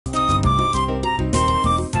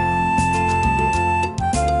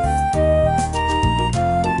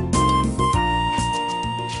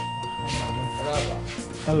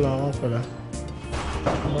Fẹ́lá.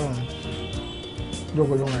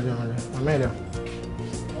 Jókòó ló ń rajá wọn rẹ̀. Màmá ẹ̀dá.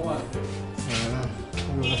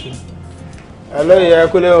 Hello, ìyá ẹ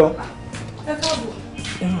kúlé o. Ẹ káàbọ̀.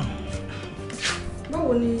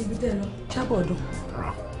 Báwo ni ibi tẹ́ lọ? Ṣábọ̀ ọdún.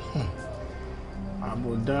 Àbò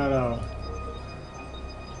dára o.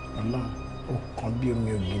 Ọlọ́run ó kàn bí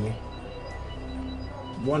omi ògì ni.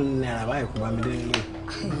 £1 báyìí kò bá mi dé nílé.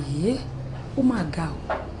 Ẹ̀yẹ́ ó máa ga o.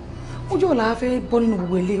 Ojú ọ̀la fẹ́ bọ́ nínú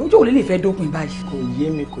gbogbo ilé. Ojú òlé lè fẹ́ dópin báyìí. Kò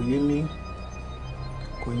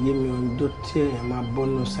yé mi ohun tó tí èèyàn máa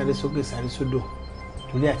bọ́nú sáré sókè sáré sódò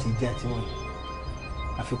torí àti jẹ́ àti wọ̀n.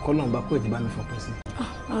 Àfi kọ́lọ̀ ń bá kó ìdìbà mi fọpẹ́ sí.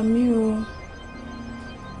 Àmì o.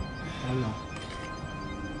 Ẹ̀nà.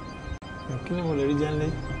 Kí ni mo lè rí jẹ́ ńlẹ́?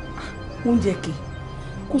 Oúnjẹ kì.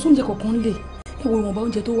 Kò sóúnjẹ kankan lè. Ìwọ ìwọ̀nba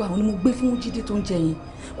oúnjẹ tó wà òun ni mo gbé fún Jídé tó ń jẹ yẹn.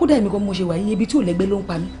 Kódà èmi kan mo ṣe wà yí ibi tí ò lẹ́gbẹ́ ló ń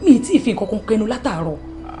pa mí. Mi ì tí ì fi nǹkan kan kẹnu látàárọ̀.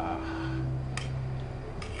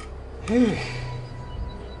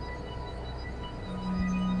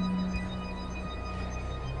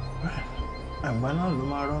 Àgbà náà ló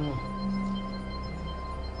máa rọ́nù.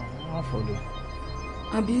 Àwọn àfọ̀dọ̀.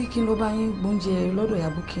 Àbí kí n lọ bá yín gbóúnjẹ lọ́dọ̀ ìyá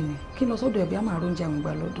Búkì ni. Kí n lọ sọ́dọ̀ ẹ̀bí á máa róúnjẹ àwọn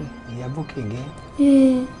ìgbà lọ́dọ̀. Ìyá Búkì gẹ́.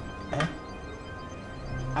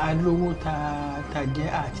 Alówó ta jẹ́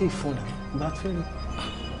àti ìfúnra bá fẹ́rẹ̀.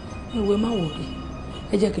 Ìwé má wò rí.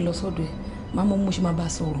 Ẹ jẹ́ kí n lọ sọ́dọ̀ ẹ̀. Màá mọ mo ṣe máa bá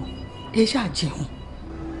sọ̀rọ̀. Ẹ ṣáà jẹun.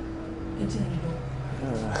 Ẹ jẹ́ ń lọ.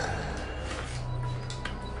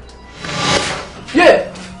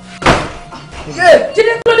 Jídé kí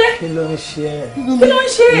ló dé? Kí ló ń ṣe ẹ́? Kí ló ń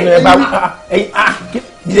ṣe? Ẹ bá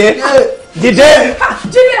Jídé. Jídé.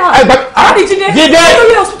 Jídé.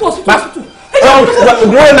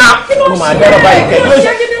 Dúró náà. Mo máa dẹ́rọ̀ báyìí kẹ́.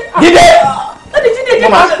 Jídé. Mo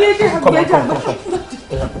máa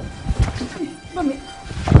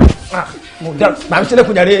mo dẹ́rọ̀ bàbá sílẹ̀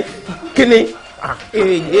kùjà rẹ̀ kí ni?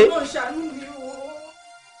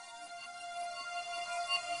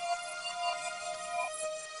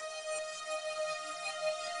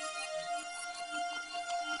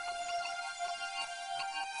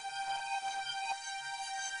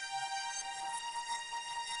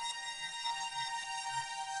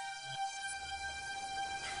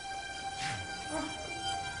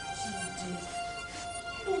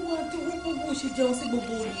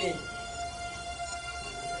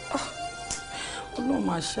 Ọlọ́run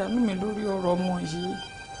máa ṣàánú mi lórí ọ̀rọ̀ ọmọ yìí.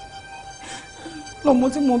 Lọ́mọ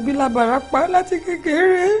tí mo bí lábàrá pa láti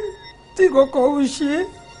kékeré tí kọ̀kọ́ ò ṣe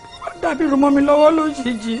ó dàbí rọmọ mi lọ́wọ́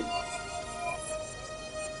lójijì.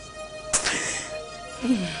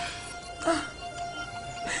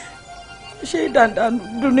 Ṣé ìdàndà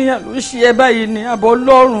dúníyà ló ṣe ẹ́ báyìí ni àbọ̀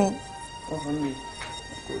Ọlọ́run? Ọmọ mi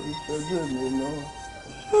kò ní ṣojú èmi náà.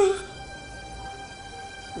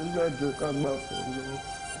 Ó lọ́jọ́ ká gbà fún mi.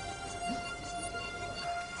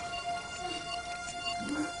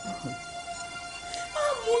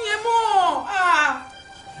 Mú yẹn mọ́.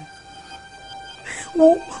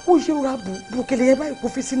 Wọ́n ṣe ra bùkẹ́lẹ́ yẹn báyìí kó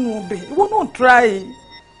fi sínú ọbẹ̀. Ìwọ náà try.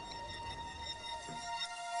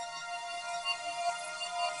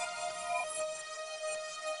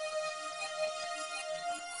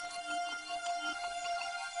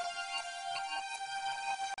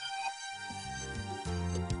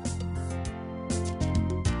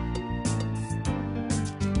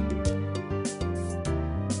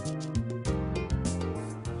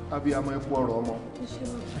 Abiyamọ ẹ kú ọ̀rọ̀ ọmọ.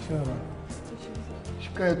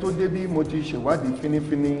 Ṣíkẹ́ ẹ tó débí mo ti ṣèwádìí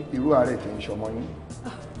fínífíní irú àárẹ̀ tí ń ṣọmọ yín.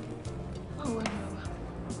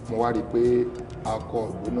 Mo wá rí i pé akọ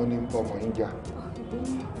ìgbóná ní ọmọ yín jà.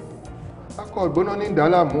 Akọ ìgbóná ní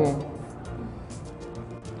ìdálàmú.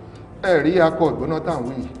 Ẹ rí akọ ìgbóná táwọn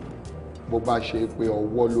wí. Bó bá ṣe pé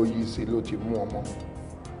ọwọ́ ló yí sí ló ti mú ọmọ.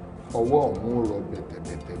 Ọwọ́ ọ̀hún rọ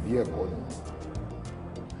bẹ̀tẹ̀bẹ̀tẹ̀ bí ẹ̀kọ́ ni.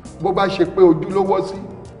 Bó bá ṣe pé ojú ló wọ́ sí.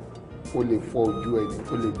 Ó lè fọ́ ojú ẹni,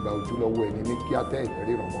 ó lè gba ojú lọ́wọ́ ẹni ní kí atẹ́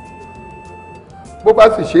ìríran mọ́. Bó bá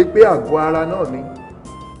sì ṣe pé àgọ́ ara náà ni,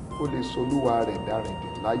 ó lè solúwa rẹ̀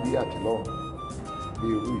dárìndìn láyé àti lọ́run bí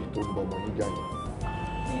irú yìí tó ń bọ ọmọ yín jáde.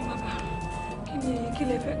 Bàbá,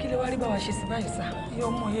 kí lẹ wá rí báwa ṣe sí báyìí sá? Ìyá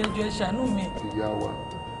ọmọ yẹn jọ̀ọ́ ẹ ṣàánú mi. Ìyá wa,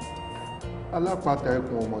 alápatà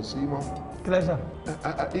ẹkùn ọmọ sí mọ́. Kílẹ̀ sà.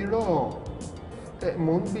 Irọ́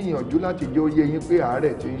mò ń gbìyànjú láti jẹ́ ó yé yín pé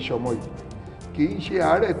àárẹ̀ tí ń ṣọmọ yìí kì í ṣe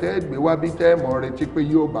àárẹ̀ tẹ́ gbé wá bí tẹ́ mọ̀ retí pé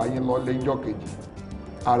yóò bá yín lọ lẹ́jọ́ kejì.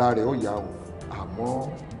 Ara rẹ̀ ó yá o, àmọ́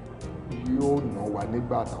yóò nà wá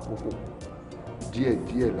nígbà àtàkókò.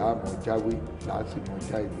 Díẹ̀díẹ̀ láàmú jáwé láàsìmọ̀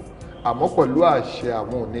já ìlú. Àmọ́ pẹ̀lú àṣẹ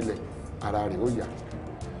àwọn onílẹ̀, ara rẹ̀ ó yá.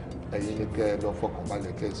 Ẹ̀yin ni kẹ́ ẹ lọ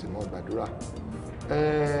fọkànbalẹ̀ kẹ́ ẹ sì mọ́ gbàdúrà.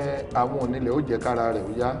 Àwọn onílẹ̀ ó jẹ́ kára rẹ̀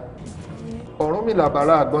ó yá. Ọ̀rúnmìlà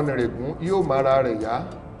bàrà àgbọnnìrègún yóò mára rẹ̀ yá.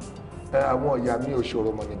 àwọn ìyá mi ò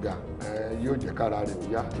ṣòro mọ̀nìgà yóò jẹ́ kára rẹ̀ ó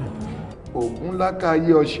yá. Ògún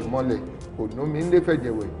lákàáyé ọ̀sìn mọ́lẹ̀ ònú mi ń lé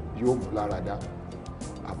fẹ̀jẹ̀wẹ̀ yóò mú lára dá.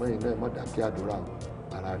 Àmọ́ iná ẹ̀ mọ̀dà kí àdúrà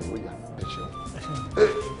ara rẹ̀ ó yá. Ẹ ṣeun.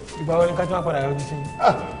 Ìgbà wo ni ká tí wọ́n padà yọjú sí?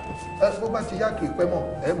 Bó bá ti yá kì í pẹ́ mọ̀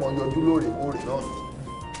ẹ mọ̀ yọjú lóòrèkóòrè náà.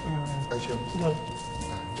 Ẹ ṣeun.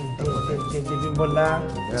 Ǹdé Bímbọ́lá.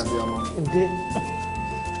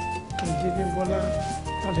 Ǹdé Bímbọ́lá.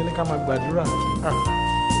 Wọ́n ti ní ká máa gbàdúrà.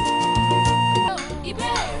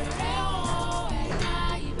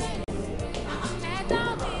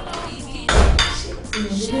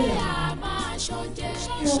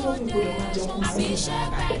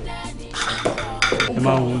 Ẹ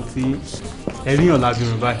máa wo ohun tí ẹ ríyàn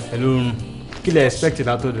lábìrún báyìí ẹ lórun kí lẹ expect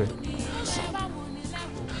látọ̀dọ̀ ẹ̀.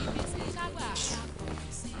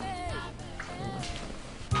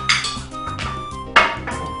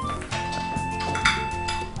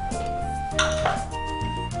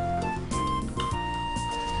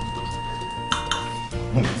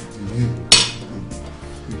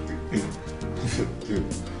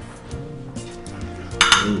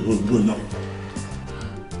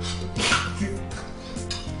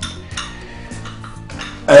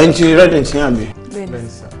 Ain't you ready to have me?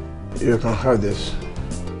 You can have this.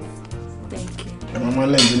 Thank you. Mama,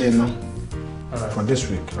 let me know for this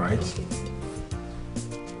week, right?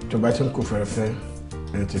 To buy some coffee for a fair,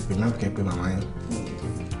 and to be not keeping my mind.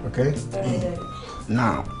 Okay?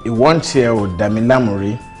 Now, you want here with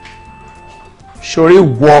Damilamori. Surely,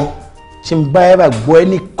 war. Chimba ever go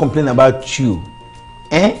any complain about you?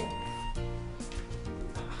 Eh?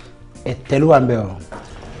 Tell you one bell.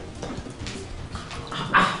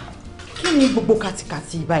 Ní gbogbo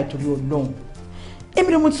kàtìkàtì ìbá ìtorí Ọlọ́run èmi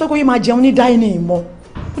ni mo ti sọ pé yóò máa jẹun ní dáínì mọ́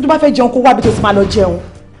bó tó bá fẹ́ jẹun kó wá bí tó ti máa lọ jẹun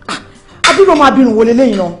abirùn máa birùn wo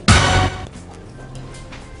leléyìn náà.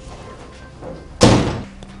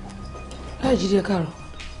 láì jíde káàrọ̀.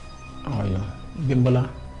 Ọ̀yọ́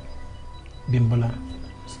Bímbọ́lá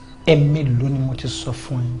ẹ̀mélòó ni mo ti sọ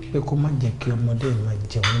fún ẹ pé kó má jẹ́ kí ọmọdé máa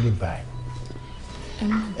jẹun lè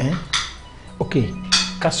báyìí. Ok.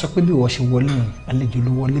 Ká sọ pé bí wọ́n ṣe wọlé àlejò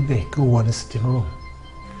ló wọlé bẹ́ẹ̀ kí wọ́n ní sitting room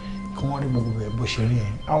kí wọ́n rí gbogbo ẹ̀ bó ṣe rí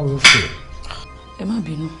ẹ̀ how you feel. Ẹ má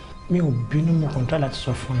bínú. Mi ò bínú mo kàn try láti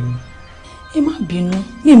sọ fún yín. Ẹ má bínú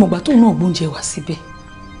ní ìmọ̀gbà tó náà gbóúnjẹ wá síbẹ̀.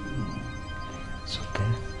 It's okay.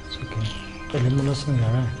 Ẹ lè mú lọ sínú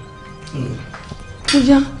yàrá ẹ̀. Ó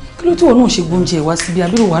yá kí ló tí wọn náà ṣe gbóúnjẹ wá síbi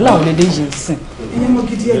àbúrò wàhálà òun lédè yìí ń sìn. ẹni mo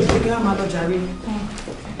gidi ẹ̀ jẹ́ kí wọ́n máa lọ jàre.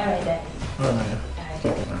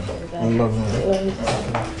 I love you.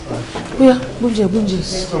 Bóyá gbóúnjẹ.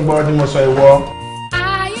 Gbọ́ ọdún mo sọ ìwọ.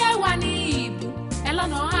 Ayé wa ní ìbú,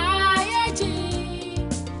 ẹlọ́nà ayé jìn.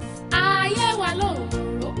 Ayé wa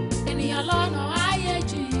lóòrò, ènìyàn lọ́nà ayé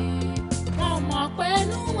jìn. Wọ́n mọ̀ pé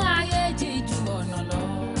inú ayé jìn ju ọ̀nà lọ.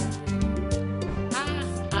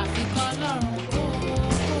 Àfikọ́ Ọlọ́run kò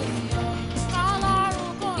yọ. Ọlọ́run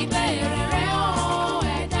kò ìbéèrè rẹ̀ o,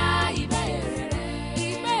 ẹ̀dá ìbéèrè rẹ̀.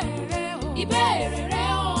 Ìbéèrè rẹ̀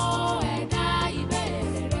o.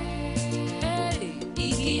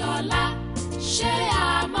 Ṣé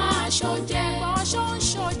a máa ṣoje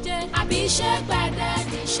ṣoje àbí ṣé gbẹ̀dẹ̀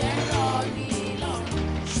níṣẹ́ rọ̀ ní lọ́rùn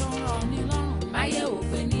ṣọ́rọ̀ ní lọ́rùn máyé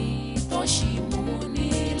òpè ní tó ṣì mú ní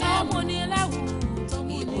lẹ́wù tó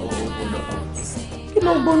mú ní lẹ́wù sí. Kí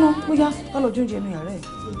ló gbóná bóyá wà lọ jóúnjẹ inú yàrá ẹ̀.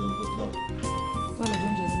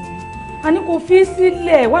 A ní kò fi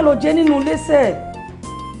sílẹ̀ wà lọ jẹ nínú lẹ́sẹ̀.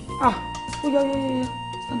 Bóyá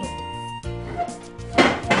stand up.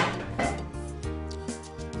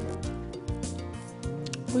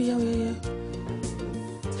 Oya.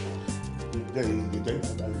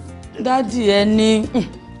 Dádì ẹ ní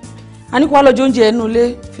a ní kó wá lọ́jọ́ oúnjẹ ẹnu ilé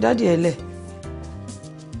fi dádì ẹ lẹ̀.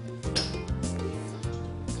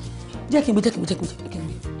 Jẹ́ kí n gbé.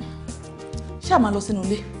 Ṣé a máa lọ sínú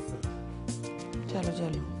ilé? Jẹ́ a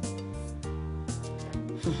lọ.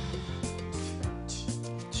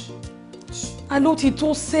 A ló ti tó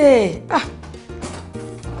sẹ́ẹ̀.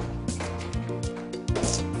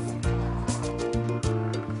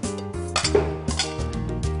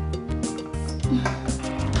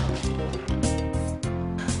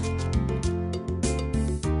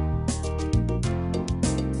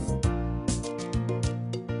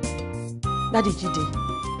 Dádì Jídé,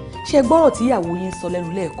 ṣé gbọ́rọ̀ tí ìyàwó yín sọ lẹ́nu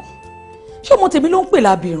lẹ́ẹ̀kan? Ṣé ọmọ tèmi ló ń pè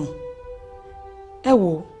lábìrùn? Ẹ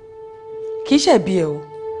wò, kì í ṣẹ̀bi ẹ o,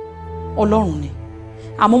 Ọlọ́run ni.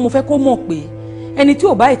 Àmọ́ mo fẹ́ kó mọ̀ pé ẹni tí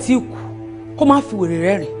ò bá tí kú kó má fi wèrè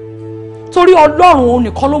rẹ́rìn. Torí Ọlọ́run òun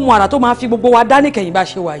nìkan ló mú ara tó máa fi gbogbo wa dá níkẹyìn bá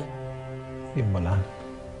ṣe wà yìí. Bímbọ́lá,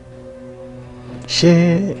 ṣé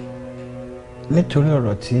nítorí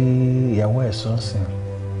ọ̀rọ̀ tí ìyàwó ẹ̀ sọ ń sìn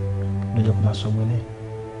lójó kó máa sọ gbélé?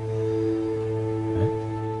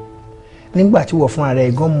 nígbà tí wọ́n fún ara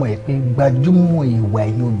ẹ̀ gan mọ̀ ẹ́ pé gbajúmọ̀ ìwà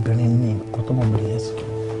ẹ̀yin obìnrin ní nǹkan tó mọ̀bìnrin yẹn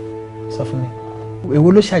sọ fún mi èwo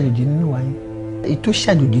ló ṣàjòjì nínú wa yín èyí tó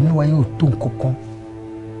ṣàjòjì nínú wa yín ò tó nǹkan kan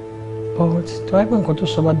but tí wọ́n á gbé nǹkan tó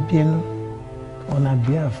sọ bá bí ẹnu on our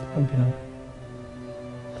behalf obìnrin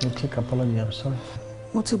you take apology I'm sorry.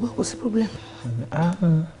 mo ti gbọ́ kò sí problem.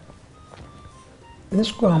 ní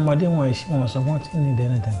sukuu àwọn ọmọdé wọn ìṣe wọn sọ wọn ti ní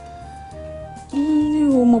ìdẹ́nìdẹ́n. mi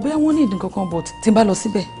ò mọ̀ bóyá wọ́n ní ìdí kankan but tí n bá lọ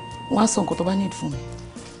síbẹ̀ wọ́n á sọ nǹkan tó bá ní ìdí fún mi.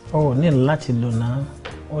 ó ní láti lò náà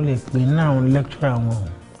ó lè pè ní àwọn lecturer wọn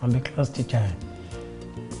àbí class teacher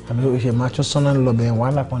àbí o ṣe máa tún sọ́nà lọ́bẹ̀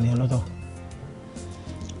wàhálà kan nìyẹn lọ́tọ̀.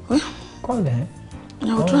 Call them.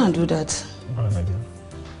 I will try and do that.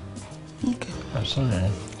 Okay. I'm sorry.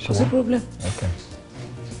 What's the problem? Okay.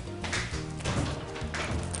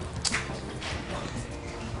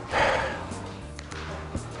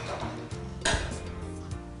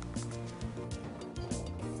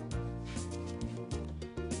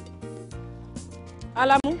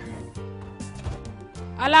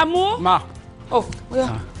 Alamu? Ma. Oh,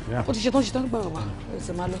 yeah. Ó ti ṣetán gbà wá. Ẹ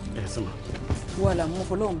ṣe máa lọ. Yes, ma. Wo Alamu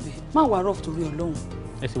fọlọ́run bẹ̀. Má wà rọ́ọ̀fù torí Ọlọ́run.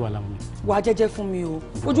 Ẹ sì wà Alamu. Wà á jẹ́jẹ́ fún mi o.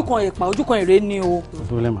 Ojú kan èèpà, ojú kan èrè ni o.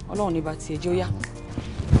 Problem. Ọlọ́run ní bá tiẹ̀ jẹ́ ó yá.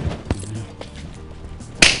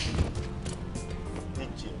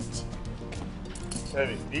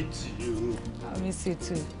 Sorry, it's you. I miss you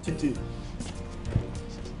too. Titi.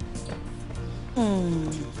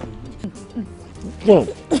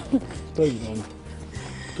 Tọ́yì mama.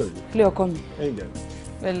 Tọ́yì. Ilé ọkọ mi. Ẹyin dẹ̀.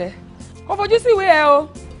 Pẹ̀lẹ́. Kò fojú sí ìwé ẹ o.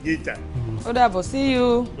 Yíta. Ó dàbọ̀, see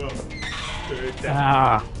you.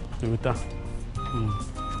 Ah, Toyota.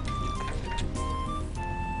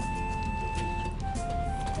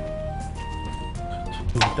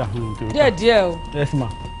 Toyota. Díẹ̀ o. Yes, ma.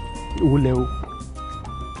 Owó lẹ o.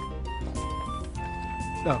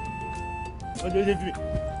 Ọjọ́ ṣe fi.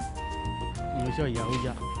 Ìránṣẹ́ ìyàwó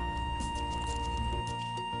yá.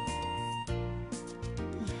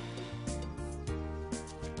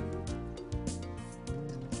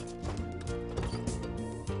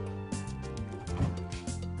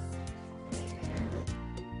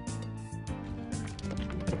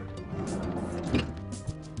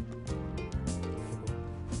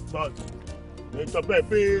 Mi sọ bẹ́ẹ̀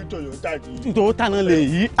pé Toyota di. Toyota náà lè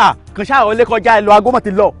yí. Kàn ṣáà wọlé kọjá ẹ lọ aago mọ̀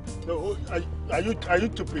ti lọ. Are you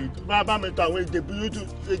stupid? Máa bá mi tọ àwọn èdè bí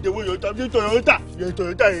èdè wo yóò tọ́ bí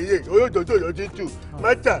Toyota yèyé oyóòtú Toyota tù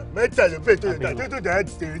mẹ́ta ló fẹ́ Toyota tó dáa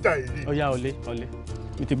Toyota yèyé. Ọya ọlé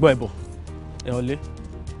mi ti gbọ́ ẹ bọ̀ ẹ ọlé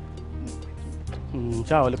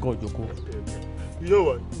ṣáà wọlé kọ́ òjòkó. Yóò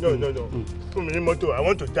wọ̀ no fún mi ní mọ́tò I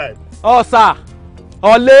want to drive. Ọ̀sà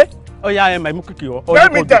ọlé ọya ẹ̀ màá mú kìkì ọ ọlé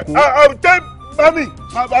kọ́ òjòkó. I'll tell mommy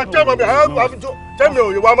tell me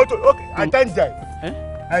o wa mọ́tò okay I can't drive.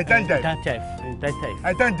 I can't drive.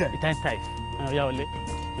 I can't drive. Ọya ọlé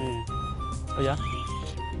ọya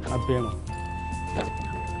abẹ́rùn.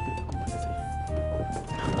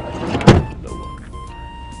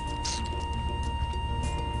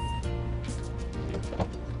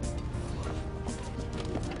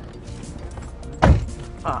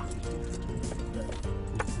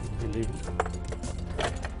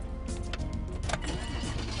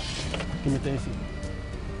 Kí ni tẹ́ sí?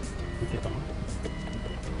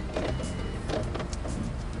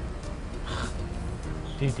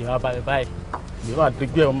 Tètè wá balẹ̀ báyìí lè wà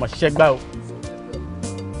dojú ẹ̀ ọmọ ṣiṣẹ́ gbá o.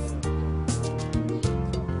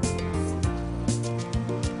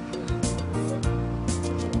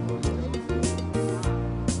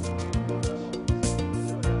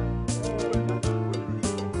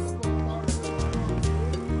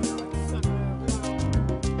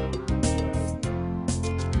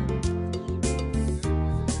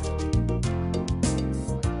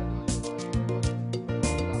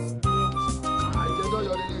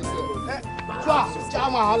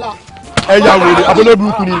 Ẹ̀yà wèrè abọ́lé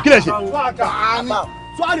burúkú ni kí lè ṣe.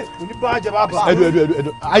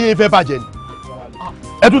 Ẹ̀dùn ayé fẹ́ bàjẹ́ ni.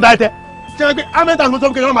 Ẹ̀dùn ta ẹ̀tẹ́. Ṣé wọ́n gbé amẹ́ta ló sọ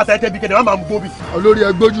fún kẹ́kẹ́ wọ́n máa ta ẹ̀tẹ́ bí kẹ́kẹ́ wọ́n máa mú gbóbi. Olórí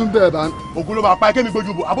ẹgbójú ń bẹ̀ bá. Ògùn ló máa pa ẹ̀kẹ́ mi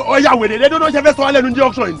gbójú bò. Ọ̀yà wèrè lẹ́dọ́ ló ṣe fẹ́ sọ alẹ́ nu ní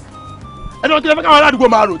auction yìí. Ẹ̀dùn kí lè fẹ́ káwọn aládùúgbò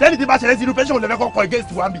máa rò tẹ́lẹ̀ tí bá ṣẹlẹ̀ sí irú fẹ́ṣọ̀n lẹ́fẹ́ kọ́kọ́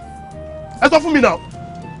against wa ń bì. Ẹ sọ fún mi náà.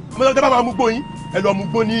 Mo sọ pé bá máa mú gbó yín. Ẹ lọ mú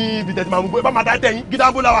gbó ní ibi tẹ̀sí máa mú gbó. Ẹ bá máa ta ẹ̀tẹ́ yín. Gídá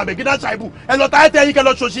ń bó láwọn àbẹ̀ gídá ṣàìbù. Ẹ lọ ta ẹ̀tẹ́ yín kẹ́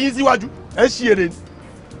lọ ṣòṣì yín síwájú. Ẹ ṣí èrè ni.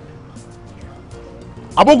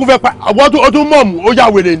 Abogun fẹ́ pa àwọn ọdún mọ̀mù ó yà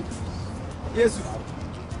wèrè ni. Yesu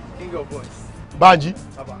king of boys. Bánjí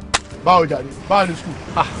báwo jàre báwo ní skul.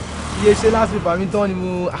 Iye ṣe last paper mi tán ni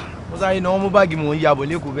mo sáré náà mú báàgì mò ń yàbọ̀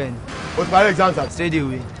lẹ́kọ̀ọ́ bẹ́ẹ̀ ni. O ti parí exams àti. Straight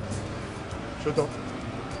away. Ṣetán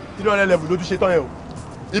 300 level ló tún ṣetán yẹn o.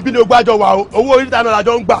 ibi ni o gbájọ wa o owó oríta náà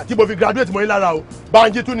lájọ ń gbà tí mo fi graduate mọ́ yín lára o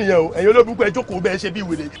Bánjí tún nìyẹn o ẹ̀yin olóbùkún ẹ jókòó bẹ́ẹ̀ ṣe bí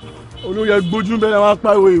ìwé. olóyè gbójú bẹ́ẹ̀ wá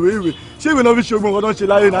pariwo ìwé ṣé ìwé náà fi ṣe ogun ọ̀kan tó ń ṣe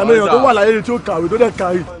láyé náà lóyún tó wà láyé tí ó kàwé tó dẹ̀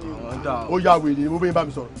kàwé. ó yà wèrè mo bẹ́ẹ̀ bá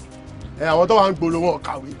mi sọ̀rọ̀ àwọn tó wà ń gbòòrò wọn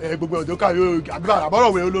kàwé gbogbo ọ̀dọ́ kàwé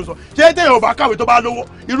àbọ̀rọ̀ wèrè ló sọ ṣé téèyàn ò bá kàwé tó bá lówó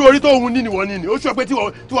irú orí tó ń ní nìwọ ní ni ó ṣọ pé tí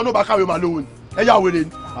wọn náà bá kàwé máa lówó ni ẹ yà wèrè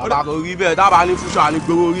ni. bàbá kò rí bẹ́ẹ̀ dábàá ní fúnṣọ ní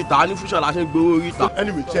gbowó oríta ní fúnṣọ la ṣe ń gbowó oríta.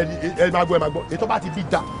 anyway ṣe ẹ máa gbọ́ ètò bá ti bí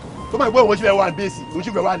da tó máa gbọ́ ìwọ̀n ṣì fẹ́ wà ní bẹ́ẹ̀sì òun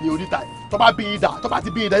ṣì fẹ́ wà ní oríta tó bá bí da tó bá ti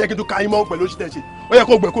bí da yẹ kí n tó ka yín mọ́ pẹ̀lú oṣù tẹ̀ ṣe ó yẹ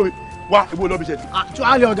kó gbẹ kó wá ìwọ lọ́bi ṣe.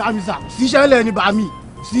 àtúwálé ọ̀gá mi sà síṣẹ́ ńlẹ̀ ni bàmí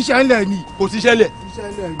síṣẹ́ ńlẹ̀ ni. kò síṣẹ́ ńlẹ̀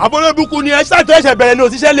àbọ̀lọ́bùkún ni ẹ ṣáàtọ̀ ẹ̀ṣẹ̀ bẹ̀rẹ̀ ní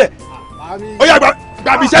òṣìṣẹ́ ńlẹ̀ ó yà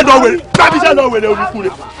gbàbíṣẹ́ náà wèrè orúkún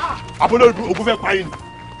rẹ̀ àbọ̀lọ́bùkún ògùn fẹ́ pa yín ni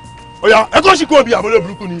ó yà ẹ kó sì kó omi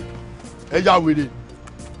àbọ̀lọ́bùkún ni ẹ yà wèrè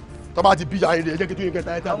tó bá ti bí yàrá rẹ̀ ẹ jẹ́ kí tó yín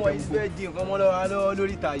kẹta ẹ tà. àwọn ìfẹ́ di nǹkan mọ́ lọ́wọ́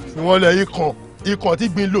lórí ìta yìí. ni wọ́n lẹ̀ ikàn tí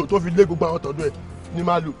gbin lò tó fi lé gbogbo àwọn tọ̀dọ̀ ẹ̀ ní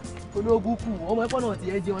máa lò. ológun kù ọmọ ẹ̀fọ́ náà ti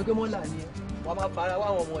ẹ jẹun pé mọ́là ni wọ́n máa fara wá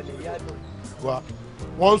àwọn ọmọ ilẹ̀ yá lọ. wa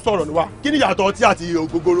wọ́n ń sọ̀rọ̀ ní wa kí ni ìyàtọ̀ ọtí àti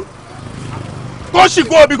ògógóró kó sì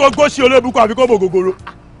kó omi kó sí olóòbù kó àfi kó bò ògógóró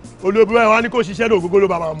olóòbù ẹ̀ wá ní kó ṣiṣẹ́ ní ògógóró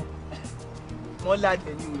bá máa mú. mọ́là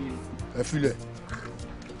tẹ̀ ní wèrè. ẹ filẹ̀.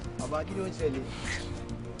 bàbá kí ló ń ṣẹlẹ̀.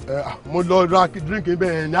 mo lọ ra dírínkì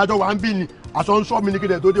bẹ́ẹ̀ ní àjọ wa ń bí ni aṣọ ń sọ mi ní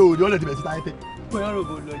kéde tó dé òde ọ̀lẹ̀ tìbẹ̀ síta ẹ̀tẹ̀. bóyá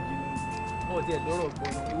rògbò lọ jìnnà wọn ti ẹ̀ lọ́rọ̀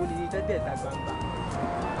gbọ́n ìwọ ni tẹ́tẹ̀ ta gbangba.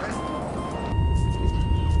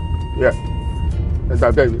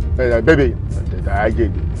 baby, I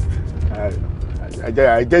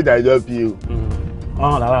did I love you.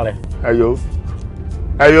 Lára rẹ̀. Ayo.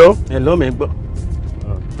 Hello mi gbọ́.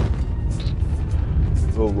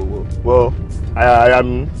 Well, I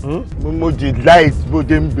am mo delight bó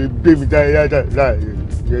dé ń gbé mi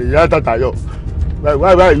yàtọ̀ tayọ̀.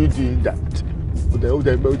 Why are you doing that? Ó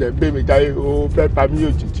dẹ̀ gbé mi jáde ó fẹ́ pa mí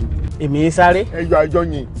òjijì. Èmi ń sáré. Ẹyọ ajọ́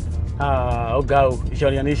yìí. Ó ga o, iṣẹ́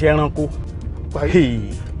ọ̀rẹ́ ni iṣẹ́ ẹranko.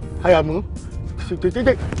 Àyàmú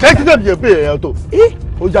tẹ́tí náà bìyẹn bẹ́ẹ̀ yẹn tó.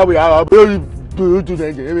 Ó jáwé ara lórí tuntun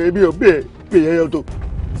nàìjíríà ebi ò bẹ́ẹ̀ yẹn tó.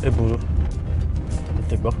 Ẹ burú,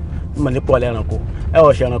 ti gbọ́, mo ní pọ́ọ̀lù ẹranko, ẹ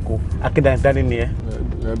ọ̀ ṣe ẹranko, akíndánidání ni ẹ.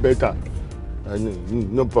 Bẹ́tà,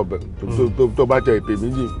 no problem, tó bá tẹ ìpè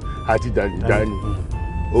méjì àti dání,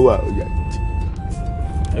 ó wà ọ̀yà ìdí.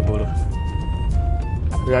 Ẹ burú.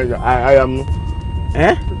 Àyàmú.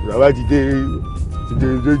 Bàbá ti dé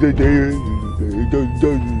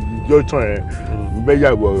ìjọ tán ẹ̀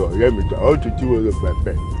bẹ́yàwó ọ̀rẹ́ mi tán ó tún tí wọ́n lọ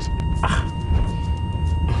pẹ̀pẹ̀.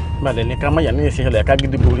 Bàlẹ̀ ní ká má yà ní ìṣẹ̀lẹ̀ ká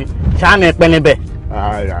gidi borí ṣáà ní pẹ́ níbẹ̀.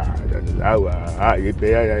 Ààyè pé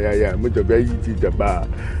yáyáyáyá mọ́tò bẹ́ẹ̀ yìí ti jọba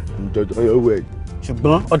ìjọba owó ẹ̀.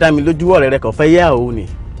 Ṣùgbọ́n ó dá mi lójú ọ̀rẹ́ rẹ kò fẹ́ yá òun ni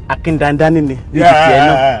akíndandání ni.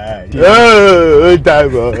 Ó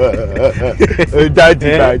dàbọ̀ ó dá ti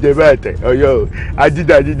bàjẹ́ bàtẹ̀ ọ̀yọ́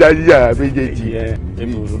ajídàjídàjídà méjèèjì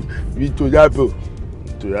bí tòyàbò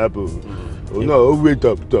òun náà ó wé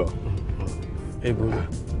tọ̀pútọ̀.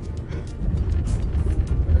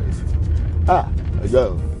 Ọjọ́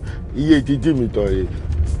iye títí mi tọ̀ rè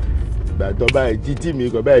gbàtọ́ báyìí títí mi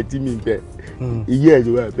kọ̀ báyìí tí mi bẹ̀ iye ẹ̀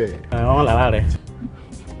ló wà bẹ́ẹ̀. Wọ́n lára rẹ̀.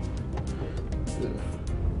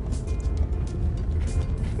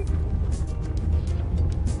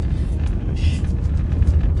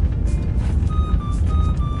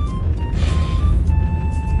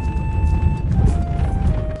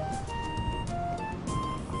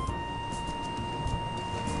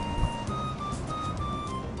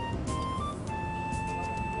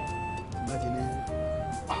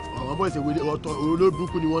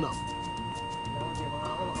 olóòbùkún ni wọ́n náà.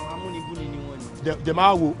 jẹ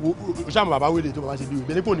máa wo ṣáà bàbá wẹlé tó máa ṣe bí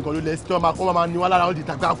ìwé nípò nìkan ló lẹ́sí tí wọ́n máa ní wá lára wọn di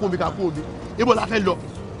tàgbà kóńbi ibo la fẹ́ lọ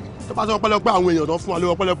tó bá sọ pẹ́lẹ́pẹ́ àwọn èèyàn tó fún wa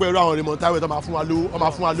lówó pẹ́lẹ́pẹ́ irú àwọn Raymond Taiwo tó máa fún wa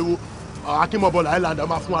lówó akínmọ̀bọ̀lá island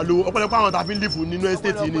máa fún wa lówó pẹ́lẹ́pẹ́ àwọn tá a fi ń lìfù nínú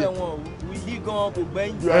ẹ́stéètì ni.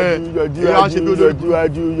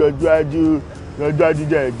 yọjú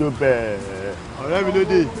jẹ́ ètò bẹ́ẹ̀. ọ̀rẹ́ mi ló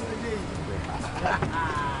dé.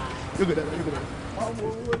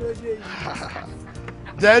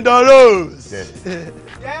 Gender Rose.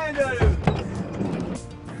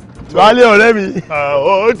 Wálé ọ̀rẹ́ mi.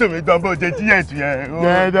 Ó tún mi tán bó ṣe tíyẹ̀tù yẹn.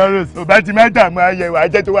 Gender Rose. Ò bá ti má dààmú ayẹwo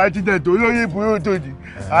ajẹ́ tó wá títẹ̀ tó lórí ìbúrò tó di.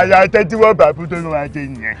 Àyà tẹ́tí wọ́n bàbú tó ló wá ṣe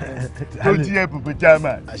nìyẹn. Tó tíyẹ̀ bùbù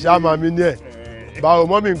chairman. Chairman mi ní ẹ̀. Báwo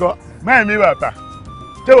mọ́ mi nǹkan? Mẹ́rin mi wà pa.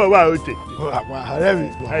 Ṣé wọ́n wà òkè? Ọ̀rẹ́ mi.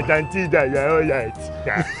 Ẹ̀tàn tí ìdá yà ó yà ẹ̀tì.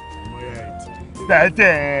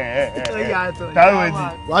 Tàtẹ̀ táwọn ni.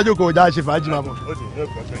 Wájú kò já ṣe fàájì máa mọ̀.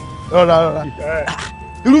 Rọra.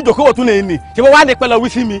 Irú ìjòkówó tún lè ní. Ṣé wọ́n wá ní pẹ́lú wí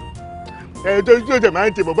sí mi? Tó tí ó tẹ̀ máa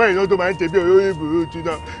ń tẹ̀ bọ̀bọ́ èèyàn tó máa ń tẹ̀ bí olórí ìbúrú tún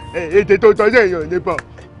náà. Ètè tó tọ́jú èèyàn ní pọ̀.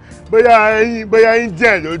 bóyá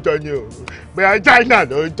India ló ń tọ́ ni o bóyá China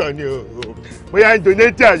ló ń tọ́ ni o bóyá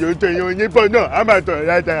Indonesia ló ń tọ́ ni o níbo náà a máa tọ̀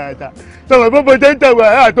rádaràda tọmọ bóbó tẹ́ ń tẹ̀wọ̀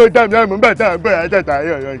ẹ̀ àtọ́ dàmí àmọ́ nígbà tá à ń bọ̀ ẹ̀ àtàtà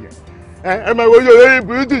ayọ̀ ọ̀yọ̀ yẹn ẹ máa wo olórí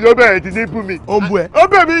burúkú tó bẹ̀rẹ̀ sí ní bú mi. ó ń bú ẹ. ó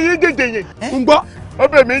bẹ̀ mí yín tètè yẹn. ń gbọ́. ó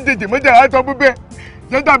bẹ̀ mí yín tètè mo jẹ́ àtọ́ bú bẹ́ẹ̀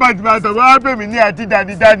sẹ́ńtà bàtì bàtọ̀ wọ́n á bẹ̀ mí ní àti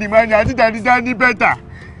dàdídàdí máa ní àti dàdídàdí bẹ́tà.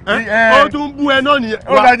 ó tún bú ẹ náà nìyẹn.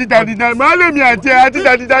 ó dàdí dàdídàdí máa lè mi àti ẹ àti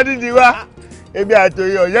dàdídàdí ni wá èmi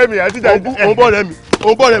àtòyè ọ̀yẹ́ mi àti dàdídàdí. ó ń bọ̀ rẹ mi ó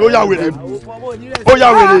ń bọ̀ rẹ ó yà wèrè ó yà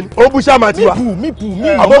wèrè ni ó bú sàmà tiwa. mi bù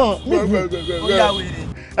ó yà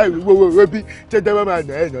wèrè. ẹ wo bí tẹ́tẹ́ bá máa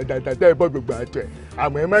nà ẹ̀ nà dáadáa tẹ́ ẹ bọ́ gbogbo àtọ̀ ẹ̀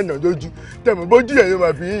àmọ́ ẹ má nà lójú tẹ̀mọ̀ bójú ẹ̀ ló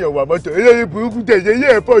máa fi yíyan wà mọ́tò eléyìí burúkú tẹ̀sẹ̀ yé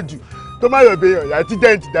ẹ̀ pọ̀ jù tó má lọ bẹ̀yàn láti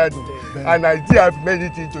dẹ́ǹtì dání and I still have many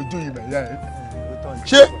things to do in my life.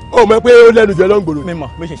 ṣé o mọ̀ pé ó lẹ́nu jẹ́ lọ́ngbòrò. mi mọ̀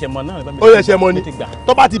mo ṣẹ̀ṣẹ̀ mọ̀ náà. ó ṣẹ̀ṣẹ̀ mọ̀ ni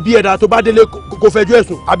tó bá ti bí ẹ̀dá tó bá délé kò fẹjọ́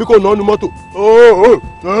ẹ̀sùn àbí kò nà ọ́nu mọ́tò.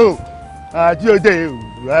 àti òde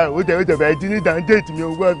òde bẹ̀rẹ̀ tí ní dáńdéètì mi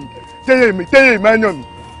owó mi tẹ́yẹ̀ ìmánà mi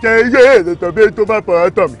tẹ́yẹ̀ èlò tó bẹ́ẹ̀ tó má pọ̀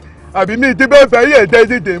ọ́tọ̀ mi àbí mi ti bẹ́ẹ̀ fẹ́ yẹ̀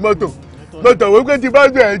tẹ́sídẹ̀ẹ́ mọ́tò wọ́n pé ti bá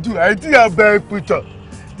gbẹ̀ jù àìtí àbẹ̀ pùtọ̀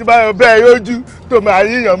ti bá yọ bẹ́ẹ̀ yójú tó máa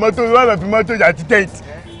yíyan mọ́tò wọ́n máa fi mọ́tò yà ti tẹ́ẹ̀tì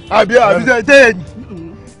àbí tẹ́ẹ̀tì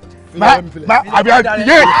àbí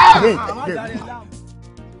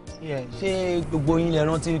ṣé gbogbo yín lè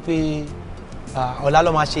rántí pé ọ̀la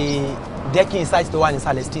ló máa ṣe decking site tó wà ní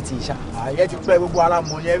sàlẹ̀ street yìí ṣá. àyẹ̀ ti pẹ́ gbogbo ara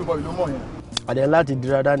mọ̀ yẹn everybody ló mọ̀ yẹn. àdé láti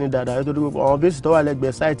dira dání dáadáa nítorí pé àwọn bẹ́ẹ̀sì tó wà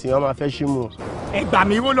lẹ́gbẹ̀ẹ́ sáìtì wọn máa fẹ́ ṣí mu. ẹ gbà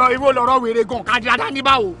mí ìwọ lọ́rọ̀ wèrè gan ká dira dání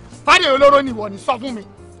báwo Fathia olóró ni ìwọ ni sọ fún mi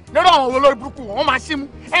lórí àwọn olórí burúkú wọn máa símú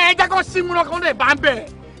ẹ jẹ́ kó símú lọ́kàn lè bá ń bẹ̀rẹ̀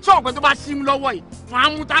ṣé ọ̀gbẹ́ tó bá símú lọ́wọ́ yìí wọn á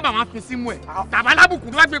mú tábà wọn á fi símú ẹ̀ tàbá lábùkù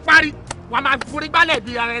tó bá gbé parí wọn máa forí gbálẹ̀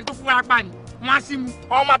bí ara ẹni tó fún apá ni wọn á símú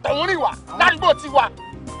ọmọ àtọ̀hún rìn wá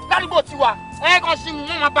ládùúgbò tiwa ẹ kàn símú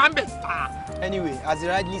wọn máa bá ń bẹ̀. Anyway, as you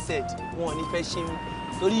rightly said wọn ò ní fẹ́ símú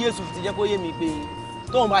torí Yéṣu ti jẹ́ kó yé mi pé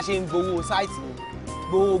tóun bá ṣe ń gbowó sáìtì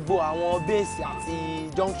gbogbo àwọn bẹ́ẹ̀sì àti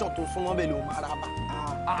junction tó súnmọ́ bẹ́ẹ̀ ló máa rà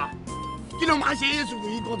bá. kí ló máa ń ṣe Yéṣu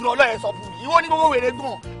yìí gan dúró ọlọ́yẹ sọ fún mi ìwọ ní gbogbo wèrè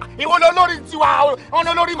gan ìwọ ní olórí tiwa ọ̀nà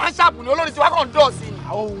olórí máa ń ṣàbùnú olórí tiwa kàn ń dọ̀ sí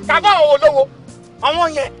i tàbí àwọn olówó àwọn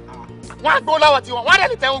yẹn wọn á gbó láwọ̀ tiwọn wọn á dẹ̀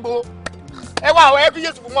lè tẹ́wọ́ gbowó ẹ wá àwọn ẹbí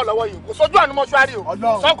Yéṣu fún wọn lọ́wọ́ yìí kò sójú àánú mọ́ṣúárì o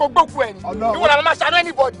sọ kò gbókù ẹ̀ ní ìwọ làwọn máa ṣàánú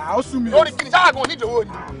anybody lórí kìnìún sáà gan onídòwò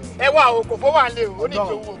ni ẹ wá o kò fowó à ń lé o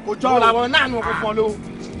onídòwò ìwọ làwọn náà nù kò fún ọ lówó.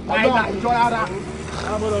 ọlọ́run kò jọ rárá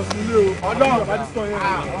àmọ́dọ̀ sí ilé o ọlọ́run bá ti sọ yẹn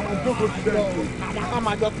àwọn ìjókòó ti bẹ̀rẹ̀ o. àdàkà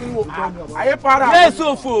máa jọ fún wo. ayé para. Yéṣu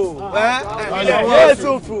fò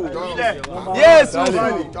Yéṣu fò Yéṣu fò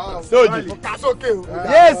sóòjì ká sókè o.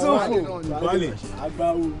 Yéṣu fò.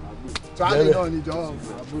 tíwájú náà ni jọ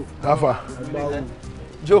káfà.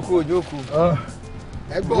 jókòó.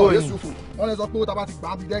 ẹ gbọ́ Yéṣu fò wọ́n lè sọ pé ó ta bá ti gbà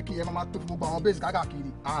á bí dẹ́kì ẹ máa tó fún gbogbo àwọn bẹ́ẹ̀sì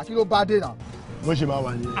káàkiri kí ló bá dé náà. bó ṣe máa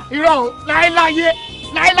wà ní. irọ́ o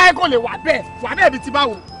láéláé kò lè wà bẹ́ẹ̀ bí ti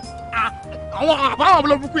báwo àwọn àbáwọn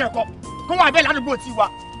olóbùkún yẹn kọ kó wà bẹ́ẹ̀ ládùúgbò tiwa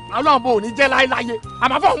àwọn náà bò ní jẹ́ láéláyé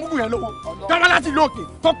àmọ́ fún àwọn yẹn lówó tọ́lá láti lóòkè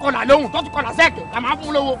tó kọlà lóhùn tó tún kọlà sẹ́ẹ̀kẹ̀ àmọ́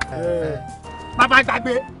fún lówó. bàbá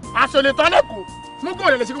gbàgbé aṣọlẹ̀ tọ́lẹ̀kọ̀ múgò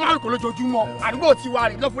lè ṣe kó má rí kò lójoojúmọ́ àdúgbò tiwa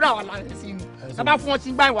rè ló fúnra àwọn aláǹdẹ̀ sí ni sábà fún wọn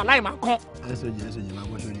ti gbá ìwà láì máa kán. ẹsọjì máa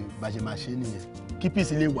bọ́ sórí bá ṣe máa ṣe nìyẹn kí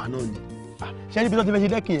píìsì lè wà náà ni ṣé níbi tó ti fẹ́ ṣe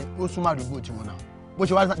dẹ́kì yẹn ó súnmọ́ àdúgbò tiwọn náà bó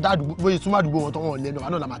ṣe wá dádùgbò bó ṣe súnmọ́ àdúgbò wọn tó wọn lẹ́nu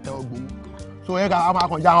àná la máa tẹ́wọ́ gbowó so ẹ ká a máa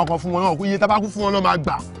kàn já àwọn kan fún wọn náà kó iye tá bá kú fún wọn náà máa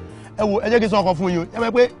gbà ẹ wo ẹ jẹ́ kí n sọ ọkàn fún yín o ẹ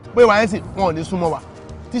mọ̀ pé wàá ẹ̀sìn wọn ò ní súnmọ́ wa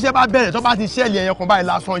tíṣẹ́ bá bẹ̀rẹ̀ tó bá ti ṣẹ́ẹ̀lì ẹyẹ kan báyìí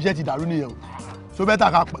lásán iṣẹ́ ti dàrú nìyẹn o so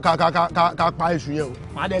bẹ́tà ká pa èṣù yẹn o.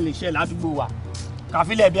 má dẹ̀ lè ṣe ládùúgbò wa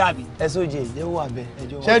kàfílẹ̀ bí àbí. ẹ sóje ìjẹ́wọ́ àbẹ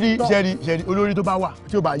ẹjọ́ wa. ṣẹ́rí olórí tó bá wà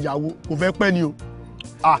tí ò bá yàwó kò fẹ́ pẹ́ ni o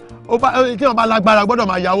tí wọn bá lágbára gbọ́dọ̀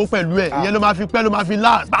máa yàwó pẹ̀lú ẹ̀ ìyẹn ló máa fi pẹ́ ló máa fi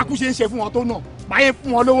láà. bákú ṣe ń ṣe fún wọn tó náà báyé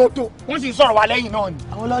fún wọn lówó tó wọ́n sì ń sọ̀rọ̀ wa lẹ́yìn náà ni.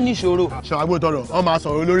 àwọn lọ ní ìṣòro. ṣàgbó tọrọ wọn máa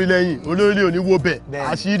sọ̀rọ̀ olórí lẹ́yìn olórí ò ní wo bẹ̀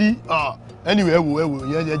àṣírí anyway ẹ wò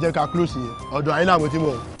yẹn ẹ jẹ́ ká close yẹn ọ̀dọ̀ àyínlá mo ti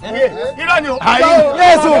mọ̀. irọ́ ni o.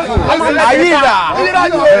 Yéṣu àyílà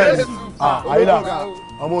àyílà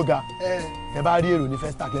ọmọ ọ̀gá ẹ bá rí èrò ní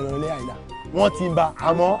first act lẹ́nu ilé àyílà wọ́n ti ń ba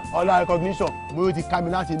àmọ́ ọlá recognition bóyá ó ti ká mi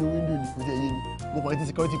láti inú window ni kò tẹ̀ yé mi mo kàn ní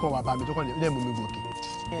security kan wà bá mi tó kàn lè mú mi gòkè.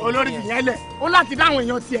 olórí fìyẹn lẹ ó láti dáhùn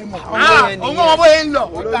èèyàn tiẹ̀ mọ̀ ọ̀hún wọn bóyá ń lọ.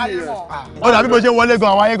 ó dàbí mo ṣe wọlé gan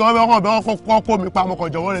àwọn ayé gan ọmọ ọbẹ̀ wọn kó mi pa mo kàn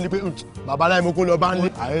jọ̀wọ́ rẹ̀ ni pé bàbá láì mo kó lọ bá ń lé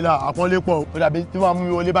àyílà àpọ́nlé pọ̀ ó dàbí tí wọ́n mú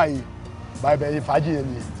mi wọlé báyìí báyìí bẹ́ẹ̀ fàájì yẹn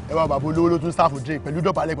nìyẹn ẹ wá bàbá olówó ló tún staff drink pẹ̀lú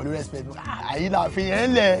dọ̀bálẹ̀ pẹ̀lú respect àyílà fi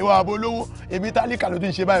yẹn lẹ̀ ẹ wá bàbá olówó èmi tálíkà ló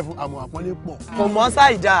tún ṣe báyìí fún àmọ́ àpọ́nlé pọ̀. kò mọ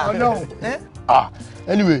ṣáìdá.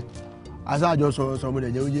 anyway aṣáájọ sọ̀rọ̀ mo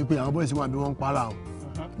dẹ̀ jẹ́ oye pé àwọn bọ́ọ̀sì wà bí wọ́n ń para o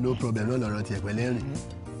no problem náà lọ́rọ̀ tiẹ̀ pẹ̀lẹ́ rìn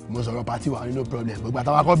mo sọ̀rọ̀ pàtí wa no problem gbogbo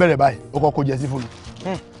àtàwọn akọ́ bẹ̀rẹ̀ báyìí ó kọ́ kó jẹ́sí fún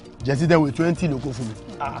mi jẹ́sí tẹ̀wé 20 ló kó fún mi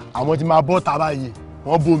àwọn tí máa bọ́ ta báyìí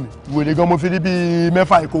wọ́n bò mí ìwèrè gan mo fi rí bíi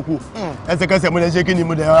 6 ìkókó ẹsẹ̀kẹsẹ̀ mo lè ṣe kí ni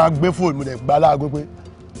mo lè gbé fóònù mo lè gbá láago pé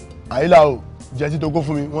àyílà o jẹ́sí tó kó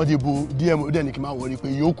fún mi wọ́n ti bo dm ó dẹ̀ ní kí n máa wọrí pé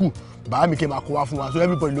yòókù bàá mi kí n máa kó wá fún wa so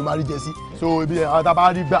everybody ló máa rí jẹ́sí so ibi àwọn tá a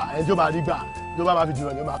bá rí gbà ẹni tí ó máa rí gbà tó bá máa fi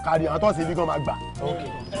jùlọ ní máa kárí àwọn tó ń ṣe ibi gan máa gbà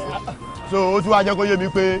so ó tún wá jẹ́ kó yé mi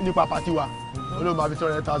pé nípa pàtí wa olóò máa fi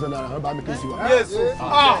 200,000 naira wọ́n bá mi ké sí wa.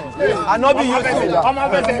 ànábì Yusuf ọmọ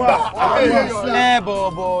fẹsẹ̀ gbà.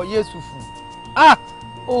 bọ̀ Yéṣùfù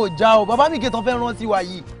ó já o bàbá mi kẹtàn fẹ́ rántí wa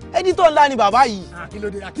yìí ẹdítọ̀ ńlá ni bàbá yìí. kí ló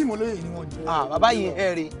dé akíìmọ̀ olóyè ni wọ́n ní. bàbá yìí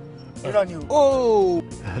ẹ̀ rè. irọ́ ni o.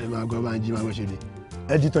 ẹ máa gbọ́ bá ń jí máa gbọ́ ṣe lè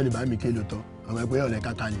ẹdítọ̀ ni bá mi ké lóòótọ́ ọmọ ẹgbẹ́ ọ̀lẹ́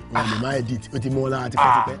kàkà ni wọn lè má edit ó ti mú wọn lára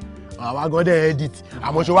tipẹ́tipẹ́ àwa gọ́dẹ̀ edit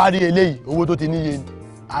àmọ́ ṣe wá rí eléyìí owó tó ti níye ni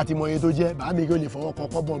àti mọ iye tó jẹ́ bá mi kí o lè fọwọ́ kọ́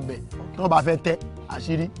kọ́bọ̀ ń bẹ̀ tí wọ́n bá fẹ́ tẹ́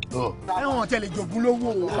àṣírí. ẹ̀wọ̀n tẹ̀lé jògún lówó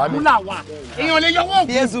ògúnlà wa èèyàn lè yọwọ́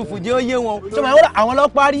ògún. Yéṣùfù jẹ́ ó yé wọn tó máa ń àwọn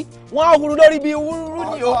ọlọ́pàá rí wọ́n á wúru lórí bíi wúrú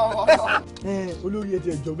ni o. olórí ẹtì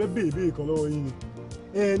ẹjọ bẹ́ẹ̀ béèrè béèrè kan lọ́wọ́ yín ni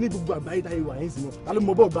ní gbogbo àgbáyé táyé wà yín sí náà ta ló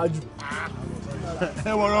mọ bọ́ọ̀ gbájú.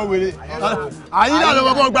 ẹ wọ̀rọ̀ wèrè àyílà ló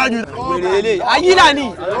mọ bọ́ọ̀ gbájú. wèrè ilé àyílà ni.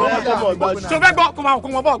 tó fẹ́ gbọ́ kó máa kó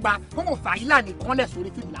wọn bọ́ọ̀ gbá kó mọ̀ fà àyílà nìkan lẹ̀ sórí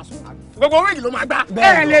fíìmù lásán gbogbo wíìgì ló máa gbá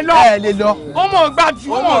ẹ lè lọ ọmọ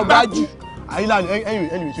gbájú. àyílà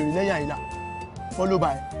ẹni ìṣòro lẹ́yìn àyílà follow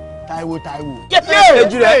by Taiwo.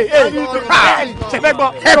 èjì rẹ̀ ṣẹ̀fẹ̀ gbọ́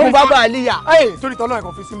ẹkùn bàbá àlíyà. torí tọ́lọ́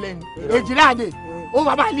ẹ̀kọ́ fi sílẹ̀ ni èjì rẹ̀ àdè ó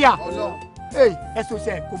bàbá àlíyà ẹsọ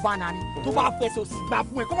sẹ kò bá nani tó bá fẹsọ sí gbà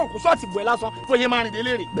fún ẹ kọ́kọ́ kó ṣọ́ọ̀tì bù ẹ lásán fòye máa rìn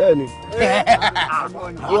délé rè. bẹ́ẹ̀ni.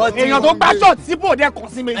 èèyàn tó gbá ṣọ́ọ̀tì tí bòde kàn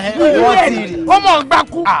sí méjì ìlú ẹ̀ ó mọ̀ ń gbá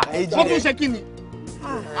kú ó tún ṣe kí ni.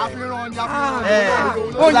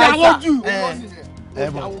 ó yàwó jù.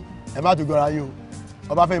 ẹ má tó gbọ́ra yín o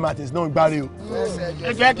Ọbáfẹ́mi Martins náà ń gbáre o.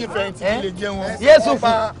 ẹ jẹ́ kí fẹ̀yìntì lè jẹun.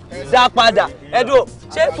 Yéṣùfù dá padà ẹ̀dùn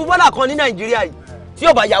ṣé fúbọ́là kan ní Nàìjíríà yìí tí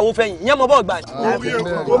yóò bá yàwó fẹ́yìn ìyẹn mọ bọ́ọ̀ gbà ní.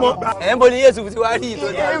 ẹ̀ ń bo ni Yéṣùfù ti wá rí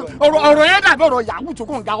ìtọ́jà. ọ̀rọ̀ yẹn dàbí ọ̀rọ̀ yahoo tó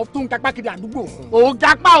kàn ga tó ń kápá kiri àdúgbò òun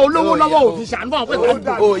kápá olówó lọ́wọ́ òfin ṣàánú àwọn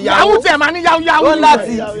pẹ̀lú yahoo tẹ̀ máa ní yahoo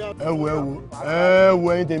láti. ẹ wo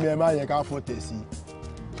ẹ̀yin tèmi ẹ má yẹ ká fọ tẹ̀ sí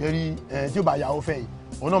i kẹrí tí yóò bá yàwó fẹ́yìn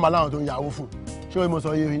òun náà máa láwọn tó ń yàwó fún ṣé o mo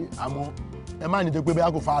sọ yé àmọ́ ẹ má ní tó pé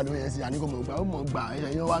bẹ́ẹ̀ kò fa àlọ́ yẹn sí àní kò mọ̀ gbà ó mọ̀ gbà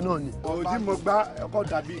ẹ̀yàn wa náà ni. òdì mo gbá ẹ̀kọ́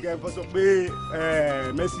dàbí kẹ́ ẹ sọ pé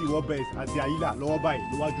Messi Robert àti Ayila lọ́wọ́ báyìí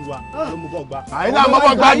níwájú wa ló mú bọ̀ gbá. Ayila mọ́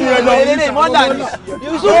bọ̀ gbájú yẹn lọ. èlé mọ́dà ni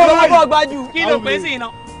Yusuf ló mọ́ bọ̀ gbájú. kí ló pè é sí iná.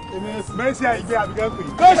 Messi àìgbé àbíkẹ́ pè.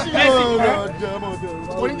 Messi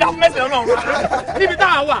oníjà fún Messi ọlọ́run níbi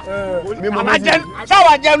táwa wà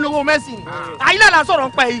sáwà jẹ́ lówó Messi Ayila la sọ̀rọ̀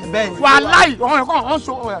ń pẹ́ yìí wàláì ọ̀hún ẹ̀kọ́ ọ̀hún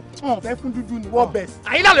so ọ̀hún fẹ́ fún dúdú ni wọ́n bẹ̀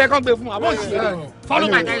Ayila ló yẹ kán gbé fún àbọ̀ òṣèré follow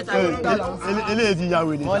my guide. eléyìí ti ya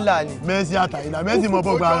wèrè Messi àti Ayila Messi mọ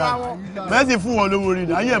bọ́ gbára Messi fún wọn lówó rí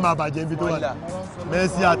ni ayé ẹ̀ máa bàjẹ́ ibi tó wà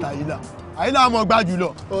Messi àti Ayila Ayila mọ gbá jùlọ.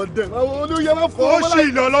 ọdẹ olóyè máa fọ. ó ṣì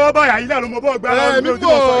lọ lọ́wọ́ báyìí Ayila ló mọ bọ́ọ̀ gbá lọ́wọ́ mi ò tí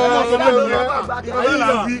mo sọ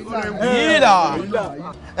Ayila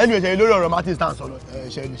ẹnu ìṣẹ̀lẹ̀ lórí ọ̀rọ̀ Martins tá à ń sọ̀rọ̀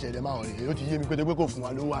ṣẹlẹ̀ máa wọ̀rẹ̀ ó ti yé mi pé kò fún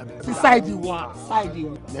wa lówó àbẹ̀. sí sáìdì wa sáìdì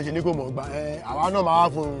wa. lẹ́sẹ̀ ní kò mọ̀ gbà àwa náà máa wá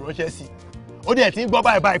fún un ránṣẹ́ sí i ó dẹ̀ ti ń gbọ́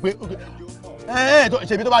báyìí pé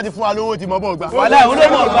ṣèbí tó bá ti fún wa lówó ti mọ bọ́ọ̀ gbà. wàhálà ìwọ ló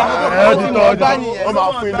mọ̀ gbà ó ti tọ́ ọdún ó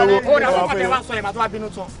máa fún in lówó. ó dà fún pàtẹ́ wá sọ ẹ̀ máa tó wá bínú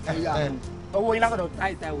tán owó yín látọ̀dọ̀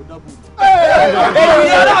Taiwo dọ́bù.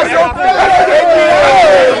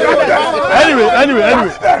 anyway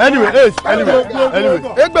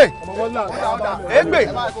egbe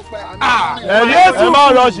ẹ má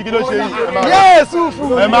rọọṣì kí ló ṣe yìí Yéṣùfù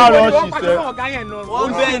ẹ má rọọṣì sẹ. wọ́n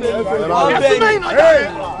bẹ́ẹ̀ ni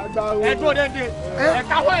ẹ dúró dédé ẹ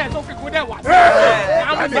káwọ́ yẹn tó fi kú dẹ̀ wá.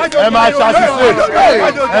 ẹ máa ṣàṣìṣe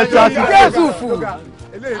ẹ ṣàṣìṣe. Yéṣùfù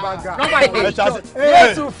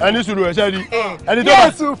ẹni sùúrù ẹsẹ rí ẹni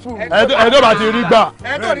tó bá ti rí gbà.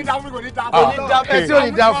 ẹ tó ní dáfún kò ní dáfún. ẹ tí ò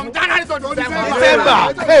ní dáfún. January tó December.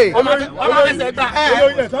 ọmọ ẹsẹ̀ gbà.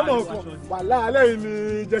 olóyè sọmọ ọkọ wàhálà alẹ́ yìí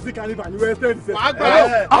ni Jesse Carnival ní West End ṣe.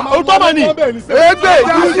 o tọ́ mọ̀ ni egbe ẹ̀jẹ̀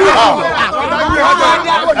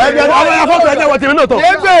àwọn ya fọ́tò ẹ̀jẹ̀ wọ̀ tèmi náà tọ̀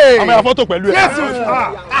àwọn ya fọ́tò pẹ̀lú ẹ̀. Yéṣù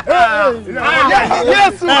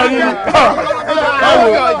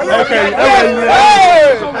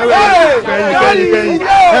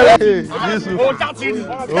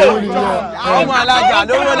ọmọ alájà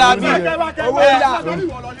lówó lábí owó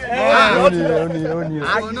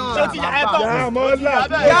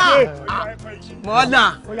ńlá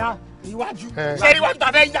iwájú ṣe iwájú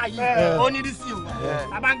tàbí ẹ̀yà yìí ó ní rí sí o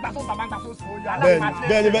tàbá ń gbà fún sí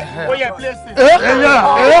bẹ́ẹ̀ni bẹ́ẹ̀ ó yẹ play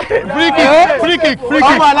free kick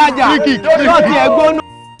ọmọ alájà lọ́ọ̀tì ẹ̀gbọ́n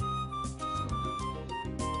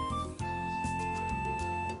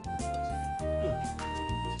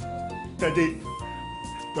Ṣadé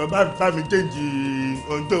tó bá mi change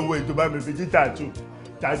ohun tó ń wọ ètò bá mi fi jí tàtú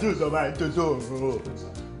tó bá tó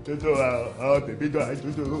bèbí tó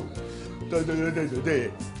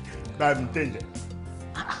bá mi change.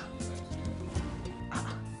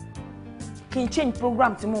 Kí n change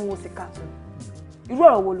program tí mò ń wo sí cartoon irú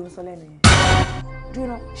ọ̀rọ̀ wo ló ń sọ lẹ́nu yẹn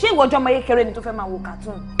dúró ṣé ìwọ ọjọ́ ọmọ kékeré ni tó fẹ́ máa wo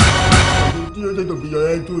cartoon. tí ó tó fi yọ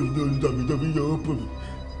ẹ́ tó ní orí tó fi yọ owó pò mí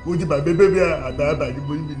mo ti bàbá bébí àbábà ní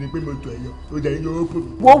mo níbi ni pé mo tó ẹ̀yọ ó jẹ́ yọ owó pò mí.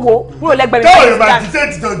 wo kúrò lẹ́gbẹ̀ẹ́ mi. káwọn ìbá ti ṣe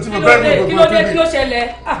ìtìtàn tí mo fẹ́ mú gbogbo tó mi. kí ló ṣẹlẹ̀.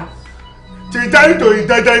 ti dárí tó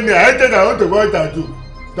ìdájọ́ mi àyẹ̀tẹ̀ náà ó tó wọ́n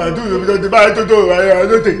tàdú yòóbi tó ti bá yẹn tó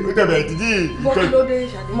ọlọ́tẹ̀ ó tẹ̀ bẹ̀rẹ̀ títí.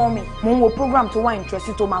 mọ́mí mo ń wo program tó wà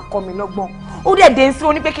interesting tó máa kọ́ mi lọ́gbọ́n ó dẹ̀ dé sí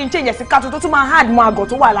ó ní pé kí n change sí cartoon tó tún máa hard mọ́ àgọ́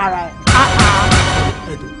tó wà lára ẹ̀.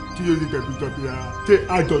 tí yóò ní kẹ̀kẹ́ tó fi ara ṣé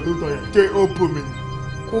àjọ tó tọ̀ yẹn ṣé ó bù mí.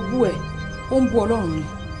 kò bú ẹ ó ń bú Ọlọ́run ni.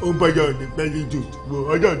 ó ń bọjọ ní pẹ́ẹ́lí jù wo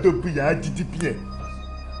ọjọ́ tó bí yàrá títí bí ẹ̀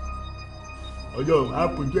ọjọ́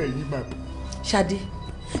àpòjọ ẹ̀ yí máa. Ṣadé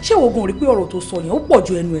ṣé oògùn rí pé ọ̀rọ̀ tó sọ yẹn ó pọ̀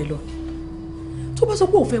ju ẹnu ẹ lọ tó bá sọ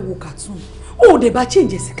pé òun fẹ́ wo cartoon ó ò dé bá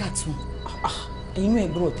change sí cartoon. inú ẹ̀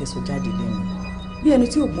gbọ́dọ̀ tẹ̀sọ̀ jáde lẹ́nu. bí ẹni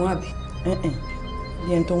tí ò gbọ́n àbí.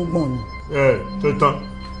 bí ẹni tó ń gbọ̀n ni. tó tán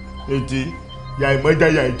ètí yà ìmọ̀já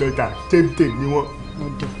yà ìjọta tèmtèm ni wọ́n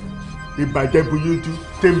ìbàjẹ́ buyújú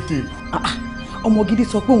tèmtèm. ọmọ gidi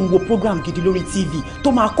sọ pé òun wo program gidi lórí tv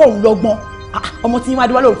tó máa kọ́ òun lọ́gbọ́n ọmọ tí wọ́n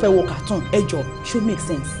adéwálé òun fẹ́ wo cartoon ẹ jọ should make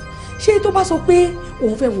sense. ṣé tó bá sọ pé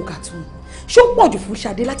òun fẹ́ wo cartoon ṣé ó pọ̀jù fún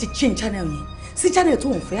Ṣadé láti change channel yẹn sí channel tó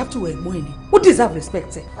òun fẹ́ have to wẹ̀ mọ́ ẹ̀ ni ó deserve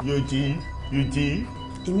respect ẹ̀. yóò jí.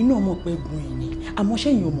 èmi náà mọ̀ pé ẹ̀gbọ́n ẹ̀ ni àmọ́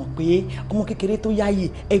ṣẹ́yìn ò mọ̀ pé ọmọ kékeré tó yáyè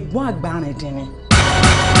ẹ̀gbọ́n àgbà rìn dín ni.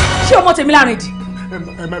 ṣé ọmọ tèmi láàrin dì.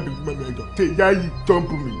 ẹ má bí gbọ́dọ̀ ẹjọ́ tẹ yáyì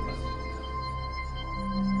jọ́ǹpù mi.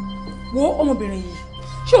 wo ọmọbìnrin yìí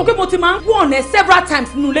ṣé o pé mo ti máa ń warn ẹ several times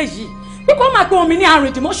nínú ilé yìí bí kò máa pé omi ní àrùn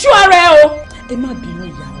ìdìmọ́ ṣú ara ẹ o. ẹ má bínú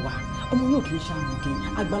ìyá wa ọmọ yóò kì í ṣàrùndín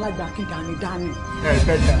àgbàlagbà kí dání dání.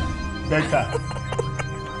 bẹ́ẹ̀ka.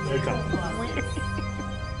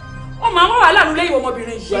 ó máa ń wà láàánú lẹ́yìn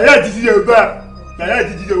ọmọbìnrin yìí. yàrá ti ti Yorùbá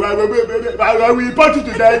àwọn ìpọ́tù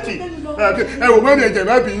tó dáa tì ẹ wò mọ́ni ẹ̀jẹ̀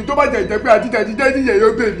má bìí tó bá jẹ́ ìjẹ́ pé àtijọ́ níyẹn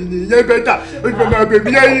yóò bè mí nìyẹn bẹ́tà ó ti máa bè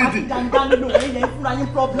mí yẹ́yìn dì.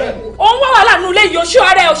 ó ń wá wà láàánú lẹ́yìn oṣù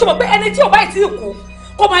ara ẹ̀ oṣù mọ̀ pé ẹni tí ò bá ì tí ì kú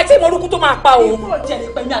kó máa tí ì mọ orúkú tó máa pa òun.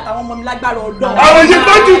 àwọn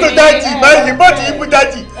ìpọ́tù tó dáa tì máa ìpọ́tù ìbú dáa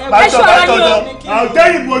tì máa tọ̀ àwọn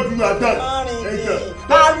tẹ́yìn mo ju àtọ̀ ẹ̀jọ̀.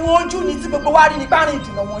 àrùn ojú ni tí gbogbo wa rí ní párin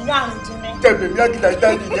ìdìnnà wọ̀nyí àrùn ìdìnnà. tẹ̀mẹ̀ mi àkìlà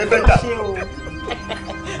ìdáyìí ìyẹn bẹ́tà.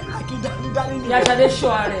 ìyá Ṣadé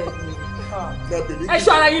ṣọ́ ara ẹ̀ ẹ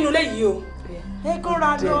ṣọ́ ara yín nulẹ̀ yìí o. ẹ kó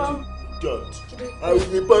ra lọ. I will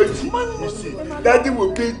report you. Daddy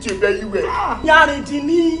will beat you very well. Yàrá ìdí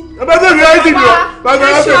ní. Bàbá mi rí ẹ̀dín mi o. Bàbá mi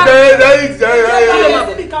rí ẹ̀dín mi o.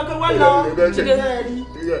 Bàbá mi kàn pé wọ́n lọ. Jíde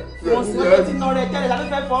wọ́n sì wọ́n ti nà rẹ̀ tẹ́lẹ̀ láti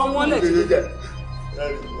fẹ́ fọ́ wọn lẹ̀.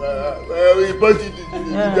 Report you to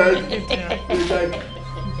the daddy.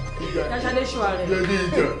 Ìyá Ṣadé ṣọ́ ara ẹ̀.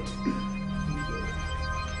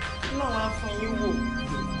 Náà wá fún yín wò.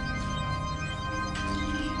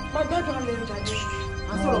 Má gbádùn alẹ́ ń jáde.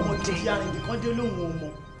 À ń sọ̀rọ̀ ọmọ jìjì arìnrìn kan dé lóhùn ọmọ.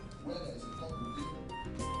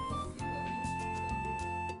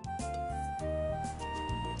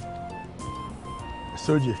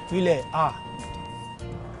 Sójì. Filẹ̀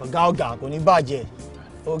ọ̀gá kò ní bàjẹ́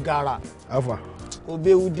ó gara. Afa. Kò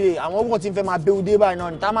béwúdé àwọn ọkọ̀ tí ń fẹ́ máa béwúdé báyìí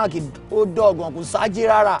náà ní támákì ó dọ̀gàn kò sáájì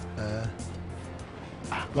rárá.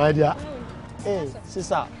 My dear.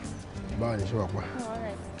 Sísà. Báwo ni ṣe wà pa?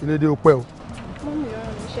 Kí ló dé ó pẹ́ o? Mọ́mí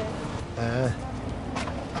ọ̀rọ̀ mi ṣe.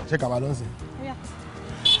 Ṣé kàwá ló ń sìn?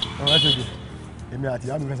 Ọ̀rọ̀ ẹ̀ ṣèjì. Èmi àti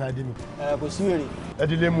ìyá mi fẹ́ sáré dé mi. Kò sí wèrè. Ẹ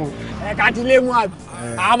ti lé mu. Ká ti lé mu àbí?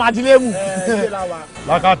 Àá máa ti lé mu.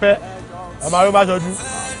 Lákàpẹ́, ẹ máa rí bá ṣojú.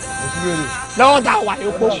 Kò sí wèrè. Lọ́wọ́ tá a wà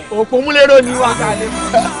òpó múlẹ́rọ̀ ni wà.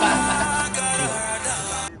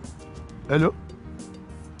 Hello?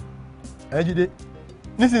 Ẹ Jídé.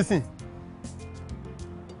 Nísinsìnyí.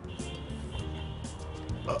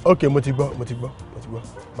 Ok, mo ti gbọ́.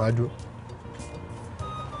 Màá dúró.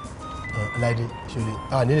 Láìdé,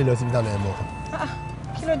 ṣòlè. Nílé lọ síbi dáná ẹ̀ mọ́.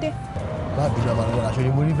 Kí ló dé? Má bínú àmàlà ṣòlè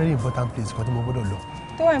mo rí very important place kan tí mo gbọ́dọ̀ lọ.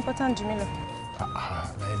 Tó wà important jù mí lọ.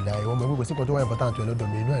 Láìláì, wọ́n mọ̀ gbogbo sí kan tó wà important ẹ̀ lọ́dọ̀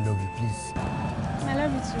mi. I love you, please. I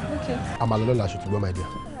love you too. Okay. Àmàlà lọ́la ṣòtú gbọ́, my dear.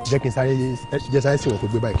 Jẹ́ kí n sáré sí wọn kó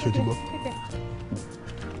gbé báyìí ṣòtú gbọ́.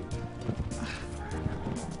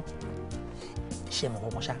 Ṣé mo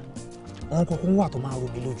kọ́kọ́ ṣá? Àwọn kankan wà tó máa rò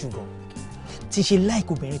mí lójú gan. Ti ṣe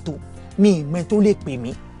láìkó obìnrin tó mi ìmọ̀ tó lè pè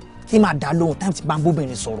mí tí máa dá lóhùn táìmù tí bá ń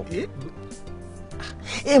bóbìnrin sọ̀rọ̀.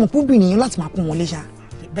 Mọ̀ kóbìnrin yẹn láti máa kún wọn léṣà.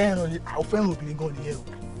 Bẹ́ẹ̀ náà ni àwọn fẹ́ràn obìnrin gan nìyẹn o.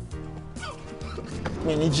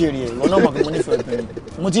 mi ní jèrè ẹ̀ ọ̀nà ọmọ kí mo nífẹ̀ẹ́ obìnrin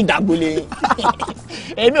mo ti dàgbò lẹ́yìn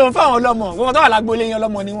èmi ò fẹ́ àwọn ọlọ́mọ gbogbo tó wà lágbo lẹ́yìn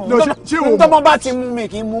ọlọ́mọ ni wọn tọ́mọ bá ti mú mi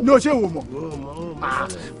kì í mú. ní o ṣé wò mọ̀.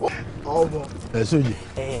 ọmọ ẹ sóye.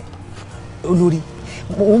 olórí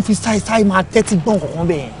mo ń fi ṣáì máa tẹ́tí gbọ́n kankan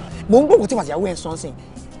bẹ́ẹ̀ mo ń gbọ́kàn tí wàá ìyàwó ẹ̀ sọ́nsìn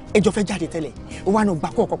ẹjọ́ fẹ́ jáde tẹ́lẹ̀ ó wá náà gbà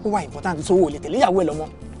kọ́ ọ̀kọ́ pé wà important so o lè tẹ̀lé ìyàwó ẹ̀ lọ́mọ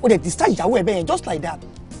ó dẹ̀ discharge ìyàwó ẹ̀ bẹ́ẹ̀ just like that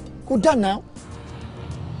kó dà náà.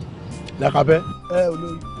 lakapẹ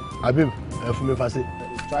olórí Habib ẹ fún mi fàṣẹ.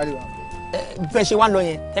 fẹ́ ṣe wá lọ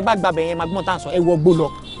yẹn ẹ bá gbàbẹ̀ yẹn máa gbọ́n tá à ń sọ ẹ wọ gbó lọ.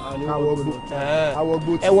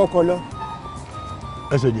 ẹ wọ kọ lọ.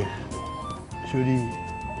 ẹ sọjẹ sórí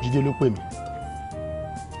Jídé ló pè mí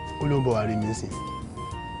ó ló ń bọ̀ wá rí mi sìn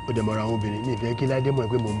ó dẹ̀ mọ̀ra àwọn obìnrin mi ìfẹ́ kí Láìdé mọ̀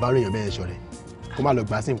pé mò ń bá ròyìn bẹ́ẹ̀ ṣọ̀rẹ́ kó má lọ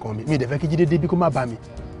gbà sí nǹkan mi ìdẹ̀ fẹ́ kí Jídé débi kó má bá mi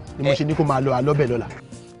ni mo ṣe ní kó máa lọ alọ́bẹ̀ lọ́la.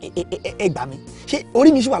 ẹ gbà mí ṣé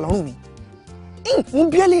orí mi ṣì wà lọ́rùn mi mo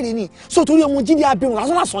bí ẹ léèrè ni so torí ọmọ Jídé abirùn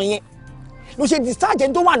lásán lásán yẹn ló ṣe discharge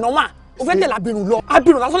ẹni tó wà nọ́mà ó fẹ́ tẹ̀lé abirùn lọ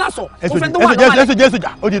abirùn lásán lásán ó fẹ́ tó wà nọ́mà. ẹsọ jẹ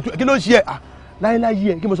ó di kí ló ń ṣe ẹ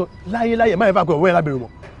láyéláyé ẹ kí mo sọ láyéláyé má yẹ fà pé ọwọ́ yẹn lábẹ̀rẹ̀ mọ́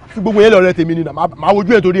fi gbogbo yẹn lọ rẹ tèmi ni na máa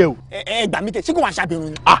wojú ẹ torí ẹ o. ẹ gbà mí tẹ sí kò wá ṣàbẹ̀rù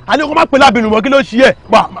ni. a ní kó má pè lábẹ̀rẹ̀ mọ́ kí ló ṣe ẹ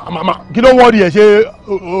kí ló ń wọ́ọ̀rì ẹ ṣé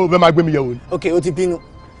o fẹ́ máa gbé mi yẹ̀ wò ni. ok o ti bínú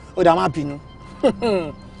ó dà má bínú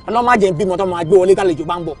ọlọ́mọ àjẹ́ bímọ tó máa gbé wọlé tálejò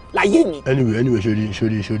bá ń bọ̀ láyé mi. anyway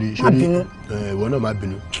sori ìwọ náà má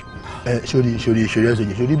bínú sori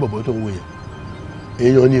ẹsẹ̀ sori bọ̀bọ̀ tó ń wò yẹn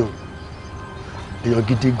èèyàn ni o èèyàn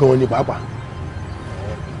gidi gan ni pàápàá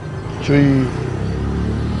sori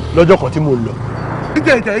lọ́jọ́ kan tí mo lọ.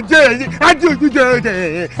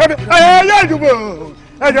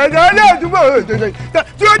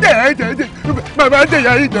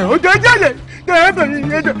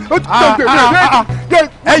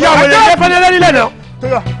 ẹ yà wẹ̀lẹ̀ lẹ́fẹ̀lẹ́ lẹ́nilẹ̀ náà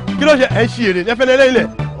kí ló ṣe ẹ ṣí èrè lẹ́fẹ̀lẹ́ lẹ́nilẹ̀.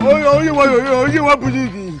 oyin wọn bují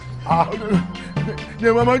ni ní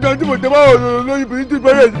mama jọ tí mo tẹ báwo lóyún bí tí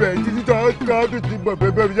bẹ̀rẹ̀ ìbẹ̀ títí tó ká ti bọ̀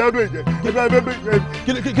bẹ̀bẹ̀ mi yàgbé jẹ.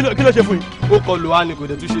 kí ló ṣe fún yín. ó kọ lù wá ni kò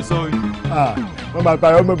dẹ̀ tún ṣe sọ́ọ̀rì. ọmọ bàbá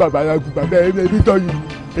yà kú bàbá ẹbí tọ́jú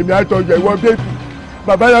èmi àtọ́jú ẹ̀wọ̀n bébì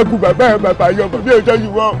bàbá yà kú bàbá ẹ̀ bàbá yọ bàbá yà tọ́jú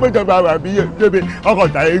wọn péjọ bàbá mi yẹ débi ọkọ̀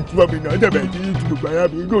tàyè tú ọmọ mi náà dẹ̀bẹ̀ tí yìí tú gbàyà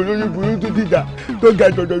mi inú olóyún burú tó ti dà tó ga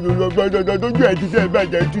dọ̀dọ̀dọ̀dọ̀ tó ju ẹ̀ ti sẹ́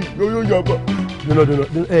bàjẹ́ tú olóyún yọ bọ̀. dúnà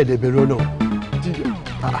ẹ̀ẹ́dẹ̀bẹ̀rẹ̀ ọ̀nà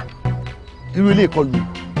irú ilé ìkọlù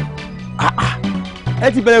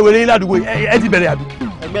ẹ ti bẹ̀rẹ̀ wèrè yín ládùúgbò ẹ ti bẹ̀rẹ̀ àbí.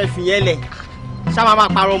 ẹgbẹ́ fìyẹn lẹ̀ ṣá máa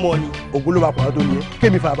parọ́ mọ́ ni. ògùn ló máa pàrọ̀ tó nìyẹn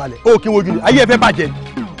kémi farabalẹ̀ ó kí wojú ni ayé ẹ fẹ́ bàjẹ́ ni.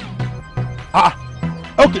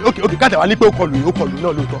 ok káàtà wá ní pé ó kọlù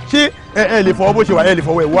náà lóòótọ́ ṣé ẹ lè fọwọ́ bó ṣe wà ẹ lè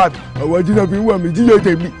fọwọ́ ẹ̀ wá àbí. ọwọ́ jíjọ fi ń wà mí jíjọ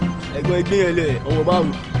tèmi. ẹ̀gbọ́n ẹgbẹ́ yẹn lẹ̀ ọwọ́ báwo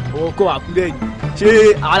ọwọ́ kọ́ àkúrẹ́ yìí ṣé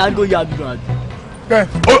alágbó yà dùn àdùn.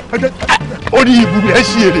 ó ní ibùdó ẹ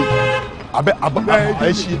ṣí èrè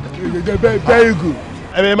ẹ ṣí bẹ́ẹ̀ igù.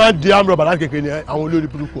 ẹ máa ń di amúrọ̀bà láti kékeré ni àwọn olórí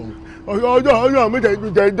burúkú ọ̀hún. ọjọ́ mi tẹ̀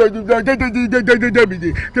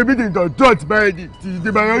tẹ̀bi ti tọ̀ tọ́ọ̀tì báyìí ti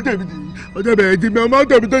báyìí ọjọ́ mi ti ọjọ́ bẹ̀rẹ̀ ti mọ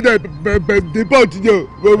mọ́tò mi tó jẹ́ di pọ́ọ̀tì jẹ́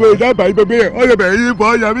gbogbo ìdábàá yìí gbogbo yẹn ọjọ́ bẹ̀rẹ̀ yìí fọ́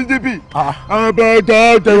ọjà mi síbì. àwọn bọ̀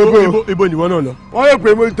tọ́ tẹ̀ gbogbo. ibo ni ìwọ náà lọ. wọ́n yóò pè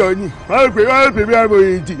mo tọ̀ ni wọ́n yóò pè mí àmọ̀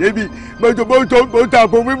èyí tì ebi mo ta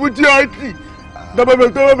àpò fífú tí ó tì tọ́pọ̀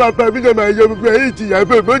mi tó wọ́n máa pa mí jọ máa yọ gbogbo èyí tì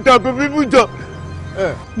yàgbé mo ta àpò fífú jọ.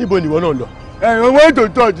 níbo ni ìwọ náà lọ. mọ́tò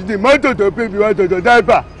tọ̀ ti di mọ́tò tó pè mí wá tọ̀tọ̀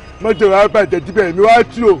dáìbà mọ́tò wa bàjẹ́ tí bẹ́ẹ̀ mi wá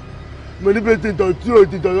tú o mo ní bẹ́ẹ̀ ti tọ̀ tú o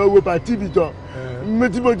ti tọ̀ lọ́wọ́ pàtí mi tọ̀ mo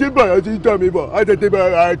ti bọ̀ yọ ti tọ̀ mi bọ̀ á tètè bá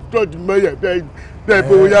a tọ́jú mọ́yẹ̀ bẹ́ẹ̀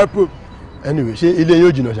bó yá pò. anyway ṣé ilé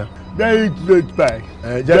yóò jìnnà ṣá. very close by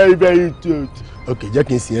very close. ok jẹ́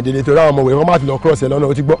kí n sìn ẹ́ délé torí àwọn ọmọ wẹ̀ wọ́n má ti lọ cross ẹ lọ́nà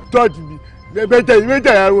o ti gbọ́. tọ́jú mi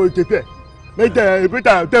mẹ́tẹ̀ àwọn òṣèpẹ̀ mẹ́tẹ̀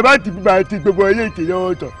tẹ̀ bá ti bá ti gbogbo ilé ìtì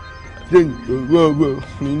lọ́wọ́ tọ̀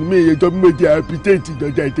mi iye tó mo ti àpìtẹ́ẹ̀tì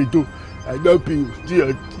ìjọba ìtẹ̀tọ̀ àjọpì tí ọ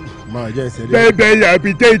ti. máa jẹ́ ìṣẹ̀lẹ̀. bẹ́ẹ̀ yà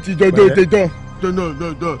àpìtẹ́ẹ̀tì ìjọba ìtẹ̀tọ̀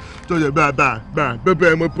tó yẹ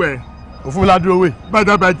bẹ́ẹ̀ mo pẹ́. òfin ládùúró wẹ̀.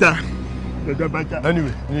 bàtàbàtà.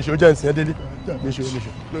 anyway níṣó jẹ́ ìsìn ẹ́ délé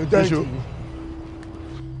níṣó.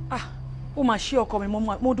 ó máa ṣí ọkọ mi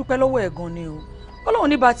mo dúpẹ́ lọ́wọ́ ẹ̀ gan ni o Ọlọ́run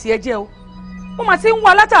ní bá tiẹ̀ jẹ́ o mo máa ti ń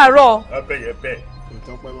wá látàárọ̀. ọbẹ̀ kò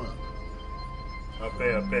tán pẹ́ mọ́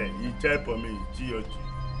ọbẹ̀ ìjẹ́ ìbọn mi jí ọjì.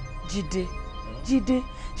 Jídé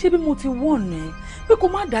ṣé bí mo ti wọ̀nà ẹ pé kó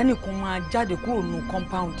má dá nìkan máa jáde kúrò nù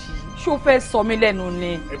compound yìí ṣó fẹ́ sọ mí lẹ́nu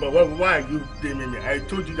ni. but why are you blaming me? I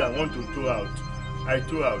told you that I want to throw out.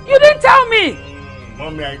 You didn't tell me.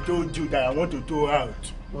 Mommy, I told you that I want to throw out.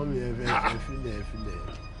 Mommy, ẹ filẹ̀.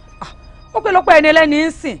 ó pẹ́ lọ́pọ̀ ẹni ẹlẹ́ni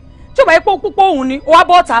ń sìn tí ó bá yẹ pé púpọ̀ òun ni ó wá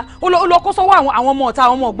bọ́ta ó lọ kó sọ́wọ́ àwọn ọmọ ọ̀tá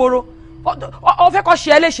àwọn ọmọ ògbóró ó fẹ́ kọ́ ṣe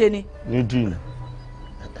é léṣe ni. nídìí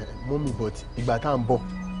mọ́mí but ìgbà tá à ń bọ̀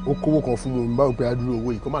ó kówó kan fún mi báwo pé adúrú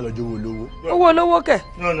owó yìí kó má lọ jẹ́ owó olówó. owó olówó kẹ̀.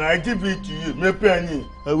 no I give it to you me pay ni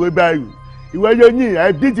owó báyìí ìwọ yóò ní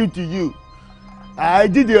I did it to you I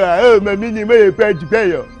did it mẹ́mí ni mẹ́yẹ pay to pay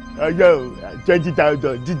yọ ọjọ́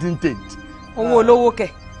 20,000 didn't it. owó olówó kẹ̀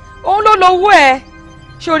òun ló lówó ẹ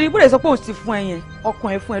sori bó lè sọ pé òun ti fún ẹ yẹn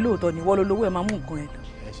ọkàn ẹ fún ẹ lóòótọ́ ni ìwọ ló lówó ẹ máa mú nǹkan ẹ lọ.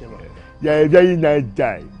 You are a very nice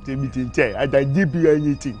guy. Tell me to tell. I can give you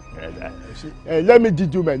anything. Let me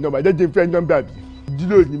give you my number. Let me friend number.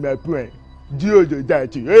 Zero ni my point. Zero to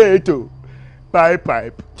that. Hey to. Pipe.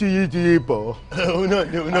 334.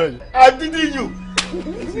 No. I didn't you.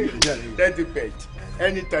 That's the best.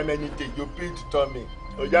 Anytime, anything, you please tell me.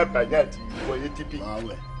 Oh, yeah, Panyati for ATP.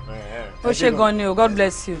 Ó ṣé gan ni o, God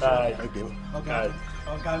bless you. Okay.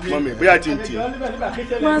 Mọ́mí bóyá tí n tì.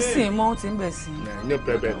 Wọ́n sì mọ́ ohun tí ń bẹ̀ sí. No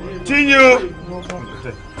problem. Tí yín o.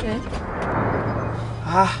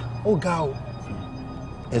 Ó ga o.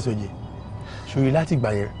 Ẹ sọ̀jẹ̀ ṣòrí láti gbà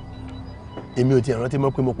yẹn èmi ò tiẹ̀ rántí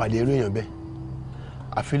mọ́ pé mo pàdé irú èèyàn bẹ́ẹ̀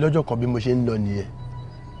àfi lọ́jọ́ kan bí mo ṣe ń lọ nìyẹn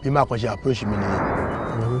bí má kàn ṣe approach mi nìyẹn.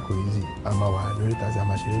 ọmọ mi kò easy a máa wà lórí tàbí a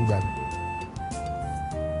máa ṣeré ń gbà mí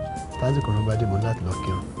táǹtì kan ló bá dé mo láti lọ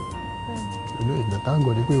kírun inú ìdùnnà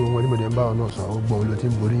táǹgọ̀ ni pé òun wọn ní mo dẹ̀ ń bá ọ náà sọ ọgbọ́n olú tí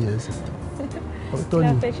ń borí yẹn sí. ọ̀tọ̀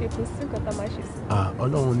ni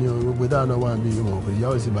ọlọ́run ní gbogbo dáhùn náà wà ń bí ìmọ̀ òkè ìyá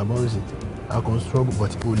òsì bàbá òsì a kàn struggle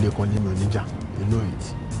but ó lè kan ní mi ò níjà inú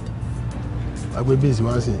ìtì wàgbé bíìsì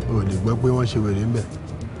wá sí ò lè gbọ́ pé wọ́n ṣe wèrè ńbẹ̀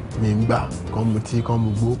mi ń gbà kán mu tí kán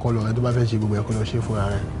mu gbó kán lọ ẹni tó bá fẹ́ ṣe gbogbo ẹ̀ kó lọ ṣe fúnra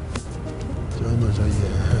rẹ̀ tí wọ́n náà sọ yẹ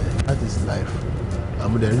that is life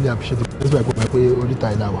àmúdẹ̀ really appreciate it nígbà pé oríta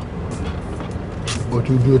ìlà wà ó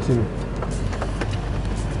tún dúró tì mí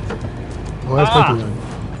wọ́n expect èèyàn ni.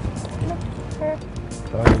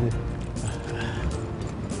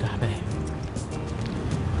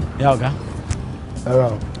 Ya ọ̀gá. ẹ ra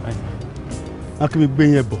o. wọ́n kí mi gbé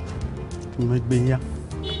yẹn bọ̀ kí mi gbé yẹn yá.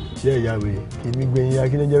 ṣé ẹ̀yà wèrè kí mi gbé yẹn yá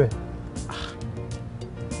kí ló jẹ́ bẹ́ẹ̀.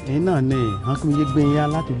 èyí náà ni wọ́n kí mi yé gbé yẹn yá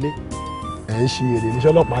láti ilé. ẹ̀ ń ṣe èrè níṣẹ́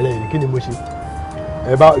ọlọ́pàá lẹ́yìn kí ni mo ṣe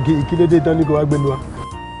ẹ bá kí ló dé tán ní kó wá gbé mi wá.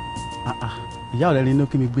 ìyá ọ̀rẹ́ rí inú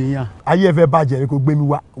kí mi gbé yẹn. ayé ẹ fẹ́ bàjẹ́ ni kò gbé mi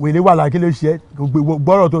wá wèrè wà láà kí ló ṣe é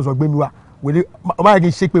gbọ́rọ̀ tó sọ gbé mi wá wèrè ọmọ yẹn kì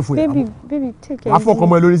í ṣépè fún ẹ. baby take it easy. wàá fọkàn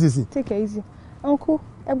ọmọ ẹ lórí sísìn. take it easy uncle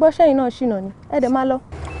ẹgbọ́n sẹ́yìn náà ṣìnà ni ẹ dẹ̀ máa lọ.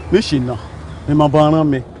 mi ṣìnà mi mọ bọ́ rán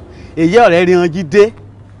mi èyí ọ̀rẹ́ rí han Jídé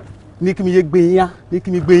ní kí mi yé gbé yẹn ní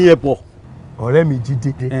kí mi gbé yẹn bọ̀. ọ̀rẹ́ mi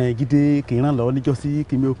Jídé. Jídé kì í ràn lọ́wọ́ níjọ́ sí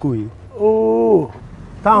kí mi ó kó yẹn. ooo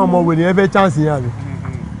táwọn ọmọ wèrè yẹn fẹ́ chance yẹn àbí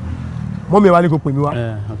mọ́mí wa ni kò pè mí wá.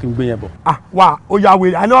 kí n gbé yẹn bọ̀. wà ó ya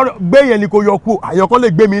wèrè àná gbé yẹn ni kò yọ kú àyọkọ́ lè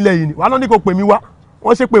gbé mi lẹ́yìn ni wà á náà ni kò pè mí wá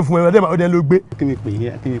wọ́n ṣépè fún ẹ ọdẹ ló gbé. kí mi pè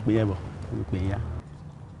yẹn bọ̀ kí mi pè yẹn.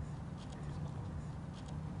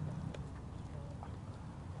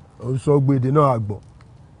 ó sọ gbèdé náà àgbọ̀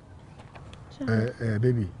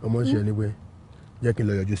bébì ọmọ ń ṣe ẹni pé jẹ́ kí n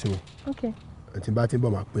lọ yọjú sí wọn tí bá ti ń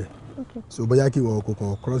bọ̀ máa pè so bóyá kí ìwọ kò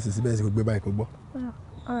kàn cross síbẹ̀ sí kò gbé báyìí kò gbọ́.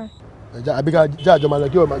 àbí ká já àjọ máa lọ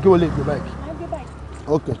kí wọ́n lè gbé báyìí.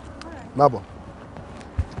 ok má bọ̀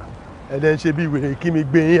ẹ̀dẹ̀ ń ṣe bí ìwé kí mi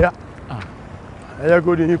gbé yín yá ẹ̀yẹ́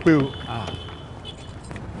kó ní yín pé o.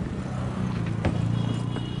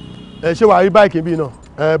 ṣé wàá rí báyìí bí náà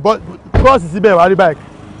cross síbẹ̀ wàá rí báyìí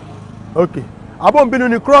ok àbọ̀ ń bínú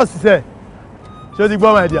ni cross sẹ̀ ṣé o ti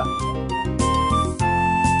gbọ́ my dear.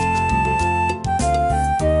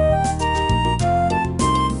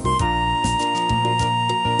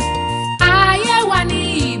 ayé wa ní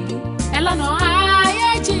ìbú ẹ lọ́nà ayé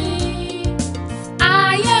jìn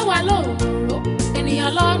ayé wa lóòrò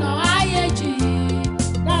ènìyàn lọ́nà ayé jìn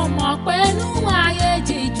wọn mọ̀ pé inú ayé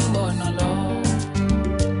jìn ju ọ̀nà lọ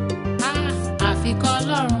àfikọ́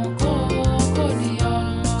lọ́rùn kó níyàn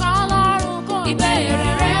kọ́ lọ́rùn kó ìbéèrè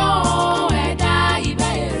rẹ̀ ó ẹ̀dá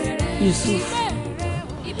ìbéèrè rẹ̀. Yusuf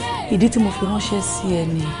ìdí tí mo fi ránṣẹ́ sí ẹ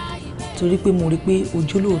ni torí pé mo rí pé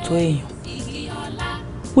ojú lóòótọ́ èèyàn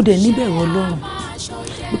ó dẹ̀ níbẹ̀rù Ọlọ́run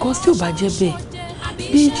because tí ò bá jẹ́ bẹ́ẹ̀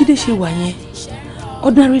bí Jídé ṣe wà yẹn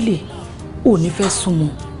ordinarily ò ní fẹ́ súnmọ́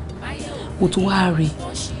o tún wá rí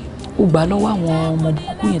o gbà lọ́wọ́ àwọn ọmọ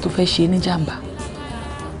burúkú yẹn tó fẹ́ ṣe níjàmbá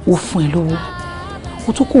o fún ẹ lówó o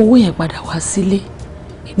tún kó owó yẹn padà wá sílé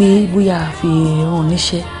pé bóyá a fi ràn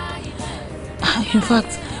níṣẹ́ in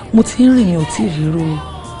fact mo ti ń rìn mi ò tí ì ríro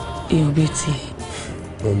èèyàn bíi tiẹ̀.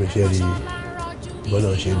 wọ́n mi ṣe rí bọ́lá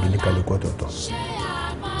ṣe dún ní kálukú ọ̀tọ̀ọ̀tọ̀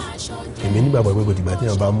èmi nígbàgbọ́ pé kò tìgbà tí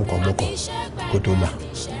èèyàn bá mú kan mọ́kàn kó tó là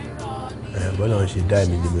bọ́lá ṣe dá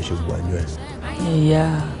èmi ni mo ṣe wà ní ẹ̀. ẹ̀yà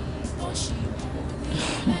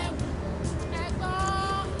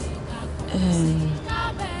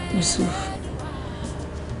Yusuf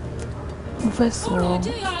mo fẹ́ sọ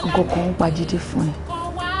nǹkan kan ń pa Jídé fún ẹ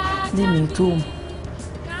lẹ́nu tó mọ̀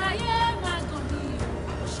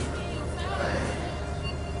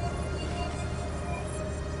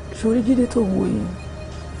ṣorí Jídé tó ń wo yìí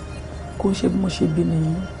kò ṣe bí mo ṣe bí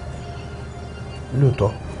nìyí.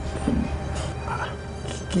 lóòótọ́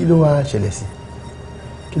kí ló wá ṣẹlẹ̀ sí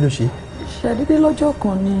kí ló ṣe. ṣàdédé lọ́jọ́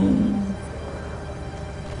kan ni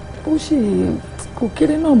ó sì kò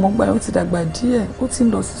kéré náà mọ́ gbà ó ti dàgbà díẹ̀ ó ti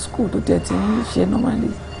ń lọ sí skul tó tẹ̀ tí ń ṣe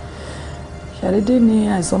normally ṣàdédé ni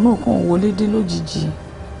àìsàn náà kàn wọlé dé lójijì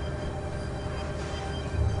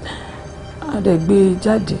a dẹ̀ gbé e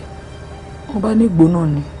jáde wọ́n bá ní ìgbóná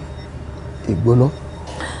ni. ìgbóná.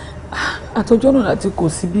 àtọjọ́ náà láti kò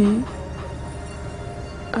sí bí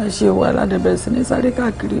a ṣe wà ládẹ́bẹ̀rẹ̀ sí ní sáré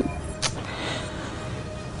káàkiri.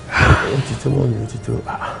 ó ti tó mọ́ mi ó ti tó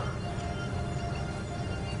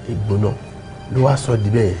ìgbóná ló wá sọ di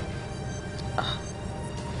bẹ́ẹ̀.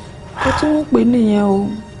 ó tún ń pè nìyẹn o.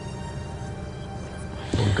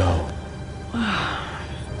 ó ga ọ.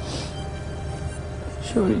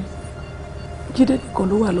 sórí Jídé nìkan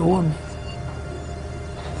ló wà lọ́wọ́ mi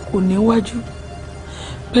kò ní wájú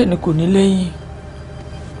bẹ́ẹ̀ ni kò ní lẹ́yìn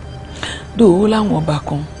dòwó láwọn ọba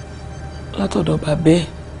kan látọ̀dọ̀ bàbá ẹ̀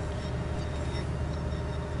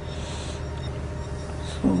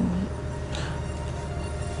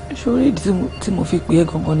sórí ìdí tí mo fi pè é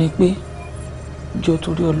gangan ni pé jọ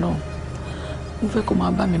torí Ọlọ́run mo fẹ́ kó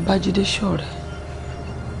máa bá mi bá Jídé ṣọ̀rẹ́.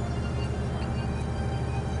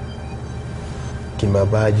 kí n máa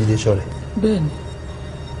bá Jídé ṣọ̀rẹ́. bẹ́ẹ̀ ni.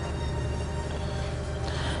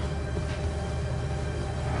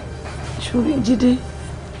 sórí Jídé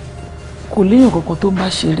kò léèyàn kankan tó ń bá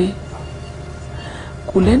ṣeré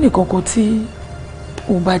kò lẹ́nì kankan tí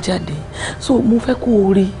òun bá jáde so mo fẹ́ kó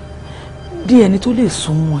o rí di ẹni tó lè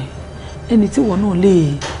súnmọ́ ẹ ẹni tí ìwọ náà lè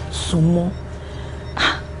súnmọ́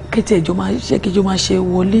kẹ́tì ẹ̀jọ́ máa ṣe kíjọ́ máa ṣe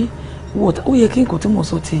wọlé wọ́tá ó yẹ kí nǹkan tí mo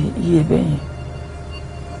sọ ti yé ẹ bẹ́ẹ̀ yẹn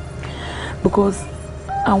because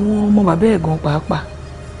àwọn ọmọ bàbá ẹ̀ gan pàápàá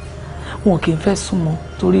wọn kì í fẹ́ súnmọ́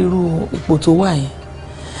torí irú ipò tó wà yẹn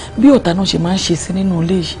bí ọ̀tá náà ṣe máa ń ṣe sí nínú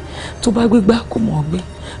ilé yìí tó bá gbégbá kò mọ̀ ọ́ gbé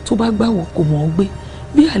tó bá gbàwọ̀ kò mọ̀ ọ́ gbé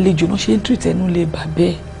bí àlejò náà ṣe ń tìrì tẹnu lè bà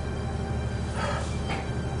bẹ́ẹ̀.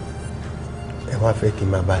 ẹ wá fẹ́ kí n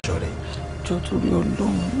máa bá aṣọ rẹ̀. jọ torí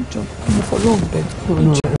Ọlọ́run jọ mo fọlọ́run bẹ̀ tó rí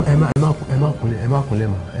jọ. ẹ má kúnlẹ̀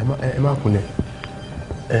mọ́ ẹ má kúnlẹ̀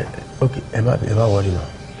ok ẹ má wọrí náà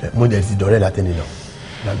mo dẹ̀ ti dọ̀rẹ́ látẹ̀lé náà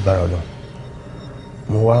lágbára Ọlọ́run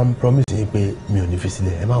mo wá ń promise yín pé mi ò ní fi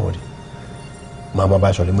sílẹ̀ ẹ má wọrí màá má bá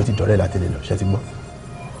aṣọ rẹ̀ mo ti dọ̀rẹ́ látẹ̀lé náà ṣe ti gbọ́.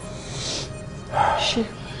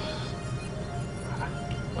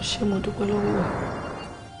 ṣé mo dúpẹ́ lọ́wọ́ wa.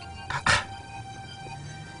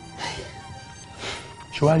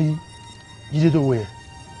 ṣùwárí Jídé tó wọ yẹn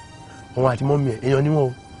wọn àti mọ́mí ẹ̀ èèyàn ni wọ́n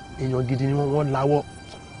o èèyàn gidi ni wọ́n láwọ́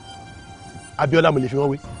Abíọ́lá mo lè fi wọ́n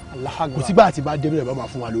wé kò sígbà àti bá débìrì bá máa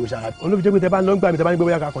fún wa lówó ṣáà olóbi jẹ́ pé tẹ bá ń lọ gbà mí tẹ bá ń gbé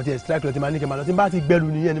bóyá kakàn tí ẹ̀ strike lọ tí máa ní kẹ́ máa lọ tí n bá ti gbẹ́lu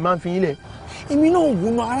nìyẹn ni máa ń fi yín lẹ̀. èmi náà wù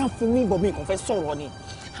ú ara fún mi bọ̀ mi kàn fẹ́ sọ̀rọ̀ ni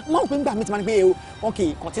máa ń pè nígbà mi ti máa ní pé ok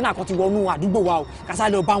kọ̀ńtínà kan ti wọnú àdúgbò wa o kásá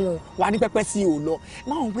lọ bá wọn wà ní pẹ́pẹ́ sí ò lọ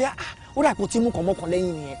máa ń pè ó dà pé ó ti mú kàn mọ́kàn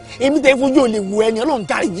lẹ́yìn nìyẹn èmi tẹ́ fojú ò lè wù ẹni Ọlọ́run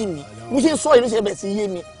dáríjì mi mo ṣe ń sọ ìlú ṣe bẹ̀ sí yé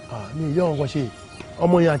mi. mi ìyá ọkọ ṣe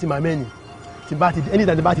ọmọ yẹn àti màmẹ́ni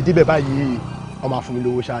anytime tí bá ti débẹ̀ báyìí ọmọ àfún mi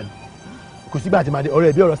lówó ṣáà ni kò sígbà tí màá dé ọ̀rẹ́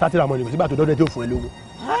ẹbí ọ̀rọ̀ sátìrà mọ́ ni kò sígbà tó dọ́dọ̀ tí ò fún ẹ lówó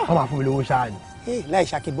ọmọ àfún mi lówó ṣáà ni. láì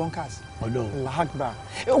ṣàkí bọ́ńkàs Ọlọ́run làágbà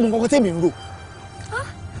ọmọ nǹkan tẹ̀mí ń rò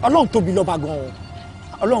Ọlọ́run tóbi lọ́ba gan-an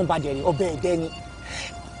Ọlọ́run bá dẹ̀rẹ̀ ọbẹ̀ ẹ̀dẹ́ ni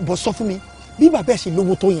bọ́ sọ fún mi bí bàbá ẹ̀ ṣe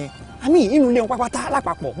lówó tó yẹn àmì inú ilé wọn pápátá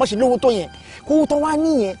lápapọ̀ bọ́ ṣe lówó tó yẹn kówó tó wá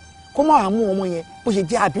níyẹn kó má mú ọmọ yẹn bó ṣe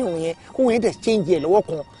jẹ́ abirùn yẹn kó wọ́n yẹn dẹ̀ change ẹ̀ lọ́wọ́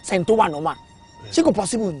kan sẹ́ni tó wà nọ́mà ṣé kò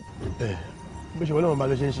possible ni. bó ṣe wọ́n náà máa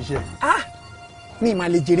lọ ṣe ń ṣiṣẹ́. mi ì máa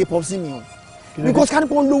lè jèrè pọ́sí mi o because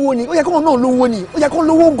kánípọ̀ lówó ni ó yẹ kó náà lówó ni ó yẹ kó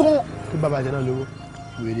lówó gan. kí bàbá àjẹ náà lówó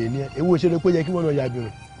wèrè ni ẹ ewu ṣe ló pé yẹ kí wọ́n náà ya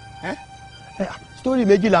abirùn. story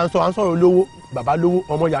méjì là ń sọ à ń sọ̀rọ̀ lówó bàbá lówó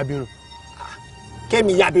ọmọ ya abirùn.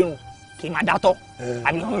 kémi ya abirùn kì í máa dátọ́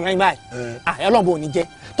àbí ọmọ yẹn báyìí ọlọ́run ò ní jẹ́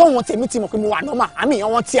tọ́wọ́n tèmi ti mọ̀ pé mo wà nọ́mà àmì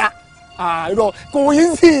ìyẹn tíá irọ́ kò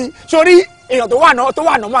yí sí i sórí èèyàn tó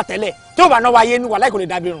wà nọ́mà tẹ́lẹ̀ tí ó bá náwó ayé nu wà láì kò lè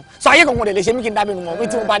dábìrún sọ ayé kankan lè ṣe mí kí n dábìrún mọ́ pé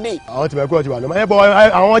tí mo bá dé. àwọn tìmọ̀ ẹ̀kọ́ ti wà nọ́mà ẹ̀ bọ̀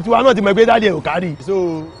àwọn tiwa náà ti mọ̀ pé dáadé ò kárì so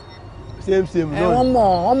same náà. wọ́n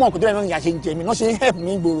mọ̀ kò tó lẹ́nu ìyá ṣe ń jẹ mi náà ṣe ń help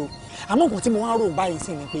mi gbòòrò àmọ́ nǹkan tí mo wá rò báyìí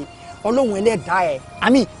sí ni pé ọlọ́run ẹlẹ́dàá ẹ̀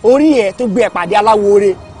àmì orí ẹ̀ tó gbé ẹ̀ pàdé aláwo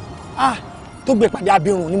re tó gbé ẹ̀ pàdé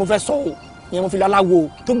abirùn ni mo fẹ́ sọ o ìyẹn mo fi lọ aláwo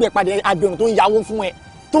tó gbé ẹ̀ pàdé abirùn tó ń yáwó fún ẹ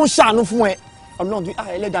tó ń ṣàánú fún ẹ ọlọ́run tó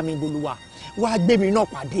ẹlẹ́dàá mi bolúwa wá gbé mi náà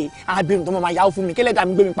pàdé abirùn tó máa yáwó fún mi kẹ́lẹ́dàá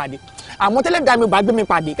mi gbé mi pàdé àmọ́ tẹ́lẹ́dàá mi ò bá gbé mi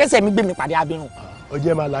pàdé kẹ́sẹ̀ mi gbé mi pàdé abirùn. ó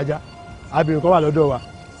jẹ́ máa lajà abirùn kan wà lọ́dọ̀ wa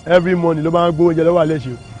every morning ló máa ń gbó oúnjẹ lọ́wọ́ àlẹ́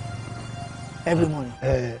ṣe. every morning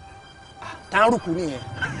tá a rúkú nìyẹn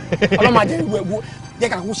ọlọ́mọ àjẹ ìwé jẹ́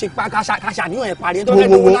ká kú ṣe pa ká ṣàníyàn ẹ̀ parí tó fẹ́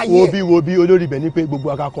lówó láyé ẹ̀. wo bí olórí ibẹ̀ ni pé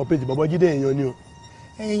gbogbo aka complete bọ̀bọ̀ Jídé èèyàn ni o.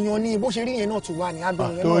 èèyàn ni bó ṣe rí yẹn náà tún wà ní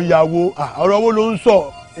abẹ́rẹ́ yẹn náà. tó ń yáwó ọ̀rọ̀ owó ló ń sọ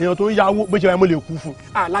èèyàn tó ń yáwó bó ṣe wáyé mo lè kú fún.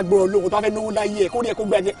 alágbèrè olówó tó fẹ́ lówó láyé ẹ̀ kó rí ẹ̀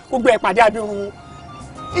kó gbẹ pàdé abirun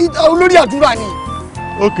olórí àdúrà ni.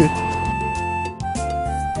 ok.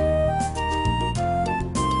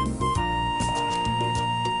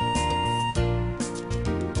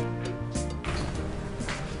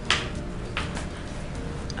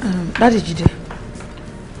 Dáàdì Jídé,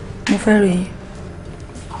 mo fẹ́ rí yín.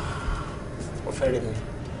 Mo fẹ́ rí mi.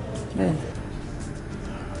 Bẹ́ẹ̀ni.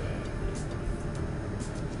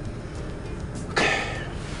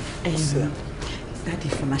 Dáàdì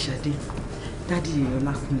Fọláṣadé, dáàdì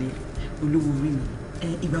Ọlákúnlé, olówó orí mi,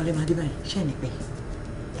 ìgbà ọlẹ́ máa dé báyìí, ṣé ẹ̀ ní pẹ́?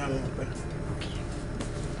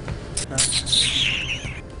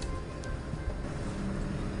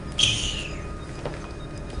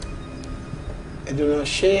 Ẹ̀dùnà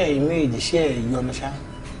ṣé ẹ̀yin méjì ṣé ẹ̀yìn ọ̀nà ṣá?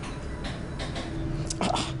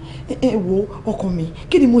 Ẹ wo ọkọ mi,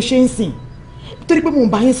 kí ni mo ṣe ń sìn? Torí pé mo ń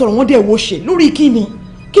bá yín sọ̀rọ̀ wọ́n dẹ̀ wo ṣe lórí kí ni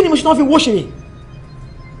mo ṣe tán fi wo ṣe?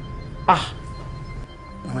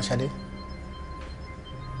 Mama Ṣadé,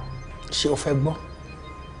 ṣé o fẹ́ gbọ́?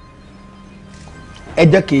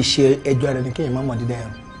 Ẹjọ́ kìí ṣe ẹjọ́ rẹ̀ ní kéèyàn má mọ̀ dídá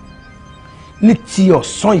ẹ̀rọ. Ní ti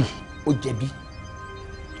ọ̀sán yìí, ó jẹ̀bi.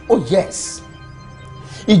 Oh yes.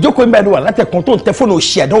 Ìjókòó ìgbà ẹni wà látẹ̀kùn tó ń tẹ fóònù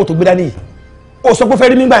òṣì àdánwò tó gbé dání yìí. Ó sọ pé fẹ́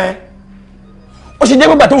rí mi gbà yẹn. Ó ṣe jẹ́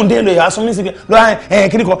pé gbà tó ń dé lọ ìyá sọ mí sí lọ́wọ́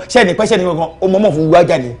kíní kan ṣẹ́ni pẹ́ ṣẹ́ni kankan ó mọ̀ọ́mọ̀ fún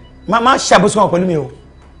wájà ni. Má ṣàbòsí kan pẹ̀lú mi o.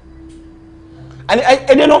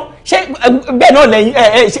 Ẹni náà ṣé bẹ́ẹ̀ náà lẹ́yìn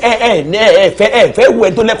fẹ́ wù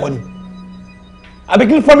ẹ́ tó lẹ́kọ̀ọ́ ni. Àbí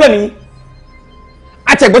kí ni problem yìí?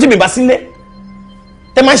 Àti ẹ̀gbọ́n tí mi bá sílé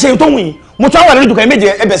tẹ máa ń ṣe tó wù yín mo tún àwọn àlejò kan méje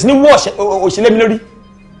ẹbẹ̀ sí ní wọ́ òṣèlè mi lórí.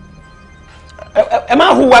 Ẹ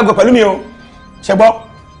máa hùwà àgbẹ̀ pẹ̀lú mi o ṣe gbọ́.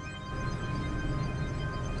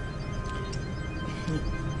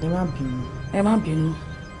 Ẹ má bínú.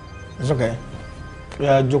 It's okay. Ó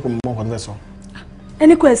yá jókòó mọ́ ọkọ̀ tó fẹ́ sọ.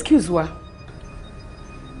 Ẹni kò excuse wa.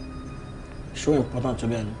 Show important to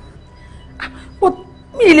be ẹni. But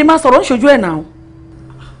mi ì lè máa sọ̀rọ̀ ń ṣojú ẹ̀ náà.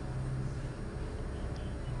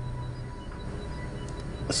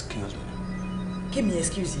 Excuse me. Kí mi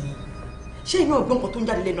excuse yín? Ṣé inú ọgbọ́n kan tó ń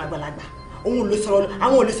jáde lẹ́nu àgbàlagbà? Àwọn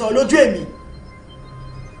ò lè sọ̀rọ̀ lójú èmi.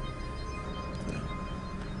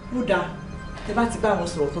 Múdà, tẹ bá ti bá wọn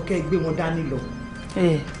sọ̀rọ̀ tó kẹ́ ẹ gbé wọn dání lọ.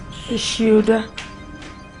 Ẹ ṣe ó dá.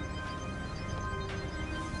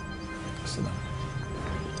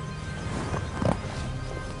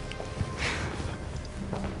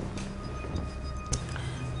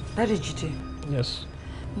 Dáàdì Jídé. Yes.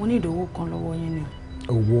 Mo ní ìdòwò kan lọ́wọ́ yín ni.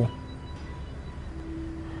 Owó.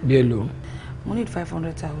 Bí èlò? Mo ní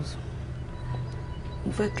 500,000.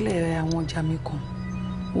 Mo fẹ́ clear àwọn ọjà mi kan.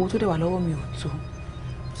 Owó tó dẹ̀ wà lọ́wọ́ mi ò tó.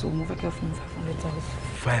 So mo fẹ́ kẹ́ fún mi 500,000.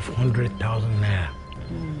 500,000 naira.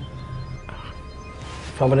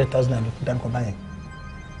 500,000 naira ló kú dárúkọ báyìí.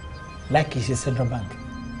 Like it's a central bank.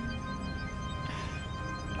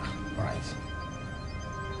 All right.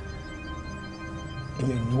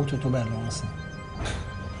 Èmi ò ní owó tó bẹ́ẹ̀ lọ́wọ́ sí.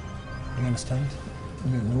 You understand?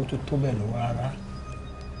 Èmi ò ní owó tó bẹ́ẹ̀ lọ́wọ́ rárá.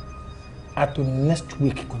 Àtò next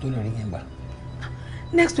week kò tó lè rí yẹn gbà.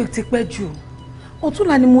 Next week ti pẹ́ jù.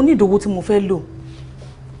 Ọ̀túnla ni mo ní ìdòwò tí mo fẹ́ lò.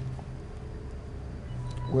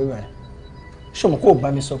 Wẹ́wẹ́, ṣé mo kó o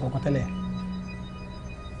bá mi sọ kankan tẹ́lẹ̀?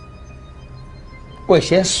 O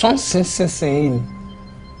ṣe sán sínsínsín yìí ni.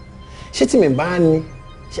 Ṣé tí mi bá ní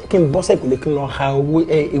ṣé kí n bọ́ sẹ́kù lè kí n lọ ha owó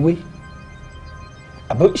ewé?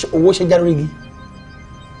 Àbí owó ṣe jáde rígi?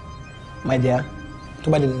 My dear,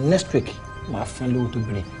 tó bá di next week, màá fún ẹ lówó tó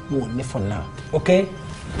bèrè. Mo ò ní for now, okay?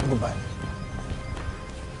 Goodbye.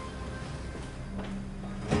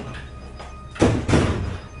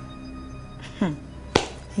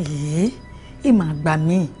 Ìmọ̀ àgbà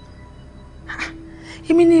mi.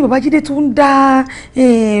 Èmi ní bàbá Jídé tó ń dá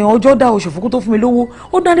ọjọ́ dá oṣù fún kó tó fún mi lówó.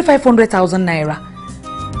 Ó dá ní 500,000 naira.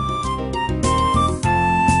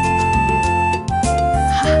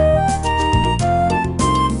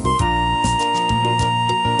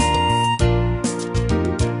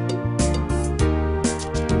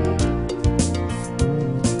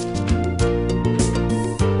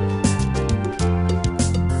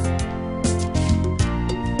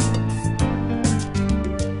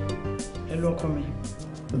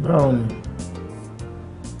 Báwo ni?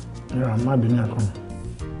 Má bínú ẹ̀kan.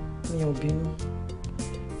 Mi ò bínú.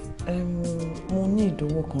 Mo ní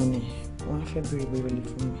ìdòwò kan ni wọ́n á fẹ́ bèrè lè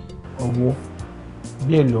fún mi. Owó?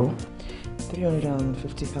 Bí èlò?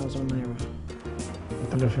 350,000 naira.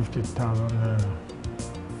 350,000 naira.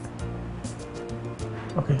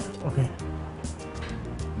 Okay.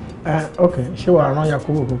 Okay, ṣé wàá rán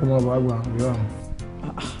Yakubu kókó máa bọ̀ àgbà bí wà?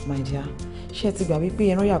 My dear, ṣé ẹ ti gbà wípé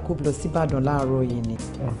ẹ rán Yakubu lọ sí Ìbàdàn láàárọ̀ yìí ni?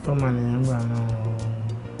 Ọ̀tọ́ mà nìyẹn gbà náà.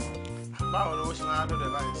 Báwo ló ṣe máa dọ̀dọ̀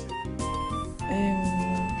báyìí sí?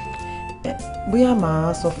 Bóyá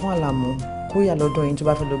màá sọ fún Àlàmú kó yà lọ́dọ̀ yín tó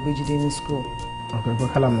bá fẹ́ lọ gbé Jídé ní school. Okay, pé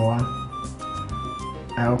kálàmù wá.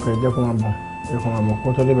 Okay, jẹ́ kó máa bọ̀. Jẹ́ kó máa bọ̀ kó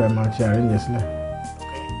tó débẹ̀ máa ti arrange sílẹ̀.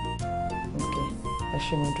 Okay, ẹ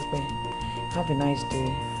ṣé mo dúpẹ́. Have a nice day.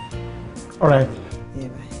 All right. Yeah,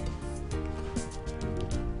 bye.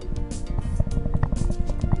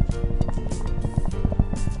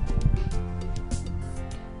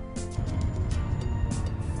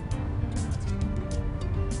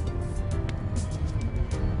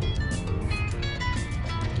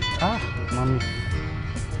 Mami.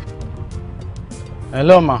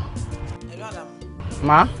 Hello, ma. Hello, Àlàmú.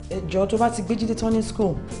 Ma? Jọ̀ọ́ tó bá ti gbé Jídé tán ní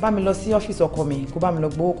school, bá mi lọ sí ọ́fíìsì ọkọ mi kó bá mi lọ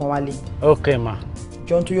gbowó kan wálé. Okay, ma.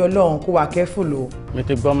 Jọ̀ọ́ nítorí Ọlọ́run kó wà careful o. Mi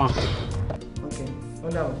ti gbọ́, ma. Okay, ó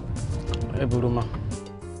dà o. Ẹ burú, ma.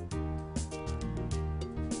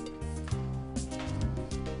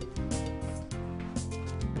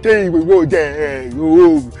 Ṣé ìgbòho jẹ́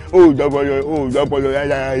òòjọ́pọ̀lọ́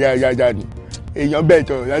yáyá ni? Èèyàn bẹ́ẹ̀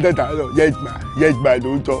tọrọ látọ̀tà lọ yẹ́gbà ló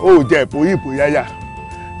ń tọ́ ó jẹ́ pòyìpò yáyà.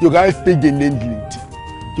 You can't speak in English.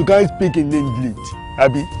 You can't speak in English.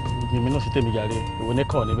 Àbí? Èmi náà sì tèmi jàre, ìwọ ní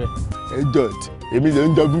kọ̀ níbẹ̀. Ẹ jọ̀t, èmi ló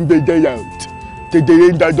ń jọ fún gbẹ́jẹ́ yà ọ̀t. Tètèrè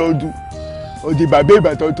ń dájọ́ ọdún. Òdì bàbá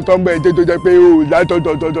ìbàtàn tó tọ́ mọ́ ẹ tó jẹ́ pé ó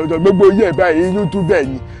látọ̀tọ̀tọ̀tọ̀ gbogbo yẹ̀ báyìí YouTube ẹ̀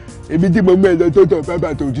ni. Èmi tí mo mú ẹ lọ tó tọ̀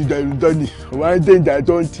bàbá tó ti jẹun tán ni. Wọ́n á dé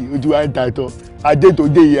ìdájọ́ ntì, ojú wa ń tàtọ̀. Adé tó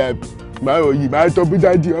dé yẹ máa rò yìí máa tọ́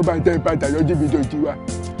búdájì ọba tẹ́ ìpàtà lọ́jọ́ ibi tó ti wá.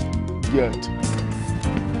 Jọ̀t.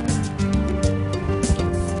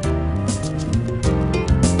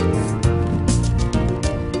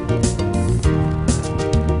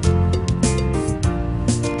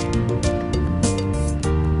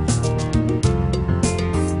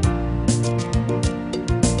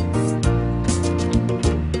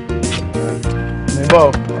 Bọ̀.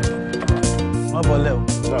 Má bọ̀lẹ̀ o.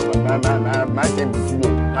 Má ṣe bìtú o.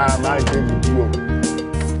 Má ṣe bìtú o.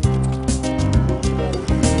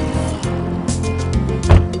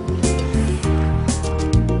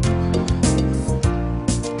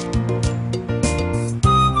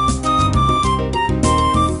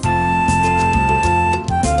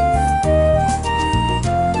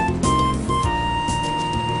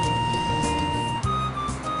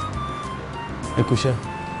 Ẹ kúṣẹ́.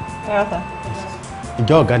 Ẹ rà sá.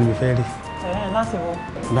 Ìjọ ọ̀gá ni mi fẹ́ rí. Láti wo?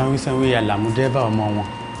 Bá ń sanwó Àlàmú dẹ́bà ọmọ wọn.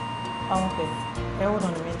 Okay. Hold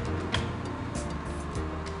on a minute.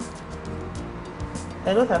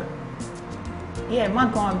 Hello, sir. Yeah, man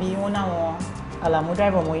kan bí wọ́n náà wọn Àlàmú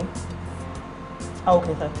driver ọmọ yìí.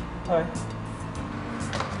 Okay, sir. All right.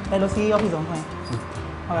 Ẹ lọ sí ọ́fíìsì ọ̀hún yẹn.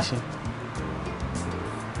 All right.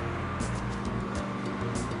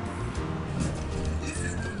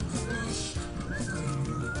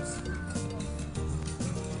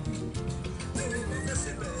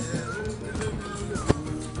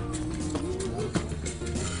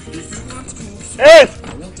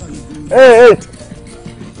 Hey!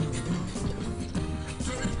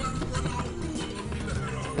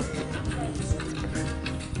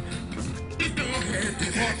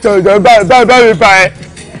 Jọ̀jọ̀ bá mi fa ẹ.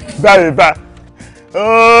 Bá mi fa.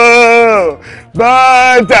 Ooo!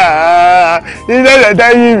 Bọ́tà! Ilé ìlẹ̀dá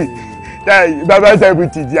yìí mi. Bàbá sẹ́gun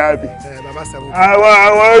ti di àbí. Àwọn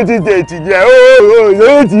ó ti tẹ̀ ti di ẹ̀. Ooo!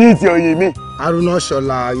 Lórí ti yìí ti òye mi. Haruna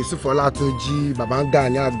Ṣọlá, Yusuf Ọlátúnjí, Babangida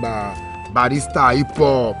ní àgbà. Barista hip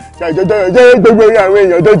hop. Jẹ́ gbogbo àwọn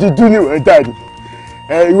èèyàn tó ti tú ní wọ́n tà ní.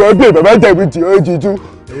 Ìwọ pé bàbá tẹ̀bù tí ó ti tú.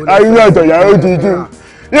 Ayúlọ̀ ọ̀tọ̀yà ó ti tú.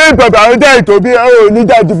 Ní bàbá àwọn tẹ̀ tó bí ó ní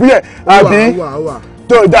dájú bílẹ̀ àbí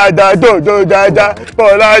tó dáadáa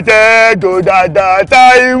Bọ́lá tẹ́ tó dáadáa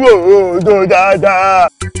Táíwò tó dáadáa.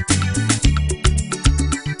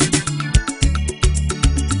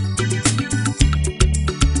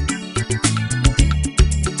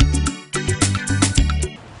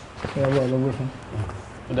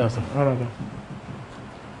 Ó dà sọ.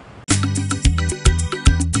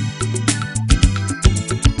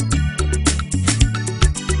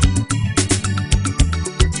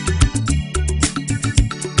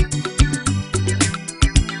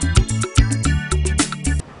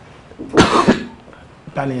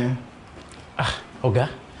 Ta ni yẹn? Ọ̀gá,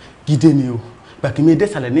 Jídé ni o. Gbàkí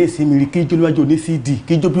dẹ́sàlẹ̀ ní ìsinmi rí kíjó níwájú ní CD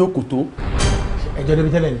kíjó bí òkòtó. Ẹjọ́ débi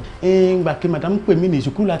tẹ́lẹ̀ ni. Gbàkí madam pè mí ní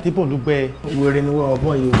ìṣùkú láti bọ̀ ló gbẹ. Wèrè ni wọ́n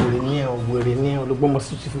ọ̀bọ̀ yìí wèrè ní olùgbọ́mọ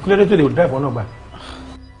sí ti fún. Kí ló dé tó lè drive ọ̀nà gbà?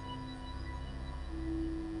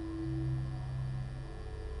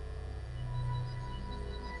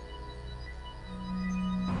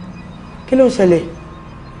 kí ló ń ṣẹlẹ̀?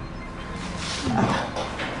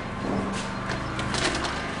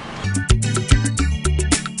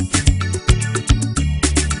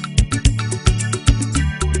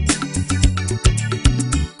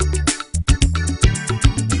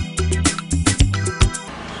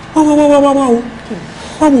 wá wo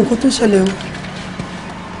nǹkan tó ṣẹlẹ̀ o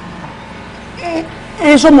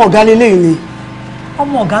ẹ sọmọ ọ̀gá lélẹ́yìn ni.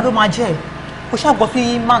 ọmọ ọ̀gá ló máa jẹ́ ó ṣàgbọ́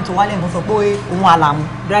sí man tó wálé nǹkan sọ pé òun àlàmú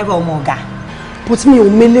dírẹ́fà ọmọ ọ̀gá. bó tí mi ò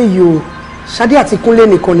mélé yìí o Ṣadé àti Kúnlé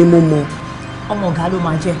nìkan ni mo mọ̀. ọmọ ọ̀gá ló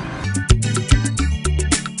máa jẹ́.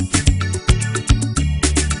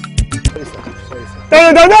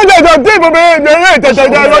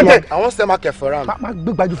 àwọn sẹ́mà kẹfọ́ ra mi. má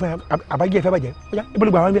gbé gbajú fún ẹ àbájẹ́ ìfẹ́ bàjẹ́ ọjà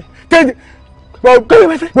ìbólúgba àwọn ẹgbẹ́ tẹ́jú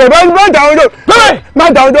bàbá má dàwọn dò má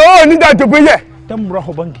dàwọn dò ó ní dàtò pé yẹ. tẹ́ mu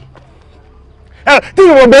rọ́ọ̀kọ̀ bọ́ǹdì. tí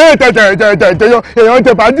ìwọ bẹ̀rẹ̀ tẹ̀tẹ̀tẹ̀tẹ̀ èèyàn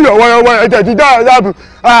tẹ̀ pàdé ọ̀wọ́yọ̀wọ́ ẹ̀tẹ̀ ti dáhùn láàbù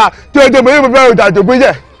tí o tẹ̀ bẹ̀rẹ̀ bẹ̀rẹ̀ dàtò pé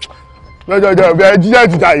yẹ. lọ́jọ́jọ́ bẹ̀rẹ̀ jíjẹ́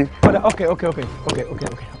ti ta yìí. ok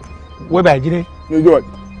wẹ́ẹ̀ bá jíde.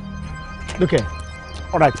 lókè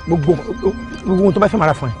alright gbogbo ohun tó bá fẹ́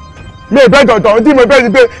mara fún ẹ. mi ò bẹ́ tọ̀tọ̀ tí mo fẹ́ ni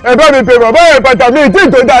pé ẹ bá mi pè bọ̀ báyẹn pàtàkì mi tí ì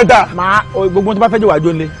tó dáadáa. máa gbogbo ohun tó bá fẹ́ jẹ́ wàá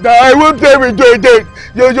jó lé. I won't play with you again.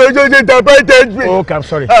 You disappointed me. Okay, I'm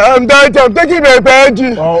sorry. I'm taking my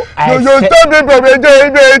apology. Oh, you stop me from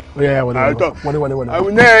enjoying it. Yeah, whatever. I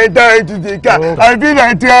will not enter into the car. I feel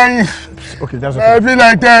like trying. Okay, that's okay. I feel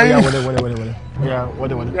like trying. Yeah, whatever. Yeah,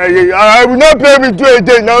 whatever. I will not play with you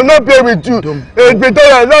again. I will not play with you. It's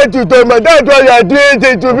because I like you so much. That's why you are doing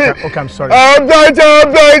it to me. Okay, I'm sorry. I'm not.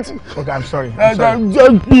 Okay, I'm sorry. I'm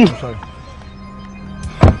sorry.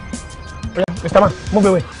 Yeah, Mr. Man, move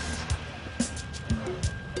away.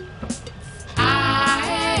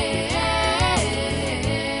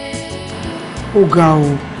 Ó ga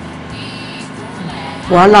o.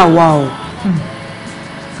 Wàhálà wà o.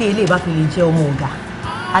 Tí ilé ìbá fi lè jẹ́ ọmọ ọ̀gá,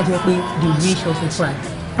 á jẹ́ pé the wish of a friend.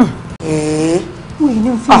 Wọ́n yìí ní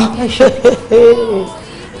òfin ẹ̀ṣẹ̀.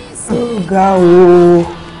 Ó ga o.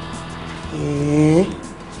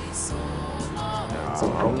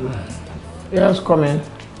 Yes, come in.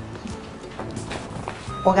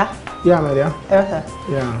 Ọ̀gá. Yeah, my dear. Sir.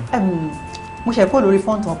 Yeah. Mo ṣe kó lórí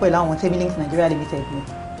fọ́ǹtì wọn pẹ̀lú àwọn Taiwo Nigeria Limited ni.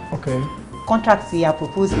 Okay. Contract ti a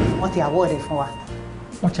propose wọ́n ti award ẹ̀ fún wa.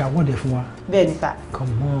 Wọ́n ti award ẹ̀ fún wa? Bẹ́ẹ̀ ni sir. Come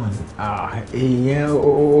on.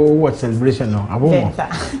 What celebration now? Bẹ́ẹ̀ ni sir.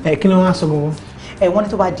 Kí ni wọ́n á sọ gbogbo? Wọ́n ní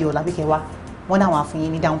tó bá di ọ̀la bí kẹ́ wá wọ́n náà wà fún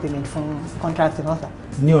yín ní down payment fún contract náà sir.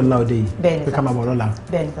 Ní ọ̀la òde yìí? Bẹ́ẹ̀ ni sir. Pé ká máa bọ̀ lọ́la?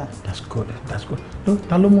 Bẹ́ẹ̀ ni sir. That's good.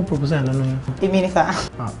 Ta ló mú proposal nínú yín? Èmi ni sir.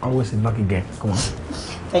 Always a lucky girl. Come on.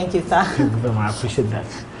 Thank you sir. I appreciate that.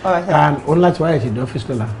 All right sir. Ó láti wáyé ṣe the office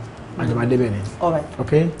lọ́la. Àjọba débẹ̀ ni. All right.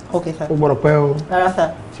 Okay? Okay sir. Ó gbọ́dọ̀ pẹ́ o. Rárá sir.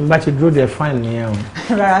 Tí n bá ti dúró dẹ̀ fine nìyẹn o.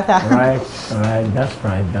 Rárá sir. Right. That's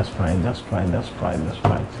right.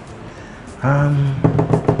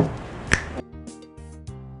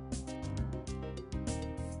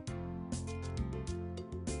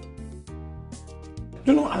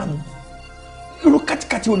 You know, Alamu, irú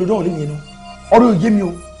kátikàti wo ló dán ọ̀rẹ́ mi yẹn náà? Ọ̀rọ̀ yóò yé mi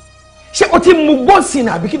o. Ṣé o ti mú bọ́ọ̀sì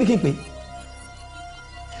náà àbí kí ni kí n pè é?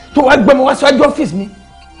 Tó wá gbọ́mọ wá síwájú ọ́fíìsì mi,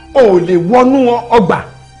 o ò lè wọnú ọgbà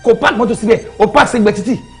kó páàkì mọ́tò síbẹ̀, o páàkì sẹ́gbẹ̀ẹ́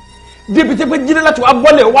títì. Débi tí pé jíde láti wá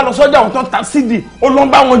bọ́lẹ̀ wá lọ sọ́jà àwọn tó ń ta CD, ó lọ ń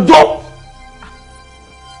bá wọn jó.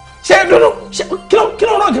 Ṣé dúró kí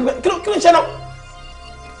ló ń ṣe náà?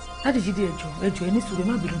 Láti jíde ẹjọ́ ẹ ní sùúrù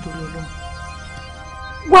má bínú torí Ọlọ́run.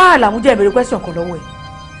 Wá àlàmújẹ́ ìbéèrè question kan lọ́wọ́ ẹ̀.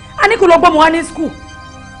 A ní kó lọ gbọ́mọ wá ní school.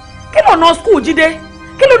 Kí ló ná school jíde?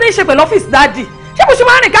 Kí ló ní í ṣe pẹ̀lú ọ́fíìsì dáàdì? Ṣé mo ṣe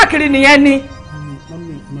máa ń rìn káàkiri nìyẹn ni?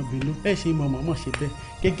 Mọ́mí má bínú ẹ ṣe mọ̀ ṣe bẹ́ẹ̀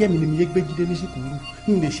gẹ́gẹ́ mi ni mi yé gbé jíde ní sùkúrú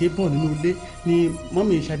mi lè ṣe bọ̀ nínú ilé ni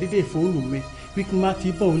mọ́mí ìṣàdédé fóònù mi bí kí n má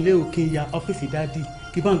ti bọ̀ ń lé òkè ya ọ́fíìsì dáàdì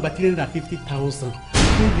kí bá ń gba 350,000 mo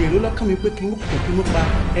lè rí lọ́kàn mi pé kí n kò pa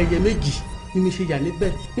ẹyẹ méjì ni mi ṣe yà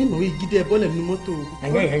níbẹ̀ nínú jíde ẹ bọ́lẹ̀ nínú mọ́tò.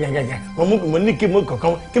 mo ní kí mo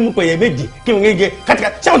kọ̀ọ̀kan kí mo pẹ̀yẹ méjì kí mo gẹ́gẹ́ kátìkà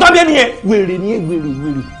ṣé mo tọ́ bí ẹni yẹn. wèrè ni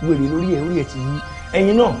wèrè lórí ẹ̀ ti yí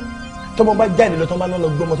ẹ̀yin náà tọ́mọ bá jáde lọ tọ́ bá lọ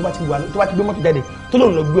gbé ọmọ tó bá ti gbé mọ́tò jáde tó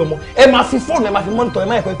lòun lọ gbé ọmọ ẹ máa fi fóònù ẹ máa fi mọ́nítọ̀ ẹ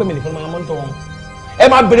máa yẹ pé mi nìkan máa mọ́nítọ̀ wọn ẹ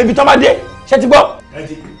máa bèrè ibi tọ́ bá dé ṣé ti gbọ́.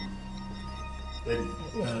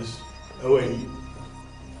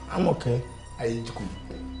 I'm okay. I'm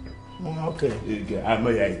okay. I'm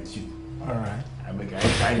alright. All right. I'm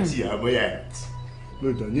alright.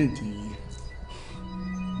 Lóòótọ́ ní ti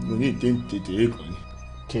mo ní tètè kan ni.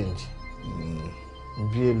 Change.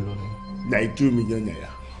 Bí èlò ni. Like 2 million naira.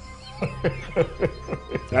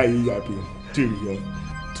 Are you happy? 2 million.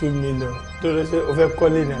 2 million. Tó lọ sí o fẹ́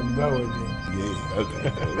kọ́lé ní àdúgbò àwọn ọdún. Okay.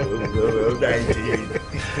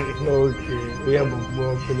 Okay. Ó yà mọ̀ gbọ́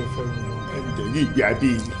pẹ̀lú fọ́ọ̀mù. Ẹ̀jẹ̀ ní ìgbé abí.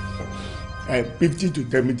 50 to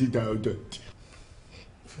 70,000.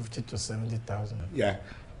 50 to 70,000. Yeah.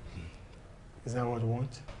 Is that what you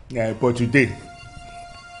want? Yeah, for today.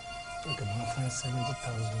 Okay, I'm gonna find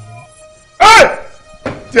 70,000.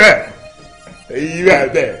 Yeah. You are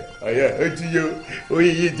there. Oh yeah, what you?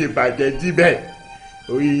 Oye yìí ti bàjẹ́ díbẹ̀.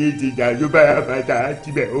 Oye yìí ti jà ló bá bàtà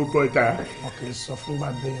díbẹ̀ ó bọ́ta. Okay, sọ fún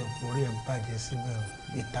gbàgbéyàn orí ẹ̀ bàjẹ́ síbẹ̀ o.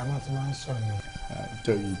 Ìta náà ti máa ń sọ ni.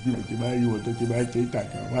 Àtọ̀yìn bí mo ti máa ń rí wọn tó ti máa ń ṣe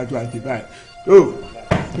ìtàkà wọn á tún àti báyìí.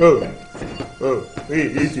 Oye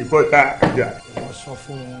yìí ti bọ́ta. Wọ́n sọ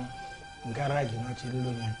fún wọn gáràjì náà ti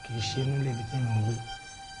lò yẹn kì í ṣe nílé ibi tí wọ́n wí.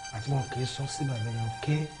 Àti wọn kì í sọ sí gbàgbéyàn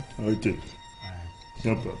okay? Okay.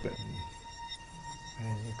 No problem.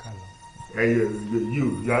 Hey,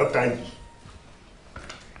 you have time.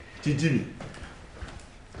 Titi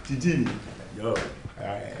mi, yo,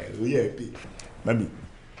 we happy. Mami,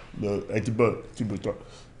 no, ẹ ti bọ̀ tí mo tọ́.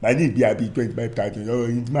 Màá ní ìbí àbí 25,000, ọ̀rọ̀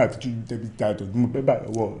yìí tí màá fi 30,000 mo fẹ́ bá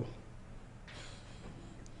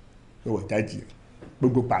lọ́wọ́ dájì ẹ̀.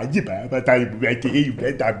 Gbogbo pàájì bàbá ibùdó ẹ̀ kéré ìbùdó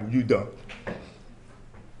ẹ̀ tàbí yóò dán.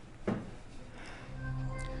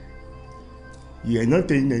 You are not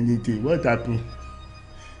saying anything. What happened?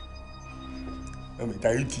 I'm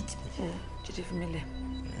tired of it. Jíde fún mi lẹ̀.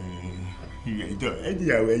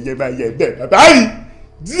 Ẹnìyàwó ẹyẹ máa yẹ bẹ́ẹ̀ bàbá yìí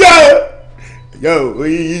díẹ̀ yọ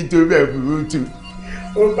oyin yìí tó bẹ́ẹ̀ burú tù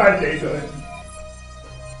ó bàjẹ́ ìdọ̀tí.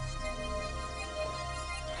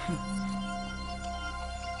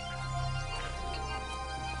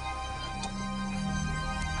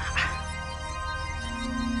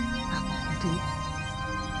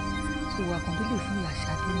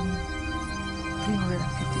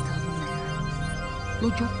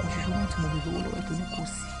 Lọ́jọ́ kan ṣoṣo náà tí mo lè lówó lọ́wọ́ ètò ní kò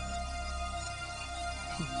sí.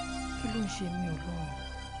 Kí ló ń ṣe mí Ọlọ́run?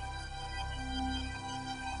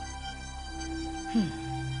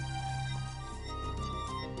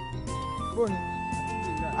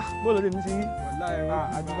 Bóòlù lè mi ti rí.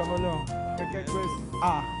 Àdúgbò Ọlọ́run.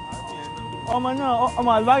 Ọmọ náà ọmọ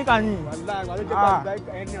àlùbáríkà ni.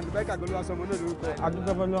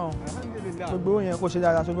 Àdúgbò Ọlọ́run. Gbogbo owó yẹn kò ṣe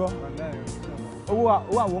dáadáa ṣùgbọ́n. Owó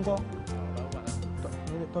àwo ńkọ́?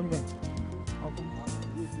 Tọ́jú bẹ́ẹ̀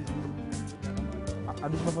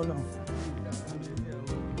àdúgbò fọlọ́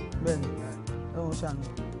bẹ́ẹ̀ ni ẹ̀wọ̀n ṣàánú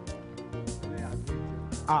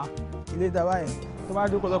ilé ìdáwà yẹn tó bá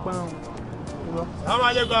dúró lọ́pẹ́ náà lọ. Àwọn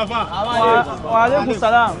àlékún afa. Wa alaikum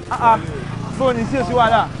salam. Bóò ní sí èsì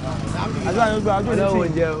wàhálà àdúrà yóò gba àdúrà yóò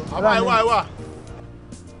jẹ o. Àbá ìwà.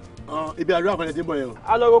 Ibi àdúrà kan lè ti ń bọ̀ yẹn o.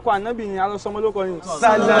 Alọ́rọ́kọ ànábì ni alọ́sọmọlókọ ni.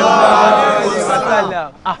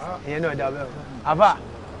 Ìyẹn náà dà bẹ́ẹ̀ o. Àfà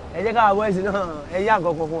ẹ jẹ́ ká àwọ̀ ẹ̀sìn náà ẹ yá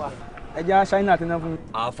nǹkan kan fún wa. Ẹ jẹ́ ṣáínà àti náà fún mi.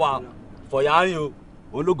 Àfà fọ̀yàrin o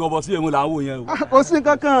ológọbọ sí èmu là ń wò yẹn o. Kò sí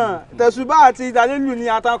nǹkan kan tẹ̀sùbá àti ìdálélù ni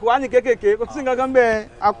àtàkùn wá ní kékèké kò sí nǹkan kan bẹ́ẹ̀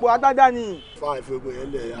àpò agbádá ni. Fa ìfowópamọ́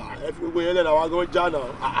yẹn lẹ̀ làwọn gan já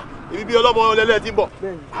náà. Ibi bí ọlọ́mọ lẹ́lẹ́ ti ń bọ̀.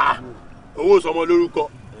 Owó sọmọ lórúkọ,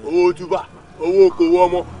 owó túbà, owó okòwò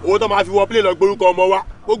ọmọ, owó tó máa fi wọ plé lọ gbórúkọ ọmọ wa.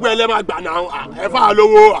 Gbogbo ẹ lẹ́ máa gbà náà. Ẹ fà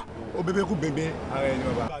lówó. Ó bébé kú bébé ara ẹni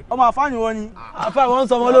ọba. Ọmọ àfáàní wọn ni. Àfáà wọn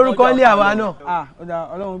sọmọ lórúkọ ilé àwa náà. Ọ̀dà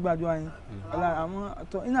Ọlọ́run gbàdúrà yín. Àmọ́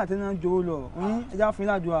iná àtẹná jowó lọ oyin ẹja fún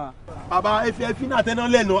ìlàjọ. Bàbá efi náà tẹ́ná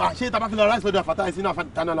lẹ́nu ṣé tá a bá fi lọ ráìsì lọ́dọ̀ àfàtà ẹ̀sìn náà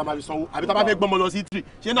tánà la máa fi sanwó àbí tá a bá fẹ́ gbọ́mọ lọ sí tírì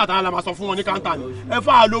ṣé náà tánà la máa sọ fún wọn ní káńtà ni ẹ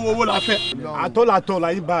fà á lówó owó la fẹ́. àtọ́làtọ̀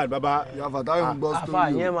la yín bá bàbá. Àfàtà yóò gbọ́ sítórì o.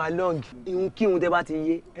 Àfà yẹn máa lọ́ọ̀gì ihun kí ihun tẹ bá ti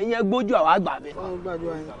yé ẹ̀yin ẹ gbójú àwa àgbà bẹ́ẹ̀. Ọlọ́run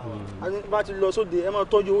gbàdúrà yín. Àti bá ti lọ sóde ẹ máa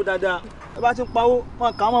tọ́jú owó dáadáa ẹ bá ti ń pawó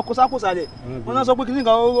wọn kà á máa kó sákòsà lẹ̀ wọn náà sọ pé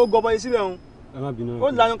kìnnìkan ó gọbọ yìí síbẹ̀ òun ó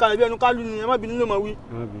lànà kalẹ̀ bí ẹnu kálù ni ẹ má bínú ló mọ̀ wí.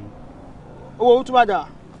 Owó òtúbà dà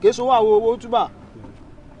kìí sọ wà owó òtúbà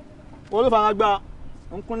owó ló fara gbá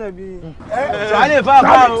ń kúnlẹ̀ bí. Sàlẹ̀ fà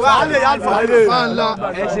bá o sàlẹ̀ yà fà ńlá.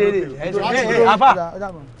 ẹ ṣe rè àfà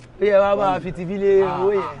ó yẹ wá bá fi tìbí lé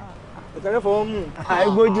owó yẹn. Ìkàlẹ̀ fọwọ́ mú.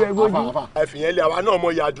 Ẹgbójú. Ẹ fi yẹn lé àwa náà mọ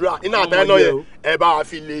yàdúrà iná àtàyẹ náà yẹ ẹ bá wa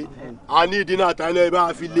fi lé a ní ìdí náà àtàyẹ náà ẹ bá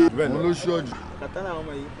wa fi lé. Òun ló ṣọ́ọ̀jù. Kàtánà àwọn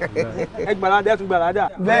ọmọ yìí. Ẹ gbàládà ẹ tún gbàládà.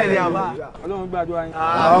 Bẹ́ẹ̀ ni àbá. Ọlọ́run gbàdúrà yín.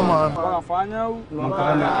 Wàrà fàánẹ́wò.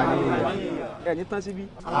 Ẹ ní tán síbí.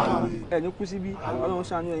 Ẹ ní kú síbí. Ọlọ́run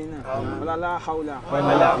ṣàánú ẹ̀yin náà. Ọlọ́lá haúlà.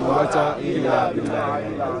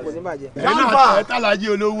 Kò ní bàjẹ́. Ẹ tàlàjì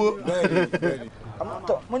olówó.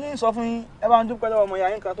 Mo ní sọ fún yín ẹ bá ń dúpẹ́ lọ́wọ́ ọmọ ìyá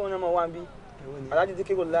yín kan tó ń yẹn mọ̀ wá ń bí. Aláàjì tí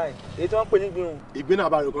kéko láì èyí tí wọ́n ń pè ní gbìyànjú. Ìgbín náà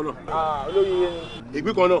bá rẹ̀ kan náà. Olórí iye ni.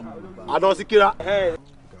 Ìgbín kan náà àdán sí kíra.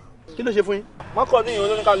 Kí ló ṣe fún yín? Mọ́kọ̀ ní ìyẹn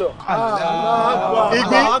olóníkà lọ.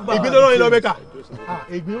 Ìgbín ló rán yín lọ Mẹ́kà.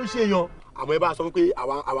 Ìgbín ó ṣe yan. Àmọ́ ẹ bá sọ pé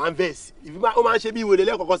àwa ń vẹ́ẹ̀sì. Ìgbín ó máa ń ṣe bí ìwé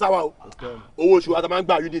lẹ́kọ̀ọ́kọ́ sáwà o. Owó oṣù wa ta máa ń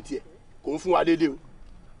gba unity ẹ̀ kò ń fún wa déédéé o.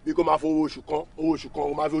 bí kò máa fọ owó oṣù kan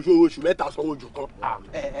o máa fi owó oṣù mẹ́ta sanwó oṣù kan.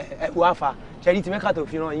 ẹ wo àfà ṣẹ́rí ti mẹ́ka tó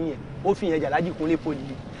fi ràn yín yẹn ó fi yẹn jàlájì kúnlé poli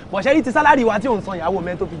bọ̀ ṣẹ́rí ti sálárì wa tí ò ń san ìyàwó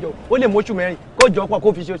mẹ́ tó fi jọ ó lè mọ́ṣù mẹ́rin kó jọ pọ̀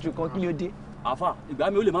kó fi ṣe oṣù kan kí ló dé. àfà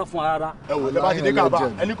ìgbà mi ò lè má fún ara rárá. ẹ wò lẹ́bàá ti dé kàbá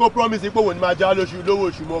ẹni kó promise pé òun ni máa já lówó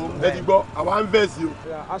oṣù mọ́ ẹ ti gbọ́ àwa ń fẹ́ sí o.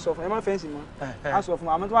 a sọ fún ẹ má fẹ́ǹsì mọ́ a sọ fún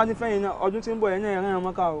àmọ́ tó bá ti fẹ́yìn náà ọdún tí ń bọ̀ yẹn náà ẹ̀rẹ́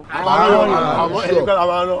ọmọ ká o. àmọ́ ẹni kan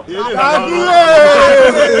làwọn rán.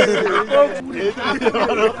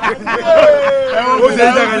 ó ṣe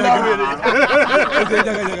é jẹ́gẹ́jẹ́gẹ́.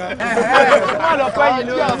 má lọ fẹ́ yìí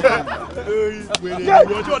lórí ọ̀sán.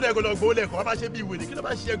 ìwọ tí wọ́n dẹ̀ gbọ́dọ̀ gbowó lẹ́kọ̀ọ́ wọ́n máa ṣe bí ìwé ni kí ló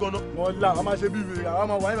máa ṣe gan-an. wọ́n là wọ́n máa ṣe bí ìwé àwọn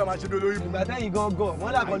ọmọ wáyé máa ṣe bí olórí. ìgbà tẹ́yìn gangan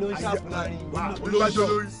wọ́n làkọ́ ló ń ṣàfùlárí. olóṣọ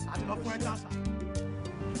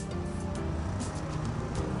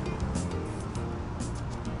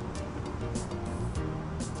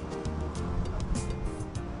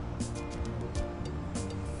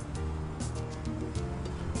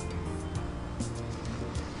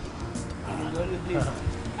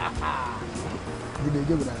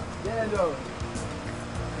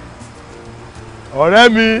ọ̀rẹ́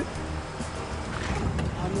mi.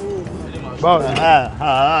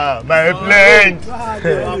 my friend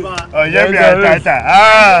ọ̀yẹ́ mi àtàtà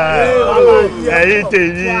ẹ̀yin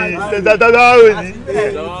tèmi tọ́tọ́tọ́wọ́ ni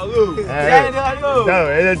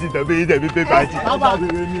ẹ̀yẹ́ ti tọ́ bí yín tẹ̀mí pé pàtì.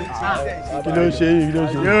 kí ló ń ṣe yìí kí ló ń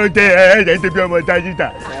ṣe yìí. yóò tẹ ẹ̀ẹ́dẹ̀ tó bí ọmọ tájútà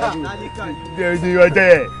ní ọjọ́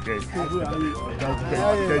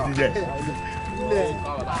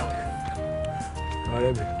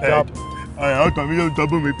ẹ̀ ọ̀tọ̀ mi ló ń tọ́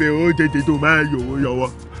bú mi pé ó tètè tó máa yòwó yọwọ́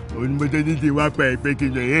òun mo tẹ́tí ti wá pẹ́ pé kí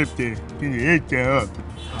n lè ètè ọ̀.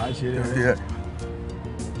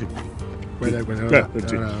 pẹ̀lẹ́pẹ̀lẹ́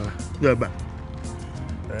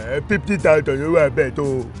 50,000 ló wà bẹ́ẹ̀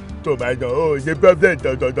tó máa jọ ó ṣe problem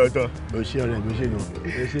tọ̀tọ̀tọ̀. o ṣe ọ̀rẹ́ mi o ṣe gan.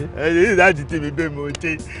 ẹni ní láti tì mí pé mo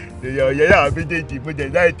ṣe èèyàn ọ̀yẹ́ náà méjèèjì mo jẹ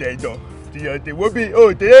láì tẹ̀jọ tìyàn tè wo bí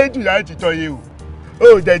o tẹ̀lé jù láti tọ́ yé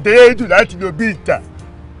o tẹ̀lé jù láti lo bí ìta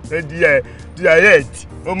diarrhea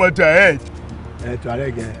ọmọ diarrhea.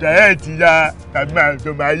 diarrhea ti ya tàbí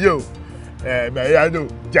tó máa yé o mẹ̀yánù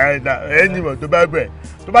jàǹdà ẹ̀ẹ́nìmọ̀ tó bá bẹ̀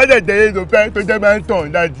tó bá jẹ́ tẹ̀lé tó fẹ́ tó jẹ́ máa ń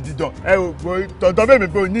tàn láti dídàn ẹ ò tọ̀tọ̀ fèmí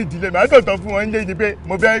pé o ní ìdílé màá tọ̀tọ̀ fún wọn lé ní pé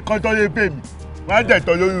mo fẹ́ kọ́tọ́ lé fèmí wọ́n á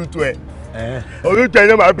tẹ̀tọ̀ lórí tu ẹ̀ orúkọ ẹ̀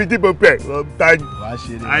ló máa fi dìbò pẹ̀ tani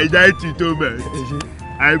àìdá ètì tó mẹ̀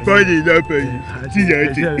àìbọ́ọ̀lì lọ́pẹ̀ yìí tí yẹn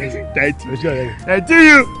ti tàìtì ẹ̀ tí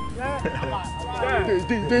yù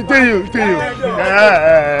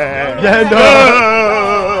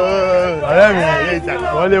ọ̀rẹ́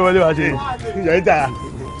mi wọlé wá ṣe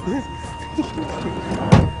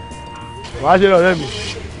wàá ṣe ọ̀rẹ́ mi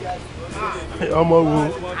ọmọ wo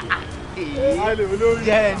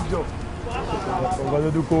ọ̀gá tó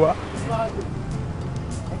dúkó wá.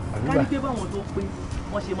 kárí pé báwọn tó pé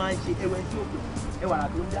wọ́n ṣe máa ń ṣe ẹwẹ́ tí ó pè ẹwàrà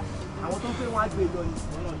tó ń dá àwọn tó pé wọ́n á gbé lọ ni.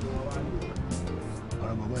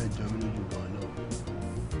 ọ̀rọ̀ bàbá ẹ̀ jọ mí lójú gan náà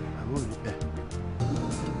àbúrò ní ẹ̀.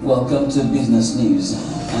 Welcome to business news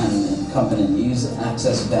and company news.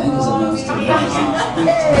 Access Bank is announced to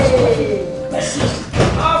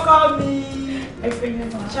ọkọ mi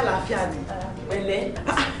ṣàlàáfíà ni pẹ̀lẹ́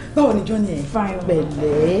báwo ni jọ́ni ẹ̀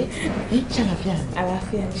pẹ̀lẹ́ ṣàlàáfíà ni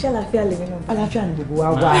àlàáfíà ni ṣàlàáfíà lè nínú àlàáfíà ni gbogbo wa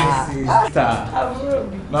wà.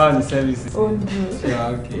 báwo ni sẹ́fíìsì. ó ń dùn ṣe wá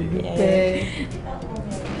òkè.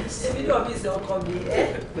 èmi náà bí ìṣe ọkọ mi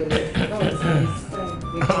pẹ̀lẹ́ báwo ni sẹ́fíìsì.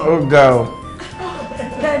 ó ga ọ.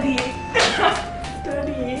 Daddy.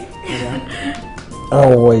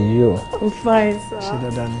 How are you? I'm fine, sir. Ṣé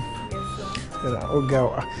dáadáa ni? Ó ga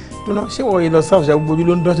ọ. Dúnà ṣé wọ́n yìí lọ sáfù ṣe gbójú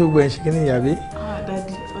ló ń dán tó gbọ́ ẹ̀ ṣe kí ni ìyàbí?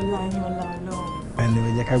 Daddy, ọlá yín ọlá Ọlọ́run.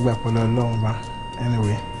 Anyway, jẹ́ ká gbà pẹ̀lú Ọlọ́run bá.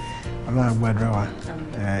 Anyway, Ọlọ́run á gbàdúrà wa.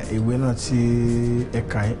 Ìwé náà tí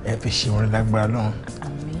ẹ̀ka ẹ fi ṣe wọn lágbára Ọlọ́run.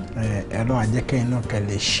 Ọlọ́run á jẹ́ kẹ́yìn náà kẹ́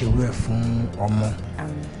lè ṣerú ẹ̀ fún ọmọ.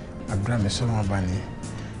 Àdúrà mi sọ̀rọ̀ wọn bá ní.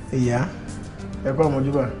 Ìyá ẹ kọ́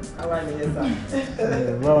ọmọdúbà. àwa nìyẹn sá.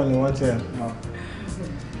 Báwo ni wọ́n tẹ̀?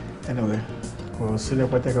 Anyway, kò sílẹ̀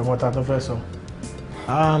pẹ́tẹ́ kankan tá a tún fẹ́ sọ.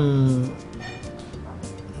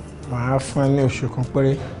 Màá fún ẹ ní oṣù kan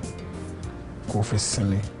péré kò fi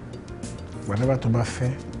sinmi. Whenever tó bá fẹ́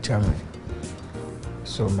Germany.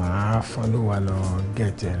 So màá follow wa lọ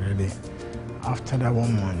get ready. After that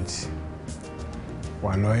 1 month,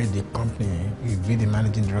 wà lọ head the company, you be the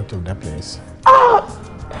managing director of that place.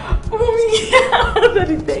 Mommy,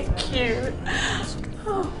 Daddy, thank you.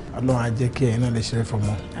 Ọlọ́run á jẹ́ kí ẹ̀yin náà lè ṣeré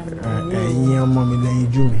fọmọ. Ẹ̀yin ọmọ mi lẹ́yìn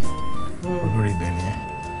jú mi. Olórí ibẹ̀ nìyẹn.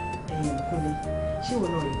 Kúnlé, ṣé ìwọ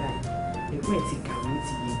náà rí báyìí? Ẹ̀gbọ́n ẹ̀ ti kàwé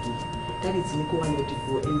ti yege. Dáàdì ti ní kó wá lọ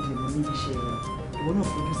dìbò MD mọ́ níbi iṣẹ́ rẹ̀. Ìwọ náà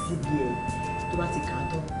fojú sí bí ẹ̀ tó bá ti kà á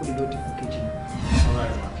tán kó lè lọ dìbò kejì.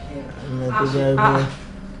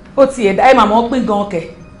 ó ti ẹ̀dá ẹ̀ màmá pín gan kẹ̀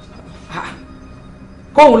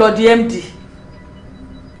kóun lọ di MD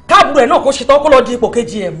káàbùrù ẹ̀ náà kó ṣetán kó lọ di ipò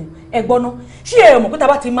kejì ẹ̀ mú ẹ gbọ́ná ṣé ẹ mọ̀ pé tá a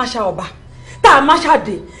bá ti máṣá ọba tá a máṣá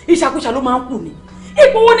dé ìṣàkóṣà ló máa ń kù ní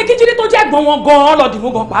ipò wo ni kíjírí tó jẹ́ gbọ́n wọn gan-an lọ dìmú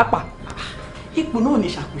gan pàápàá. ipò náà ní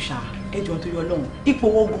ṣàkóṣà ẹjọ́ tó yọ lọ́hùn ipò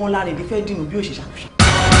wo gan lára ìdí fẹ́ dìnnú bí ó ṣe ṣàkóṣà.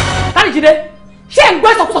 Káríjídé ṣé ń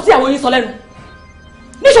gbọ́ ìsọkúsọ sí àwọn yín sọ lẹ́nu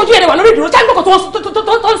níṣojú èrè wà lórí ìdúró ṣé ń gbọ́kọ̀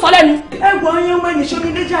tó ń sọ lẹ́nu. ẹ̀gbọ́n yín ọmọ ẹnìṣó mi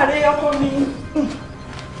lé jàre ọkọ mi.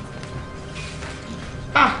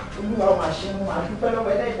 olúwa ò máa ṣe mú àdúpẹ́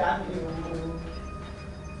lọ́wọ́ ẹlẹ́dàá mi o.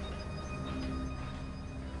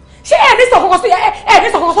 ṣé ẹ ní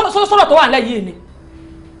sọ̀kọ̀kọ̀ sọ̀rọ̀ tó wà nílẹ̀ yìí ni.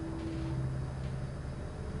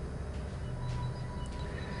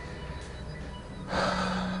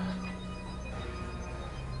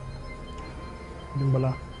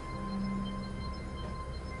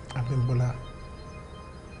 Abímbọ́lá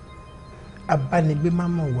abánigbé má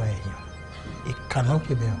mọ̀ wá èèyàn ìkànnà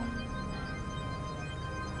pé bẹ́ẹ̀ o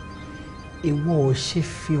ìwọ ò ṣe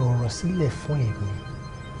fi ọ̀rọ̀ sílẹ̀ fún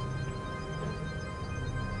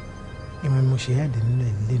èmi mo ṣe yáde nínú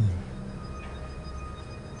ilé mi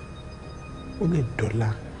ó lè dọ́là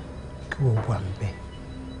kí wọ́n wà ń bẹ̀.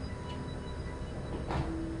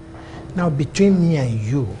 Now between me and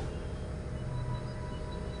you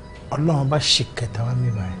ọlọ́run bá ṣe kẹta wá mi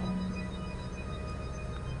báyìí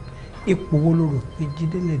ipò wo ló rò pé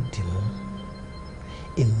Jídé lè dì mú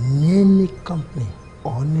in any company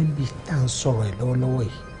ọ̀ níbi tá à ń sọ̀rọ̀ ẹ̀ lọ́wọ́lọ́wọ́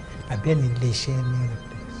yìí àbí ẹni ilé iṣẹ́ ní ẹni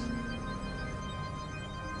place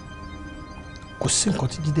kò sí nǹkan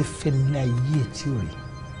tí Jídé fẹ́ nílé ayé ẹ̀ tí ò rí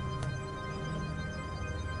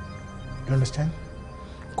you understand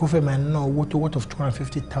kó fẹ́ máa ná owó tó worth of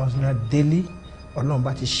 250,000 naira daily ọlọ́run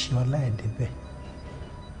bá ti ṣe ọlá ẹ̀ débẹ̀.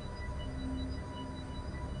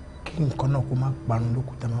 Kí nǹkan náà kó má parun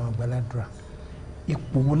lókùtà máa gbàládùra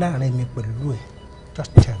ipò wo láàrin mi pẹ̀lú ẹ̀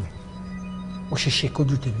just tell me ó ṣe ṣe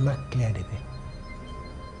kójú tèmi má clear débẹ̀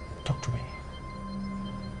talk to me.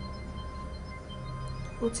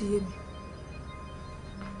 ó ti yé mi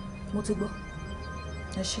mo ti gbọ́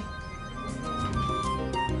ẹ ṣé.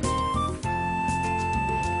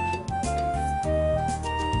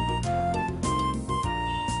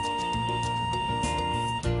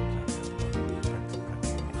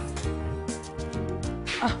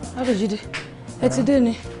 Jídé ẹ ti dé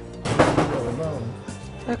ni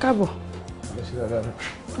ẹ káàbọ̀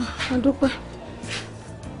a dúpẹ́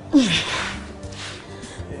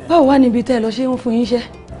báwo wá níbi tẹ́ ẹ lọ ṣé ń fún yín iṣẹ́.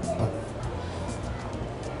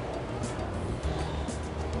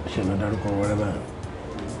 ṣe lọ dárúkọ wọlé báyìí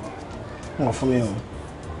wọn fún mi o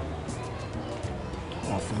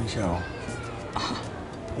wọn fún mi iṣẹ́ o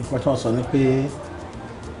nǹkan tí wọ́n sọ ni pé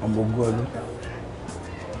ọmọ ogún ọdún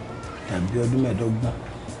tàbí ọdún mẹ́ẹ̀ẹ́dọ́gbọ̀n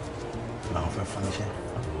làwọn fẹ́ fún iṣẹ́.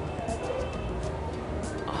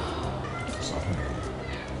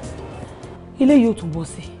 ilé yóò tún bọ́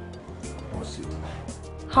sí. bọ́ sí.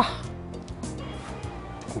 kò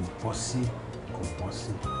bọ́ sí kò bọ́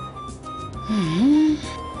sí.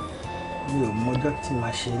 mi ò mọjọ́ tí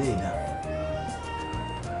màá ṣe eré ìdá.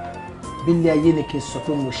 bílé ayé ni kí n sọ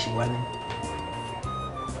pé mo ṣì wá ní.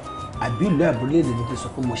 àbí ìlú àbúlé èdè ni kí n sọ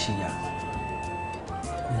pé mo ṣì yà.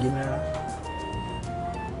 kò yé mi rárá.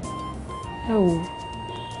 ẹ wò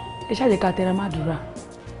ẹ ṣáà jẹ́ ká tẹra má dúrà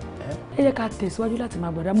ẹ jẹ́ ká tẹ̀síwájú láti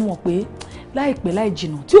máa gbàdá mú wọn pé láìpẹ́ láì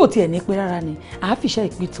jìnnà tí ò tiẹ̀ ní pẹ́ rárá ni àá fìṣẹ́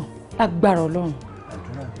ìpìtàn lágbára Ọlọ́run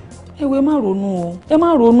ẹ wo ẹ má ronú o ẹ má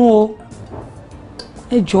ronú o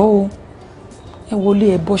ẹ jọ̀ọ́ o ẹ wọlé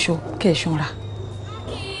ẹ bọ́ṣọ kẹ́ ẹ ṣanra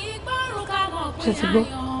ṣe ti gbọ́.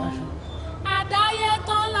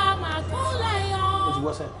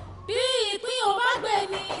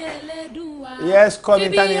 Yes, call me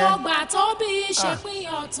Tani.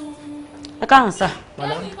 Ẹ káàárọ̀ sir.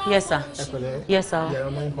 Yes sir. Yes sir.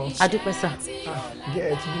 Adúpẹ́ sir.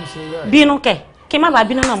 Bínú kẹ̀ kí má bàa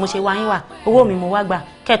bínú náà mo ṣe wá yín wá owó mi mo wá gbà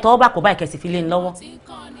kẹtọ́ ọba kò báyìí kẹsì fi lé ní lọ́wọ́.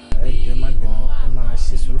 Ẹ jẹ́ má bínú ẹ máa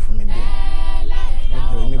ṣe sùúrù fún mi díẹ̀. Ẹ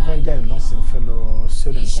jọ̀ọ́ èmi gan jáde lọ́sìn fẹ́ lọ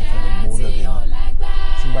sódò nìkan fẹ́ lọ gbowó lọ́dọ̀ yìí.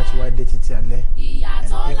 Tí bá ti wá dé títí alẹ́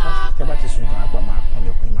ẹ tẹ́ bá ti sùn kàn á pa máa kún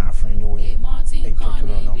lẹ́kùn máa fún yín ní owó yẹn. Ẹ jọ̀ọ́ tó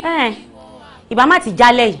lọ́nà. Ìbá má ti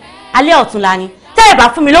jálẹ̀ yìí alẹ́ ọ̀túnla ni tẹ́ ẹ bá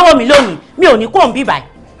fún mi lówó mi lónìí mi ò ní kó ń bí báyìí.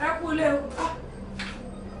 ẹ kú ilé o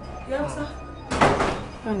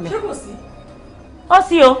ṣé kò sí. Ó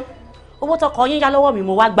sí o owó tọkọ yín yá lọ́wọ́ mi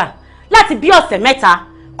mo wá gbà láti bí ọ̀sẹ̀ mẹ́ta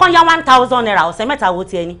kán yá 1,000 naira ọ̀sẹ̀ mẹ́ta wo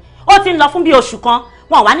ti ẹni ó ti ń lọ fún bí oṣù kan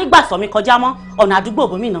wọn wá nígbà sọ mi kọjá mọ́ ọ̀nà àdúgbò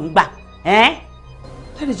bòmí náà ń gbà.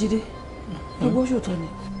 Dáàdì Jídé gbogbo oṣù tó ni.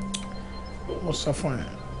 mo sọ fún ẹ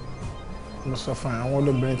mo sọ fún àwọn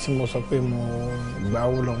olóbìnrin tí mo sọ pé mo gba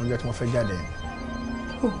owó lọ́wọ́ jẹ́ tí mo fẹ́ jáde.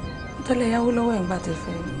 ó tẹ́lẹ̀ yáwó lọ́wọ́ ẹ̀ ń bá tẹ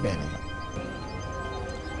fẹ́. bẹ́ẹ̀ni.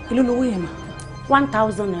 èló lówó yẹn mà.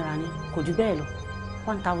 1,000 naira ni kò jù bẹ́ẹ̀ lọ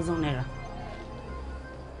 1,000 naira.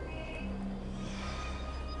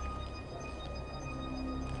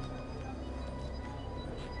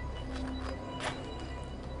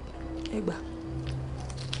 ẹ gbà.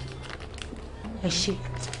 ẹ ṣe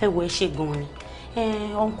ẹ wò ẹ ṣe gan-an ni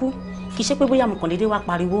ọ̀nkú kì í ṣe pé bóyá mo kàn déédéé wá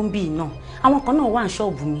pariwo ń bì náà àwọn kan náà wà ní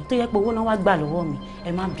ṣọ́ọ̀bù mi tó yẹ pé owó náà wá gbà lọ́wọ́ mi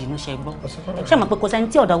ẹ má bínú ṣe gbọ́ ṣé mọ̀ pé kò sẹ́ni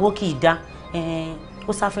tí ọ̀dà owó kì í dá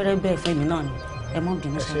ó sáfẹ́rẹ́ bẹ́ẹ̀ fún èmi náà ni ẹ má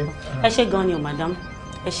bínú ṣe gbọ́ ẹ ṣe gan-an ni o madam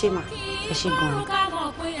ẹ ṣe mà ẹ ṣe gan-an ni.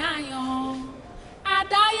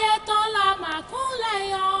 àdáyé tán la máa kúnlẹ̀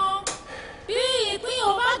yan bí ìpín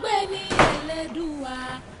ò bá gbé ní Ẹlẹ́dùà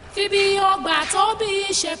fíbi ọgbà tó bí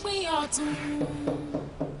ṣe pín ọ̀tún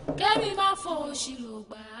kẹ́mi máa fọ òṣì ló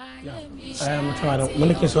gbà ayé mi ṣe. mo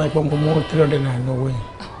ní kí n sọ pé mo mú 300 naira lọ́wọ́ yẹn.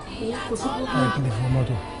 kò sí kó kí n lè fún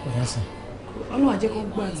mọ́tò kò yẹn sìn. ọlọ́run àjẹ́ kan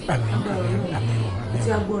gbà tí. àmín. tí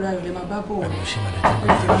agbóra rẹ̀ lè máa bá bọ̀ wọ́n.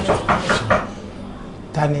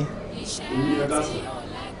 ta ni.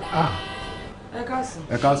 ẹ káàsán.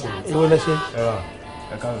 ẹ káàsán. ìwọ lẹ ṣe.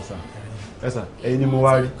 ẹ káàsán sà. ẹ sà ẹ̀yin ni mo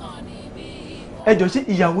wá rí. ẹ jọ ṣé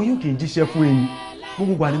ìyàwó yóò kì í jíṣẹ́ fún ẹ̀yin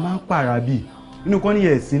gbogbo gbà ni máa ń pààrà bíi inú kan ní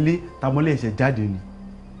ẹ̀sìn lé tàmọ́lẹ̀ ẹ̀ṣẹ̀ jáde ni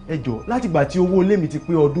ẹ jọ látìgbà tí owó ilé mi ti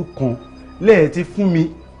pé ọdún kan lẹ́ẹ̀ ti fún mi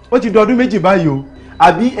ó ti dọdún méjì báyìí o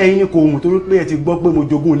àbí ẹ̀yin kò hùn torí pé ẹ ti gbọ́ pé mo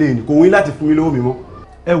jogún ilé ni kò wọ́n láti fún mi lówó mi mọ́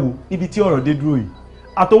ẹ wò ibi tí ọ̀rọ̀ dé dúró yìí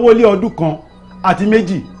àtọwọ́ lé ọdún kan àti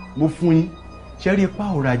méjì mo fún yín ṣe rí ipá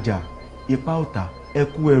òrajà ipá òtà ẹ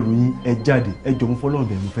kú ẹrù yín ẹ jáde ẹ jọ mo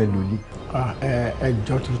fọlọ́ọ̀bẹ mo fẹ́ lọlé. ẹ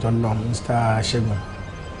jọ tuntun náà Mr. Ṣẹ́gun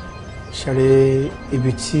ṣeré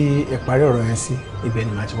ibi tí ẹ parí ọ̀rọ̀ yẹn sí ibẹ̀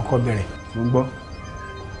ni màá ti kọ́kọ́ bẹ̀rẹ̀. mo ń gbọ́.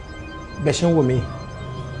 bẹ́ẹ̀ ṣe ń wò mí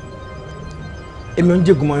èmi ò ń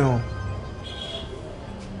jẹ́gun mọ́yán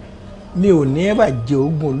mi ò ní ẹ bá jẹ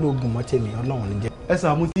oògùn olóògùn mọ́ tèmi ọlọ́run ní jẹ́. ẹ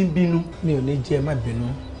sà mo ti ń bínú. mi ò ní jẹ́ ẹ má bínú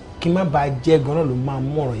kí n má bàa jẹ́ gan-an ló máa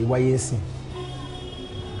mú ọ̀rọ̀ yìí wáyé sìn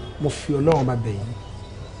mo fi ọlọ́run bá bẹ̀ yín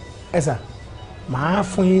ẹ sà màá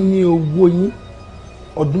fún yín ní owó yín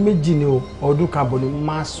ọdún méjì ni o ọdún kan àbọ̀ ni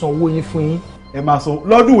máa san owó yín fún yín. ẹ máa san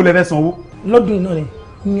lọ́dún wo lẹ fẹ́ sanwó. lọ́dún yìí náà ni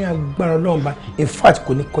ní agbára ọlọ́run bá in fact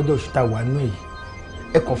kò ní kọjá oṣù tá a wà nù èyí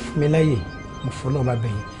ẹ kàn fún mi láyè mo fọ ọlọ́run bá bẹ̀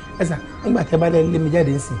yín ẹ sà nígbà tí ẹ bá lé mi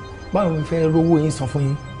jáde ńsìn báwo ni mo fẹ́ rówó yín san fún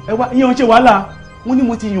yín. ẹ wá ìyẹn ṣe wàhálà wọ́n ní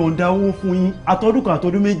mo ti yọ̀ǹda owó fún yín àtọdún kan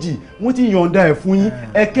àtọdún méjì mo ti yọ̀ǹda ẹ̀ fún yín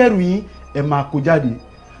ẹ kẹ́rù yín ẹ máa kó jáde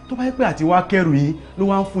tó bá yẹ pé àti wá kẹ́rù yín ló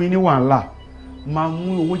wá ń fún yín ní wàhálà máa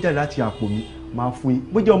mú owó jáde láti àpò mi máa fún yín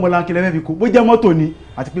bó jẹ́ ọmọlanke lẹ́fẹ̀ẹ́ fi kó bó jẹ́ mọ́tò ni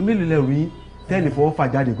àti pé mélòó lẹ́rù yín tẹ́lẹ̀ fọwọ́ fà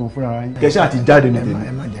jáde gan fúnra ara yín kẹ́sẹ́ àti jáde ní tèmi.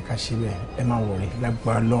 ẹ má jẹ́ ká ṣe bẹ́ẹ̀ ẹ má wọ̀rẹ́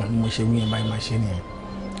lágbára lọ́ọ̀ ni mo ṣe wí yẹn báyìí máa ṣe nìyẹn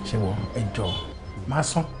ṣe wọ ẹ jọ máa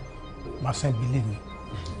san ìbílẹ̀ mi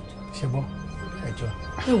ṣe bọ́ ẹ jọ.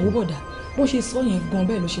 ẹ wò bọ̀dà bó ṣe sọ yẹn gan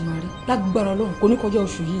bẹ́ẹ̀ ló ṣe máa rí lágbára ọlọ́run kò ní kọjá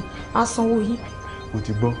oṣù yìí á sanwó yín. mo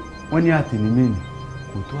ti gbọ́ wọ́n ní àtẹnumẹ́ni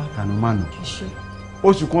kò tó àtànumánà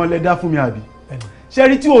oṣù kan lẹ dá fún mi àbí ṣe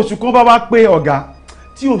rí tí oṣù kan bá pé ọ̀gá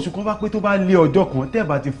tí oṣù kan bá pé tó bá lé ọjọ́ kan tẹ́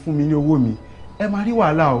bá ti fún mi ní owó mi ẹ máa rí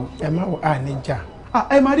wàhálà o. ẹ má wọ àníjà.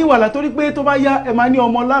 ẹ máa rí wàhálà torí pé tó bá yá ẹ máa ní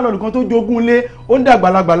ọmọ láàlọ́ọ̀dù kan tó jogún lé ó ń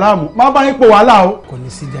dàgbàlagbà láàmú má bá yín pò wàhálà o. kò ní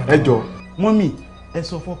sí jà. ẹ jọ mọ́mì ẹ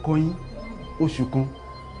sọ fọ́kọ yín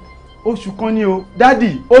oṣù kan ni o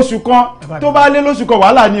dádì oṣù kan tó bá lé lóṣù kan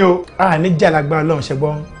wàhálà ni o. àníjà lágbára Ọlọ́run ṣe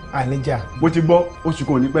gbọ́ àníjà. mo ti gbọ́ oṣù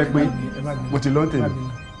kan ò ní pẹ́ pé mo ti lọ́n tèmi.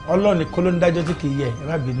 Ọlọ́run ni kó ló ń dájọ́ tí kì í yẹ ẹ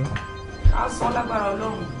má bínú. a sọ lágbára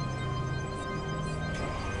Ọlọ́run.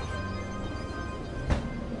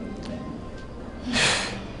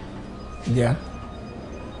 ìyá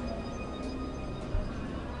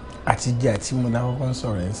àti jẹ àti mo lákọ́kọ́ ń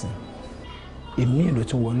sọ̀rọ̀ ẹ̀ sìn èmi èlò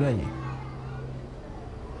tún wọlé ẹ̀yẹ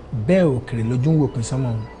bẹ́ẹ̀ òkèrè lójú ń wò pín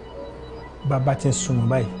sánmọ́ bàbá tí ń súnmọ́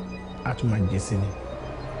báyìí a tún máa jẹ sí ni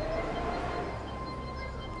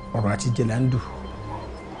ọ̀rọ̀ àti jẹ là ń dùn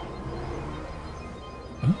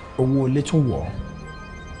owó ilé tún wọ̀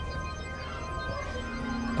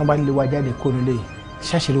tán bá lé wa jáde kó nílé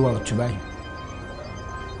ṣáṣírí wa ò tú báyìí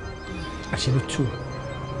àṣírí tú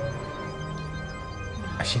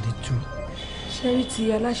àṣírí tú. ṣẹ́rí ti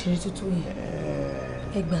aláṣírí tuntun yẹn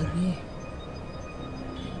ẹ gbàgbé ẹ̀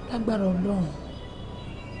lágbára Ọlọ́run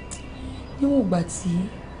níwọ̀n ìgbà tí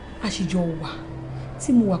àṣìjọ wà tí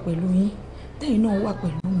mo wà pẹ̀lú yín tẹ́yìn náà wà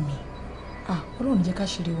pẹ̀lú mi Ọlọ́run jẹ́ ká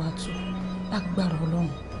ṣírí wa tú lágbára Ọlọ́run.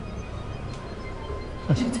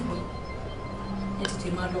 ṣé ti gbọ́ ẹ tètè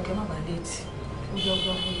máa lọ kẹ́ má bàa léètì ó jẹ́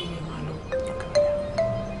ọgbọ́n fún yín ẹ máa lọ.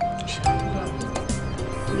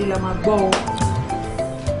 Ilé la máa gbọ́ o.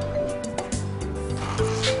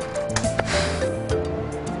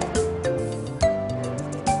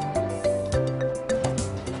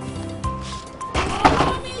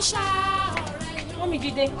 Mọ́mí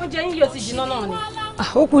Jídé, oúnjẹ yín yóò ti jiná náà ni.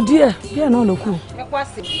 Ó kù díẹ̀ náà ló kù. Ẹ kú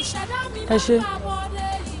àsè. Ẹ ṣé.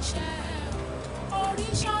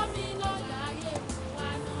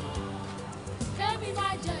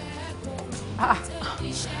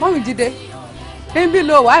 Mọ́mí Jídé, níbí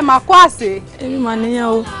ló wà ẹ máa kó àsè. Èmi mà nìyẹn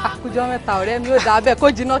o. Àkójọ mẹ́ta ọ̀rẹ́ mi ò dà bẹ́ẹ̀ kó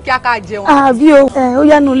jiná kí á ká jẹun. Àbí o, ó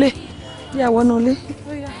yá nu ilé. Yá wọnú ilé.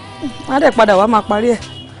 Má dẹ̀ padà wá máa parí ẹ̀.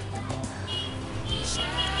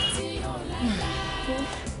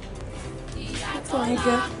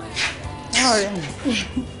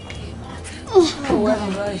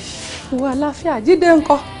 Ìwọ àlàáfíà Jídé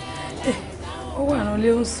ńkọ́? Ó wà nínú ilé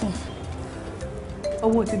ó sùn.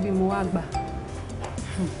 Owó ti bí mo wá gbà.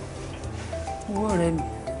 Owó ọ̀rẹ́ mi,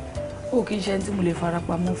 ó kì í ṣe ẹni tí mo lè fara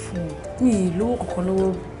pamọ́ fún un. Mi ì lówó kankan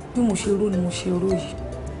lọ́wọ́ bí mo ṣe rò ni mo ṣe rò yìí.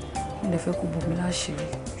 Mo lè fẹ́ kó bò mí láṣìírí.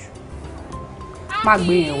 Má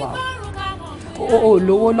gbé yẹn wá o. O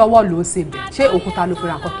lówó lọ́wọ́ ló ṣe bẹ̀. Ṣé òkúta ló fi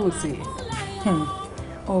ra nǹkan tó ṣe yẹn?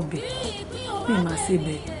 Ọbẹ̀ bí màá ṣe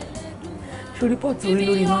bẹ̀. Sórí pọ́ọ̀tù orí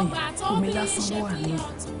lórí náà yẹn, omi lásán ló wà ní.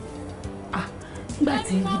 Nígbà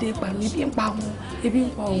tí Jídé pa mí, ebi ń pa wọn, ebi ń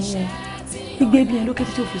pa òun o. Gbígbé bí ẹni lókè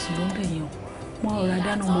tí ò fi sùn ló ń bẹ̀ yẹn o. Mo rọra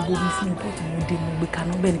dáná mo bomi sínú pọ́ọ̀tù mo dé mo gbé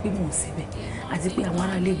kaná bẹ́ẹ̀ ni pé mò ń síbẹ̀. Àti pé àwọn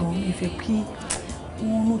ará ilé gan-an mi fẹ́ kí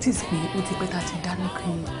wọ́n notice pé ó ti pẹ́ tá a ti dáná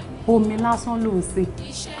kiri. Omi lásán ló ń ṣe.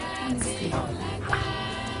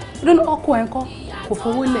 Lónìí ọkọ ẹ̀ ńkọ́ kò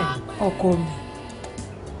fowó lẹ̀. Ọkọ mi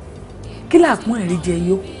kí làápọn ẹ̀rí jẹ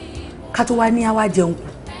yó ká tó wá ní àwa jẹun kù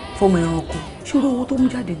fọmọ ẹranko ṣòro owó tó mú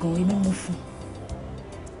jáde gan èmi mú fún.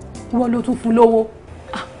 Wọ́n ló tún fún lówó.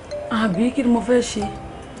 Àbí kí ni mo fẹ́ ṣe?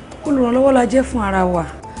 Olùrànlọ́wọ́ la jẹ́ fún ara wa.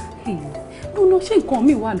 Lónà ṣé nǹkan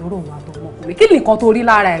mi wà lọ́rọ̀ wa lọ́mọkùnrin kí ni nǹkan tó rí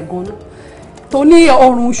lára ẹ̀ gan-an tó ní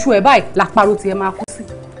ọrùn oṣù ẹ̀ báyìí lápárò tí ẹ máa kú sí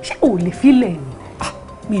ṣé ò lè filẹ̀ ni.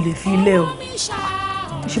 Mi lè fi ilẹ̀ o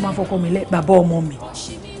ṣé máa fọkọ mi lẹ bàbá ọmọ mi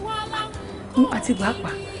àti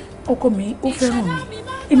pàápàá ọkọ mi ó fẹ́ràn mi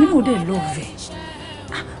èmi náà dẹ̀ lọ́ọ̀vẹ̀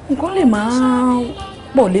nǹkan lè máa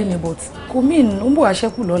pọ̀ lẹ́nu but kò mí ń bọ̀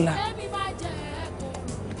àṣẹ́kù lọ́la.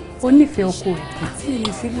 Ó nífẹ̀ẹ́ ọkọ ẹ̀. Mi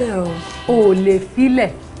lè filẹ̀ o. O ò lè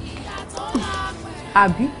filẹ̀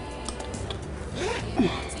àbí.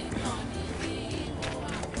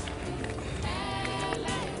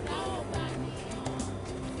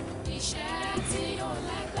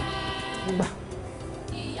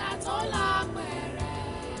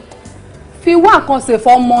 Fi wá nǹkan ṣe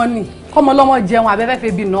fọmọ ni kọ́mọ lọ́mọ jẹun abẹ́fẹ́ fi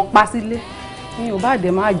bí iná pa sílé ní ò bá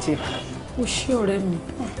dẹ̀ máa jẹ. Ó ṣé ọ̀rẹ́ mi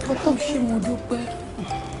ọtọ́ ṣé mo dúpẹ́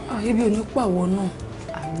ebi ò ní pàwọ́ náà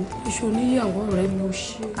iṣu oníyàwó ọ̀rẹ́ mi ó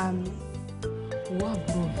ṣe owó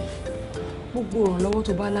àbúrò mi gbogbo ìrànlọ́wọ́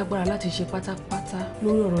tó bá lágbára láti ṣe pátápátá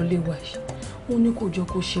lórí ọ̀rọ̀ ilé wa yìí ó ní kò jọ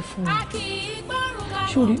kó ṣe fún mi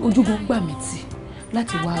sórí ojúgun gbà mí tì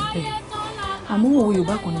láti wá bẹ́ẹ̀ àmọ́ òwe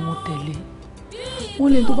Yorùbá kan ni mo tẹ̀lé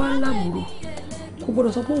wọ́n lè tó bá lábúrò kò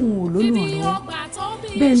gbọ́dọ̀ sọ pé òun ò lólùrànlọ́wọ́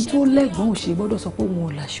bẹ́ẹ̀ ni tó lẹ́gbọ́n ò ṣe gbọ́dọ̀ sọ pé òun ò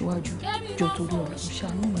làṣíwájú jọ torí ọ̀rọ̀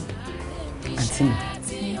ṣàánú mi. Àǹtí mi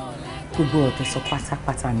gbogbo ọ̀tẹ̀ sọ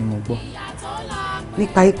pátápátá ni mo gbọ́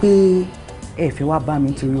nípa pé ẹ fẹ́ wá bá mi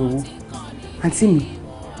nítorí owó. Àǹtí mi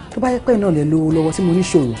tó bá yẹ pé náà lè lówó lọ́wọ́ tí mo ní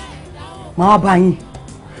ṣòro máa wá bá yín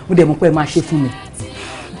mo dẹ̀ mọ̀ pé ẹ máa ṣe fún mi.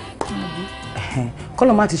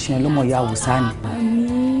 Kọ́lọ́ má ti ṣèyàn lọ́mọ ìyá àwòsá ni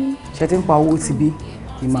ṣe ti ń pa owó ti bí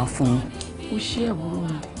kí n máa fún yín. Ó ṣe àbúrò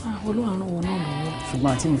mi Ọlọ́run ràn wọ́n náà lọ́wọ́.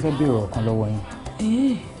 Ṣùgbọ́n àǹtí mi fẹ́ béèrè ọ̀kan lọ́wọ́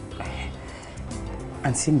yín.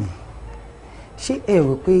 Àǹtí mi ṣé ẹ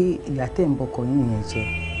rò pé ìyà tẹ́ ń bọkọ yín yẹn jẹ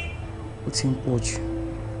ó ti ń pọ̀ jù?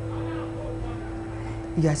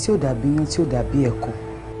 Ìyà tí ò dàbí yán tí ò dàbí ẹ̀kọ́.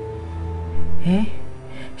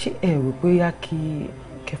 Ṣé ẹ rò pé yá kí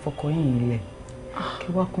kẹfọkọ yín lẹ̀ kí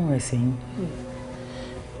wá kún ẹsẹ̀ yín?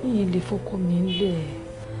 Yìí lè fọkọ mi lẹ̀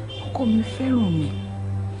ọkọ mi fẹ́ràn mi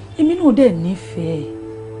èmi náà dẹ̀ nífẹ̀ẹ́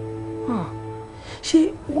ṣé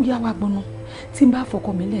ó yá wa gbọ́nà tí n bá fọkọ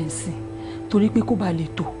mi lẹ̀ ń sìn torí pé kó ba lè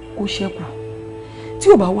tò kó ṣẹ́kù tí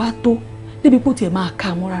ò bá wá tó débi pò tiẹ̀ máa ka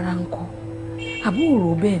mọ́ rárá ń kọ́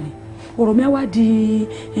àbúrò bẹ́ẹ̀ ni ọ̀rọ̀ mi á wá di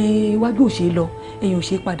iwájú òṣè lọ èèyàn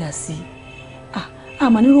òṣè padà sí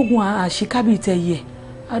àmọ́ nírógun àṣekábì tẹ̀yẹ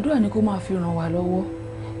àdúrà ni kó máa fi ràn wá lọ́wọ́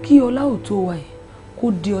kí ọlá ò tó wa yìí kó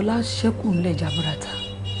di ọlá ṣẹ́kù ńlẹ̀ jaburata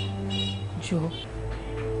jọ.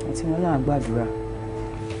 Àti wọn náà gbàdúrà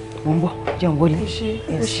mo ń bọ̀ jẹun wọlé.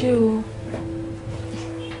 ó ṣe o.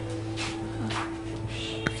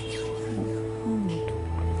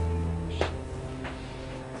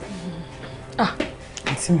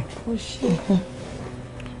 àǹtí mi. Ó ṣe.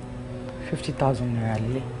 50,000 naira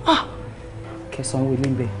lílé. Kẹsàn-án wo ilé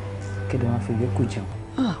ń bẹ̀ kéde wọn fi yókù jẹun.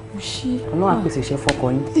 Ó ṣe. Ọlọ́run àpèsè iṣẹ́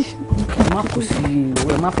fọ́kọ yín. Ẹ má kó sí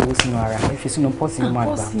owó, ẹ má fowó sínú ara, ẹ fi sínú pọ́ọ̀sì yín máa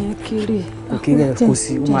gbà. Pọ́ọ̀sì yẹn kéré. Kò kéré ẹ kó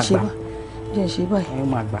sí, ó máa gbà. Jẹ́ ṣe báyìí. Ẹ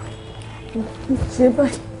máa gbà. Ṣe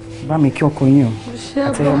báyìí. Bá mi kí ọkọ yín o.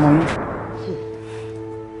 Àti ọmọ yín.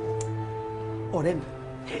 Ọ̀rẹ́ mi,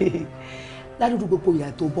 ládùúgbò gbogbo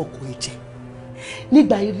ìyá tó bọ̀kọ̀ ẹ jẹ,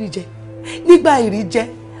 nígbà ìrì jẹ, nígbà ìrì jẹ,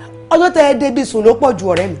 ọjọ́ tẹ ẹ débi sùn ló pọ̀ ju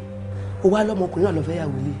ọ̀rẹ́ mi. Ó wá lọ́mọkùnrin náà lọ fẹ́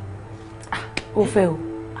yàwó ilé. Ó fẹ́ o,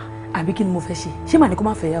 àbí kí ni mo fẹ́ ṣe? Ṣé màá ní kó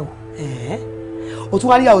má fẹ́ yàwó? O tún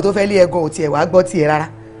wá rí ìyàwó tó fẹ́ lé ẹ̀gàn òtí ẹ̀ wá gbọ́ tiẹ̀ rárá.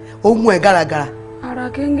 Ó mú ẹ gáragara. Ara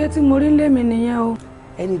kéńgé tí mo rí lé mi nìyẹn o.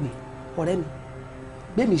 Anyway, ọ̀rẹ́ mi,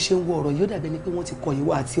 bẹ́ẹ̀mi ṣe ń wo ọ̀rọ̀ yóò dàbí ẹni pé wọ́n ti kọ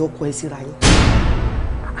ìwọ àti ọkọ ẹ síra yín.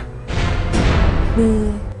 Pé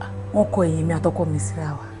wọ́n kọ èyí mi àtọkọ mi síra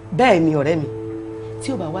wa. Bẹ́ẹ̀ ni ọ̀rẹ́ mi,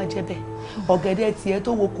 tí ò bá wá jẹ́ bẹ́ẹ̀, ọ̀gẹ̀dẹ̀ tiẹ̀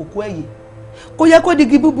tó wo kòkó ẹ̀yẹ kò yẹ kó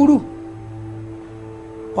digi búburú.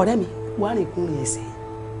 Ọ̀rẹ́ mi, wá rìn kún rìn ẹsẹ̀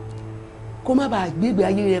kó má bàa gbégbé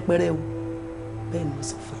ayé yẹpẹrẹ o. Bẹ́ẹ̀ ni mo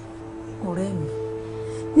sọ fún ẹ. Ọ̀rẹ́ mi,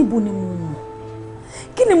 níbo ni mo mọ̀?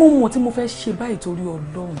 Kí ni mo mọ̀ tí mo fẹ́ ṣe báyìí torí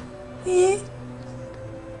Ọlọ́run?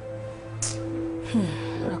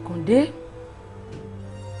 Àkàndé.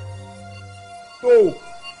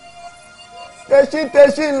 tó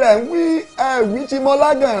tẹṣin lẹ̀ ń wí ẹ̀wí tí mo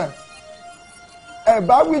lágàrán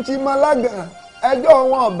ẹ̀bá wí tí mo lágàrán ẹjọ́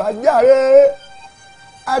wọn ọ̀bá jàre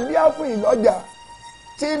adíá fún ìlọ́jà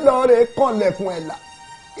tí lọ́ọ̀rẹ́ kànlẹ̀kùn ẹ̀là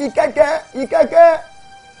ìkẹ́kẹ́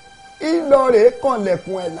ìlọ́ọ̀rẹ́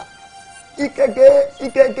kànlẹ̀kùn ẹ̀là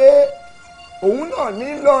ìkẹ́kẹ́ òun náà ní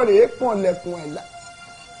lọ́ọ̀rẹ́ kànlẹ̀kùn ẹ̀là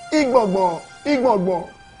ìgbọ̀ngbọ̀n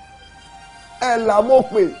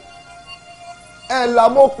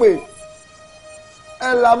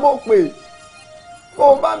ẹ̀là mo pè bó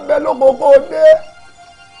o bá ń bẹ lóko kó o dé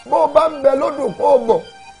bó o bá ń bẹ lódò kó o bọ̀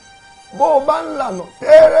bó o bá ń lànà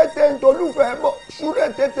tẹ́rẹ́tẹ́ ń tolúfẹ́ bọ̀ súré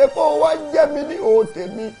tètè kó o wá jẹ́ mi ní òòtè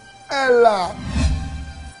mi ẹ̀là.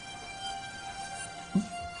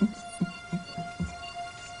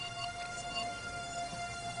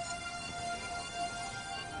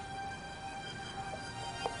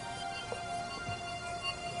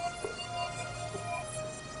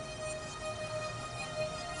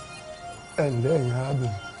 ẹ̀ǹdẹ́ ẹ̀yìn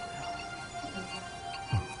arábìnrin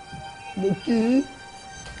mo kí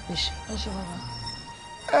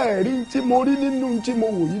ẹ̀rí tí mo rí nínú tí mo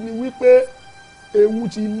wò yìí ni wípé ewu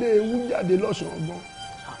ti lé ewu jáde lọ́sàn-án gan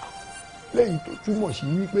lẹ́yìn tó túmọ̀ sí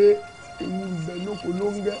wípé ewu ń bẹ lóko ló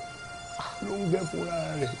ń gẹ́ fúnra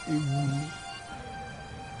rẹ̀ ewu ni.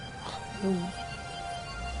 Ewu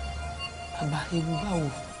bàbá ewu báwo.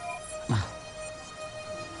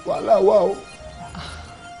 wàhálà wà o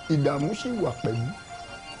ìdààmú sì wà pẹ̀lú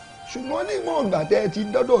ṣùgbọ́n nígbà ọ̀gbà tẹ́ ẹ ti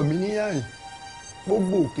dọ́dọ̀ mi ní àyìn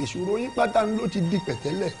gbogbo òkè ìṣòro yín pátá ló ti di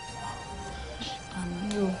pẹ̀tẹ́lẹ̀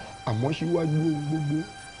àmọ́ síwájú ohun gbogbo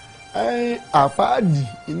àpáàdì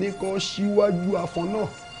ìníkan síwájú afọn náà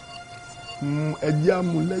ẹjẹ́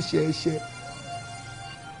amúlẹ́sẹẹsẹ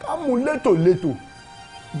ká mú létòlétò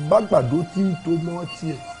bágbàdo tí ń tó mọ́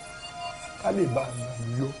tiẹ̀ ká lè bá a gbà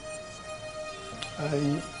yọ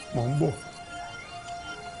mọ̀ ń bọ̀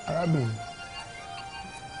arábìnrin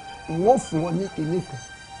wọ́n fún ọ ní kinní kan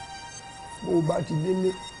bó o bá ti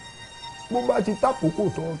délé bó o bá ti tákòókò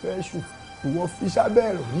tó o fẹ́ sùn ìwọ fi sábẹ́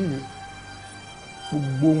ẹ̀rọ yìí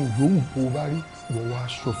gbogbo ohun yòówù bó o bá rí ìwọ wá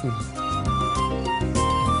sọ fún mi.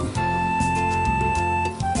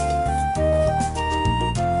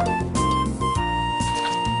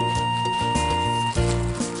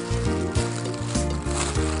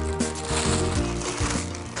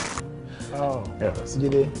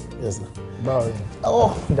 Jídé. Yes sir. Báwo ni?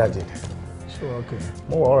 Oh, Daddy. Sure, okay.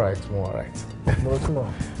 Mo wà alright, mo wà alright. Mo tún mọ̀.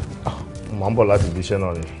 Mo ń bọ̀ láti ibi iṣẹ́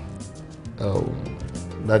náà ni.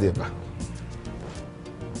 Daddy ẹ̀ bá.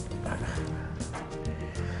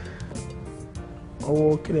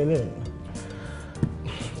 Owó kílẹ̀ lẹ́yìn.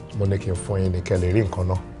 Mo ní kí n fún yín ní kẹ́ lè rí nǹkan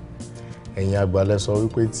náà. Ẹ̀yin àgbàlẹ̀ sọ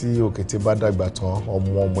wípé tí òkété bá dàgbà tán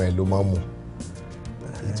ọmọ ẹ̀ ló máa mú.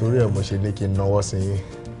 Ìtorí ẹ̀ mo ṣe ní kí n náwó sí yín.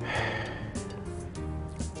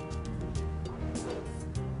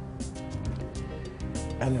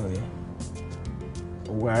 Anyway,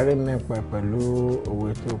 Buhari nípa pẹ̀lú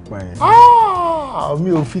òwe tó pa yẹn. Mi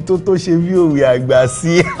ò fi tó ṣe bí òwe àgbà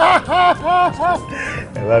sí. Ẹ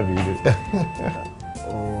bá mi rí.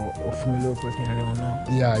 Ó fún mi ló pé kí n rí wọn náà.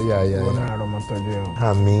 Yá. Wọn náà rọmọ tọ́jú ẹ̀.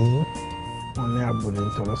 Àmín. Wọ́n ní àbòlé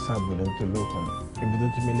ńtọ́lọ́ sábòlé ńtọ́lọ́kùn. Ibi tó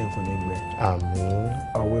tún mílẹ̀ kò ní gbẹ. Àmín.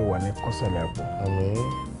 Ọwọ́ ìwà ní kọ́sẹ̀lẹ̀ àpò. Àmín.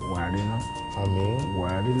 Wàá rí náà. àmín.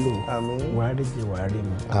 wàá rí lò, àmín. wàá rí jẹ, wàá rí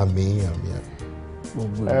mu. àmín àmín.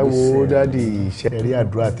 gbogbo ẹ wo dádì iṣẹ́ rí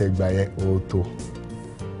àdúrà tẹ gbà yẹn ó tó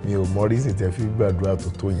mi ò mọ rísì tẹ fi gbàdúrà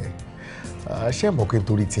tó yẹn ṣé mọ̀ pé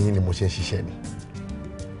nítorí tiyín ni mo ṣe ń ṣiṣẹ́ ni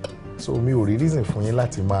so mi ò rí reason fún yín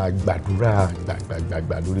láti máa gbàdúrà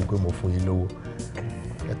gbàgbàgbà lórí pé mo fún yín lówó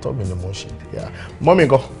ẹ̀tọ́ mi ni mo ń ṣe. mọ́mí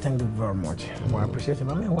nǹkan. thank you very much mo appreciate it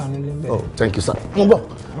mami wà nílé bẹ́ẹ̀. oh thank you sir. mo bọ̀.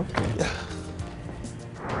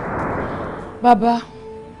 bàbá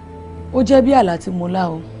ó jẹ́ bí àlá tí mo lá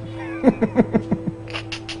o.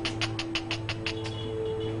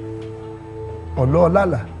 ọ̀lọ́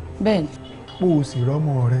ọ̀làlà. bẹ́ẹ̀ni. pò ó sì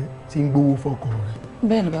rọ́mọ rẹ tí ń gbowó fọkọ rẹ.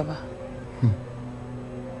 bẹ́ẹ̀ni bàbá.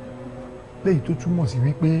 léyìí tó túmọ̀ sí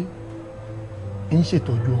wípé ń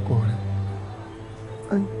ṣètọ́jú ọkọ rẹ.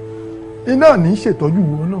 iná ní ṣètọ́jú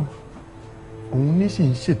wọn náà òun ní sì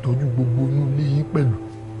ń ṣètọ́jú gbogbo inú ilé yín pẹ̀lú.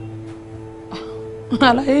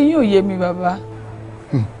 àlàyé yín ò yé mi bàbá.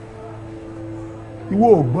 ìwọ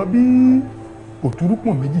ò gbọ́ bí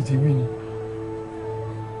òtúrúpọ̀n méjì ti wí ni.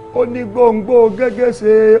 ó ní gbòǹgbò gẹ́gẹ́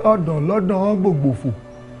ṣe ọ̀dàn lọ́dàn gbogbogbò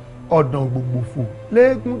ọ̀dàn gbogbogbò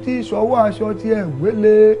léegun tí sọ́wọ́ aṣọ tiẹ̀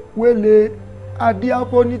wélé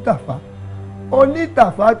adíáfó nítàfá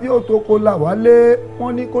onítàfá tí ó toko là wálé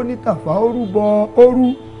wọ́n ní kó nítàfá ó rúbọ ó rú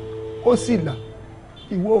ó sì là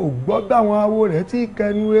ìwọ ò gbọ́ báwọn awo rẹ̀ tí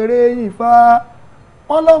kẹnu eré yìí fá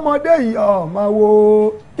wọ́n lọ́mọdé yìí ọ̀máwo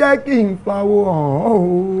jẹ́ kí n fawó hàn ó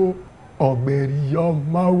ọ̀gbẹ̀rì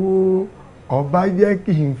ọ̀máwo ọba jẹ́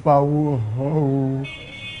kí n fawó hàn ó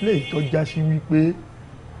léyìí tó já sí wípé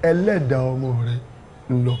ẹlẹ́dàá ọmọ rẹ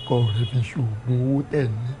ńlọkọ rẹ fi ṣoògùn owó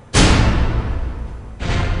tẹ̀lé.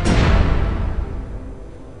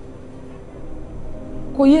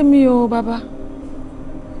 kò yé mi o bàbá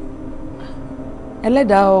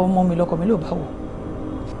ẹlẹ́dàá ọmọ mi lọkọ mi ló bá wò.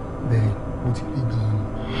 bẹ́ẹ̀ mo ti rí gan-an.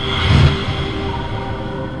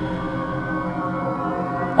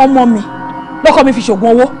 ọmọ mi lọkọ mi fi ṣoògùn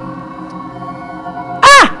owó.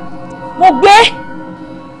 mo gbé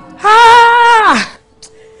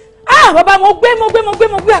bàbá mo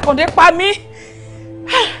gbé àkàndé pa mí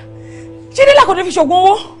ṣé nílẹ̀ àkàndé fi ṣoògùn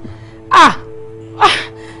owó.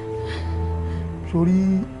 sórí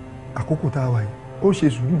àkókò tá a wà yìí ó ṣe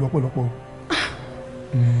sùúrù lọ́pọ̀lọpọ̀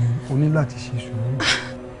o ní láti ṣe sùúrù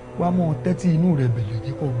wá mọ́ tẹ́tí inú rẹ̀ bẹ̀lẹ̀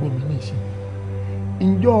jẹ́ kó gbọ́ mi níṣẹ́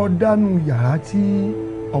ǹjọ́ dánú yàrá tí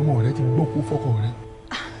ọmọ rẹ ti gbọ́ kó fọ́kọ rẹ.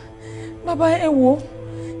 bàbá ẹ wo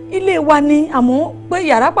ilé wa ni àmọ́ pé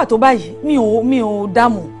yàrá pàtó báyìí mi ò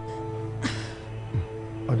dámọ̀.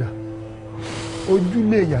 ọ̀dà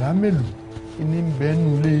ojúlé yàrá mélòó ni ń bẹ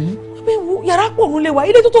nínú ilé yín. bàbá ẹ wo yàrá pọ̀ nílé wa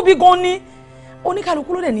ilé tó tóbi gan ni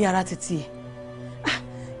oníkálukú ló dẹ̀ ní yàrá títí ẹ̀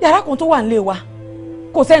yàrá kan tó wà nílé wa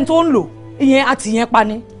kò sẹ́ni tó ń lò ìyẹn àti ìyẹn pa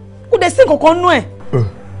ni kò dẹ̀ sí nǹkan kan nú ẹ̀.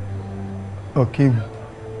 ọ̀kẹ́wì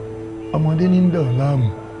ọmọdé ní ń dà ọ́ láàmú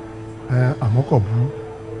àmọ́ kò burú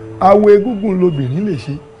awo egúngún lobìnrin lè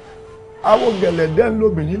ṣe awo gẹ̀lẹ̀dẹ́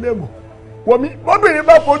lobìnrin lè mọ̀ wọ́n mi bọ́bìnrin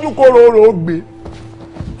bá fojú kóró gbé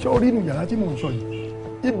ṣé orí inú yàrá tí mò ń sọ yìí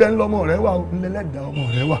ibẹ̀ ń lọmọ rẹ wà ńlẹ́lẹ́dàá ọmọ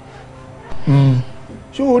rẹ wà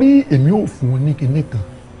ṣé orí èmi ò fún ọ ní kinní kan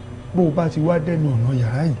bó o bá ti wá dẹnu ọ̀nà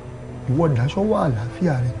yàrá yìí ìwọ dáṣọwọ́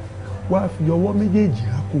àlàáfíà rẹ wá fi ọwọ́ méjèèjì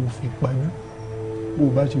á kó o fi pajú bó o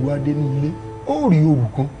bá ti wá dénú ilé ó rí òrù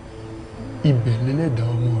kan ibẹ̀ lẹ́lẹ́dàá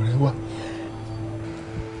ọmọ rẹ wà.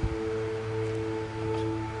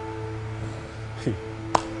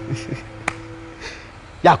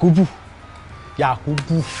 Yakubu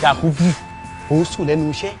ó sùn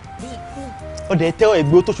lẹ́nu iṣẹ́ ọdẹ tẹ́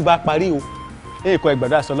ẹgbẹ́ tó ṣùgbọ́n parí o ẹ̀yìn kan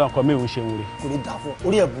ẹgbàdo àṣọlá nǹkan mẹ́rin ṣe wòrè. kò ní dà fún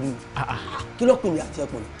orí ẹ̀ burú ni kí ló pè mí àti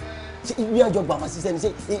ẹ̀pọ̀ ni ṣé ìwé àjọ gbà wá ṣiṣẹ́ ni ṣé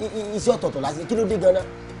iṣẹ́ ọ̀tọ̀ọ̀tọ̀ láti kí ló dé gan-an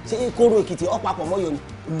ṣé kóró èkìtì ọ̀pàpọ̀ mọ́yọ̀ ni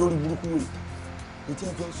lórí burúkú wòrè ètí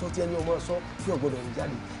ẹjọ́ sọ tí ẹni ọmọ sọ kí ọ̀gbọ́dọ̀ rìn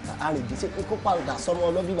jáde àrègbè ṣé kó pàrọ̀dà sọmọ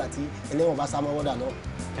ọlọ́bìgbà tí ẹlẹ́wọ̀n bá sá mọ́ wọ́dà náà.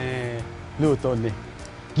 lóòótọ́ lẹ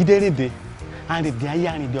gídé rèdè àrèdè ayé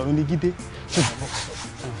àrèdè ọ̀run ní gídé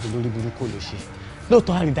ṣùgbọ́n lórí burúkú ló ṣe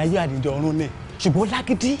lóòótọ́ àrèdè ayé àrèdè ọ̀run náà ṣùgbọ́n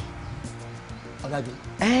lágídí.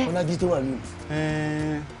 ọlágídí tó wà lónìí.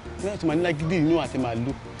 bẹ́ẹ̀ tí màá ní lágídí inú àti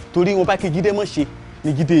màálù torí wọn bá kí gídé mọ̀ ṣe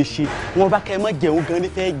ni gídé ṣe wọn bá kẹ́ ẹ mọ̀ jẹun gan ní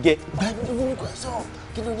fẹ́ jẹ. gbàgbé burúkú ẹ sọ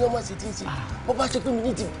kí ló ní ọmọ ṣe tí ń ṣe bó bá ṣe pé mi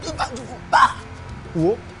ní ti gbájú fún bá.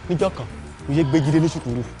 wo níjọ́ kan mo yẹ gbé gídé ní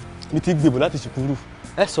ṣùkúrù mi ti gbèbò láti ṣùkúrù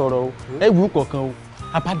ẹ sọ̀rọ̀ o ẹ wù ú kọ̀ọ̀kan o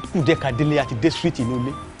abádùkùdẹ kàdélé àti dé síríìtì inú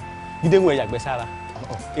ilé gídé wọn yàgbẹ́ sára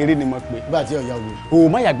eré ni mo pè. nígbà tí ọ̀yà wò. o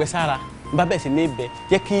má yàgbẹ́ sára n bá bẹ̀ sí ní ibẹ̀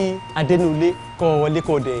jẹ́ kí adénúlé kọ́ wọlé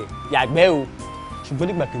kọ́ dẹ̀ yàgbẹ́ o ṣùgbọ́n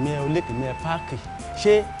nígbà kìíní ẹ olé kìíní ẹ páàkì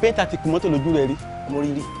ṣé péńtà ti kun mọ́tò lójú rẹ rí. mo rí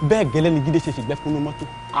rí. bẹ́ẹ̀ gẹ́lẹ́ ni gídé ṣe fìgbẹ́ kúnnú mọ́tò.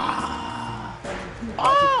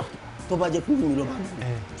 tó bá jẹ́ pé mi lọ bá mi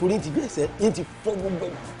torí ti bí ẹsẹ̀ yín ti fọ́ gbogbo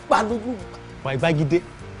pa lójú. wà ìgbàgídé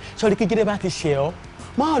sọ́ọ́rí kékeré bá ti ṣẹ̀ ọ́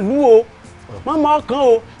máa lù o máa kàn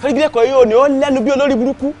o sọ́ọ́rí kékeré kọ́ yóò ní ó lẹ́nu bí olórí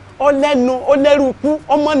burúkú ó lẹ́nu ó lẹ́rù kú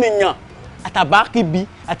ọmọnìyàn àtàbá kìbi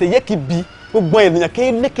àtẹ̀yẹ kìbi gbogbo ènìyàn kí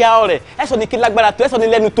lékè àwọ̀ rẹ̀ ẹ̀sọ́ ni kí lágbára tó ẹ̀sọ́ ni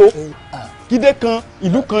lẹ́nu tó kídé kan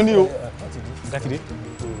ìlú kan ni o. gàtìdé.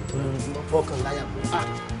 fọkàn láyà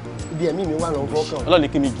ibi ẹ̀mí mi wà lọ fọkàn. ọlọ́ọ̀ni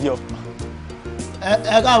kí mi jí ọ.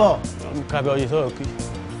 ẹ káàbọ̀. kábẹ́ ọyẹ sọ̀rọ̀ kí.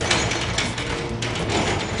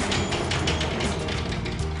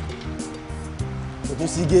 kò tún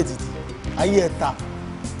sí géètì tí ayé ẹ̀ ta.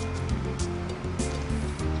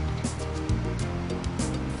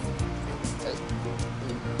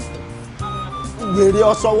 gbèrè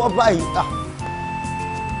ọsọwọ́ báyìí ta.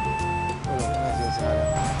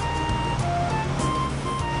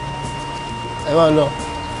 ẹ máa lọ.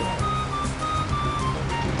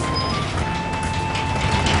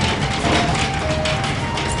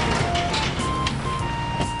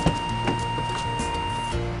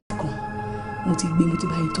 mo ti gbé mo ti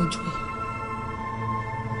bá yín tọ́jú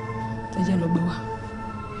ẹ jẹ́ lọ gbé wá.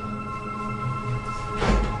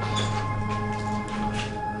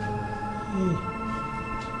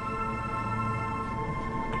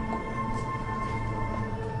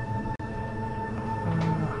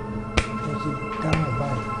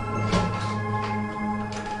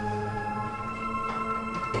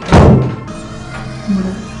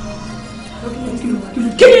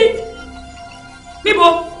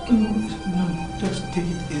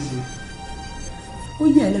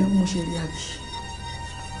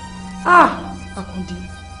 Àkàndé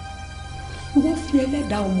wọ́n fi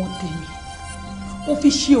ẹlẹ́dàá ọmọ tèmi ó fi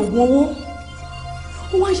ṣe ògùn owó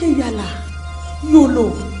ó wá ṣe yàlà yóò lò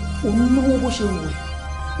òun náwó bó ṣe wù ẹ́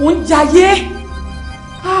òun jayé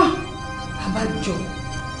àbájọ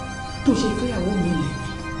tó ṣe fẹ́yàwó mi lẹ̀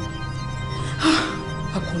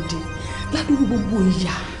Àkàndé ládùúgbò gbogbo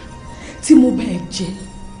ìyà tí mo bẹ̀ jẹ́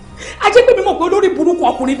ajẹ́ pé mi mọ̀ pé olórí burúkú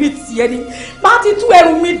ọkùnrin bíi tiẹ̀ ni máa ti tú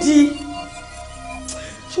ẹrù mi di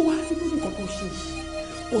ṣé wàá rí lórí nǹkan tó ṣe yìí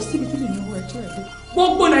kò síbi tí mi ní ru ẹjọ́ ẹ̀ dé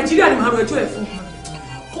gbogbo Nàìjíríà ni màá ru ẹjọ́ ẹ̀ fún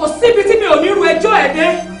kò síbi tí mi ò ní ru ẹjọ́ ẹ̀ dé.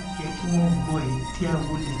 jẹ́ kí wọ́n gbọ́ ẹ̀ tí àwọn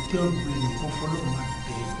olè tí ọ̀gbìn lè kọ́ fọlọ́run máa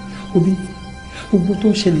bẹ̀ ẹ́. òbí gbogbo tó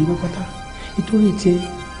ń ṣẹlẹ̀ yìí pátá nítorí tiẹ̀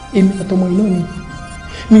èmi àtọmọ iná ni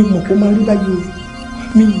mi mọ̀ kó máa rí báyìí o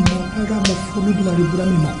mi mọ̀ rárá mo fọ́ Olódùmarè búra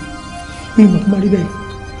mi mọ̀ kó máa rí bẹ́ẹ̀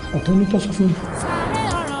ọ̀tọ̀ ní tó sọ fún mi.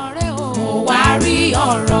 mo wá rí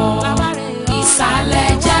ọ̀rọ̀ ìsàlẹ̀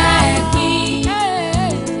jẹ́ ẹ̀gbin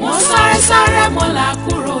mo sáré mo là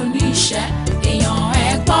kúrò níṣẹ́ èèyàn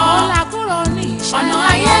ẹ̀gbọ́n ọ̀nà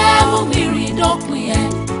ayé mú mi rìn dópin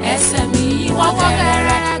ẹsẹ̀ mi wọ́wọ́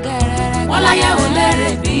gẹ́rẹ́ wọ́n láyé ò lérè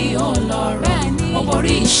bí olóró mo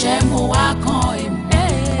borí ìṣẹ́ mo wá kan èmọ̀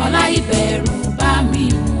ọlá ìbẹ̀rù bá mi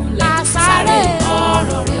múlẹ̀ sáré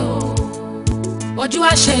ọ̀rọ̀ rẹ̀ o ojú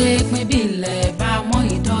wa ṣe pin bí ilẹ̀ bá mọ́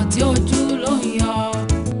ìdọ̀tí ojú ló ń yọ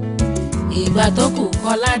ìgbà tó kù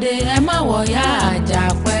kọ́ládé ẹ má wọ̀yá àjà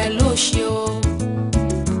pẹ́ ló ṣe o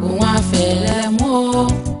òun àfẹ́lẹ́ mú o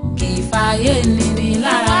kì í fàyè níní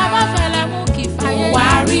lára òun wá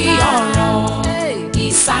rí ọ̀rọ̀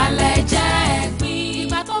ìsàlẹ̀ jẹ́ ẹ̀gbin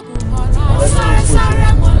ìgbà tó kù kọ́lá ó sáré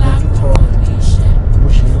mọ́ làkúrò níṣẹ́. bó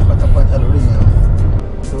ṣe lọ pátápátá lórí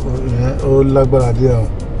yẹn ó lágbára díẹ̀ o.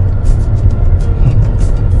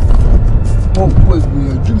 mo kó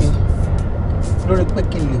ìgbìyànjú mi lórí pé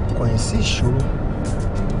kí n lè kọ̀yìn sí ìṣòro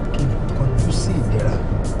kí n kọjú sí ìdẹ̀ra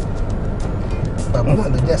bàbá náà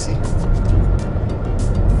ló já sí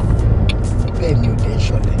bẹ́ẹ̀ ni òde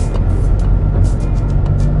ìṣọ̀lẹ̀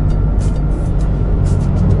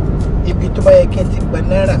ibi tó bá yẹ kí n ti gba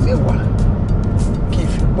náírà mẹ́wàá kí n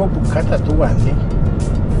fi gbọ́ bùkátà tó wà ní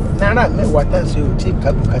náírà mẹ́wàá tá à ń ṣe ò tí ì ká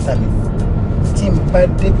bùkátà mi tí n bá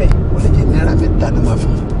débẹ̀ ó lè jẹ́ náírà mẹ́ta ló máa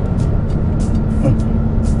fún un.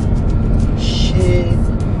 ṣé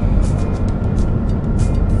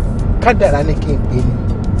kádàrá ni kí n pè ní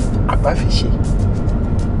àbáfiṣe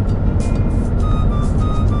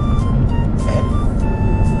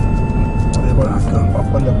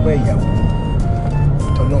ọ̀pọ̀lọpọ̀ ìyàwó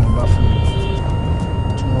tọ́lọ́run bá fún mi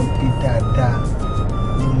tí wọ́n bí dáadáa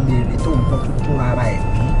nílé rẹ̀ tó ń bọ́ tó tún ara ẹ̀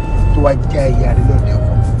bí tó wá já ìyá rẹ̀ lọ́dẹ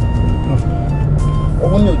ọkọ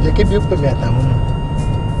òun ni ò jẹ́ kébí ó pè mí àtàwọn ọmọ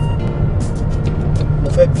mo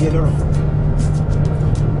fẹ́ bí ẹ lọ́rọ̀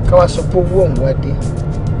káwá sọ pé owó ọ̀hún wá dé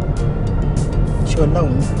tí ọ̀nà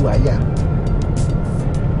òun kù àyà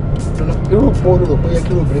irú òpó olóró pé ó yẹ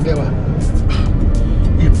kí obìnrin bẹ́ẹ̀ wà.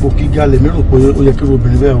 ipò gíga lèmi rò pé ó yẹ kí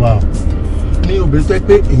obìnrin bẹ́ẹ̀ wà o ní obìnrin tó yẹ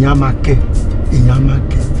pé èèyàn á máa kẹ́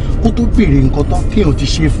kó tó béèrè nǹkan tán kéèyàn ti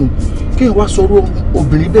ṣe fún kí n wá sọ̀rọ̀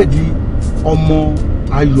obìnrin bẹ́ẹ̀ di ọmọ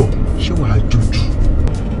ayọ̀ ṣé wàá jojú.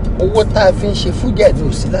 owó tá a fi ń ṣe fújà ní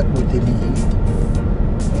òsì lápò tèmi yìí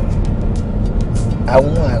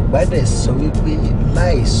àwọn àgbàdẹ sọ wípé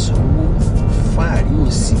láì sanwó fáàrí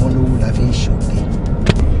òsì wọn lówó la fi ń ṣòkè.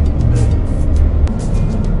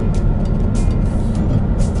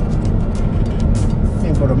 mi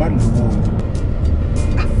gbọ́dọ̀ má lówó.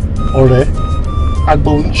 ọ̀rẹ́ àgbà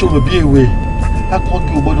oníṣòro bí èwe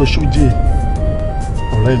akọ́gi ò gbọ́dọ̀ ṣoje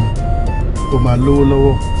ọ̀rẹ́ mi ó máa lówó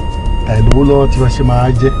lọ́wọ́ àìlówó lọ́wọ́ tí wọ́n ṣe máa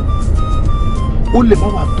jẹ́ ó lè má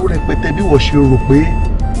wà tó rẹpẹtẹ bí wọ́n ṣe rò pé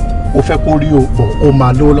ó fẹ́ kó rí o bọ̀ ó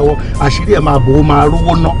máa lówó lọ́wọ́ àṣírí ẹ̀ máa bò ó máa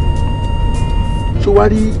rówó ná ṣó wá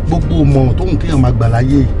rí gbogbo ìmọ̀ràn tó ń kéèyàn máa gbà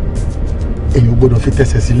láyé èèyàn gbọ́dọ̀ fi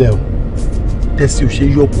tẹ̀sẹ̀ sílẹ̀ o tẹ̀sí ò ṣe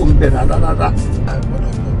yọ kó ń bẹ̀ rárá. a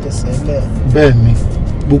gbọ́dọ̀ fi tẹ̀sẹ̀ lẹ̀. bẹ́ẹ̀ ni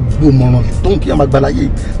gbogbo ìmọ̀ràn tó ń kéèyàn máa gbà láyé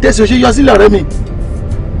tẹ̀sí ò ṣe yọ sílẹ̀ ọ̀rẹ́ mi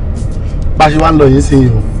bá a ṣe wá ń lọ yín sí i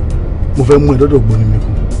o mo fẹ́ mú ẹ dọ́dọ̀ gbóni mi kù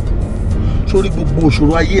sórí gbogbo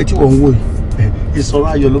òṣòro ayé ẹ tí wọ́n ń wò yìí ìsọ̀rọ̀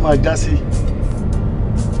ayọ̀ ló máa já sí.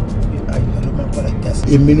 ayọ̀ ló máa padà já sí.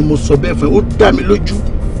 èmi ni mo sọ bẹ́ẹ̀ fún ẹ ó dá mi lójú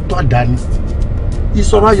tó àdáni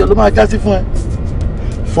ìsọ̀rọ̀ ayọ̀ ló máa já sí fún ẹ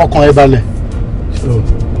fọkàn ẹ balẹ̀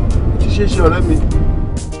ti ṣe é ṣe ọ̀rẹ́ mi.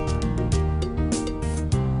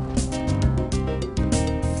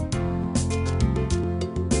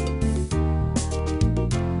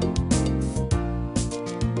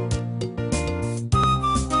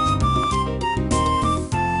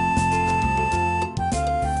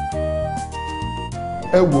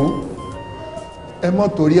 ẹ wo ẹ mọ́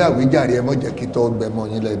torí àwíjàre ẹ mọ́ jẹ́ kí tọ́ gbẹmọ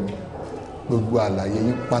yín lẹ́nu gbogbo àlàyé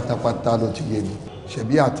yín pátápátá ló ti yé mi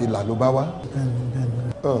ṣebí àti ìlà ló bá wá.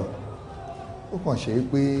 ó kàn ṣe é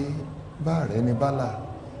pé bá rẹ ní bálà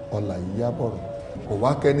ọlà yìí yá bọ̀rọ̀ kò wá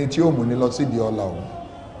kẹ́ni tí ó mú ni lọ sídìí ọlà ọ̀hún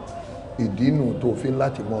ìdínú tó fi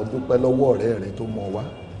láti mọ dúpẹ́ lọ́wọ́ ọ̀rẹ́ rẹ tó mọ wá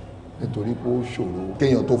nítorí pé ó ṣòro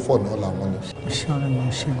kéèyàn tó fọ̀nà làwọn ni. iṣẹ́ ọ̀rẹ́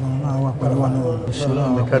mi ṣe gan-an máa wà pẹ̀lú wa náà. iṣẹ́ ọ̀rẹ́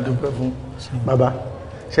mi ká dúpẹ́ fún bàbá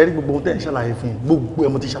ṣe rí gbogbo ohun tẹ́ ń ṣàlàyé fún yín gbogbo ẹ̀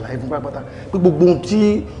mo ti ṣàlàyé fún pátápátá pé gbogbo ohun tí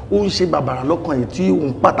ó ń ṣe bàbàrà lọ́kàn yìí tí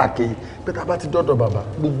òun pàtàkì pé tá a bá ti dọ́dọ̀ bàbá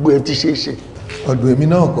gbogbo ẹ̀ ti ṣe é ṣe. ọ̀dọ̀ èmi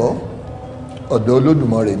náà kọ́ ọ̀dọ̀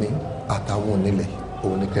Olódùmarè ni àtàwọn onílẹ̀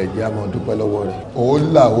òun ni kẹ̀jẹ́ àmọ́ dúpẹ́ lọ́wọ́ rẹ̀ ó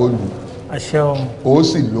là ó lù ó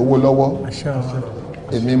sì lówó lọ́wọ́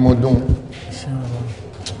èmi mo dún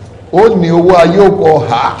ó ní owó ayé òkò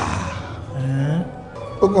ha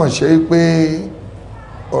ó kàn ṣe pé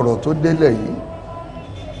ọ̀rọ̀ tó délẹ̀ yìí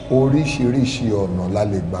oríṣiríṣi ọ̀nà la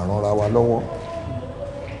lè gbà ránra wa lọ́wọ́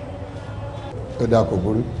ó dáa kò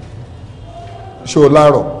burú ṣé o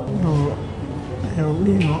láàrọ̀.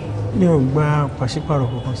 mi ò gba pàṣípàrọ̀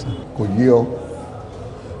kankan sá. kò yé ọ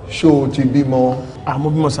ṣé o ti bímọ. mo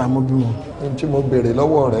bímọ sá mo bímọ. ohun tí mo béèrè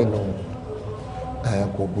lọ́wọ́ rẹ nù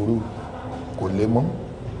kò burú kò lè mọ́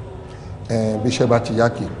bí iṣẹ́ bá ti yá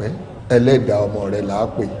kì í pẹ́ ẹlẹ́dàá ọmọ rẹ là á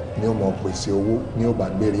pè ní ó mọ̀ pèsè owó ní ó bá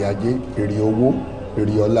gbére ajé èrè owó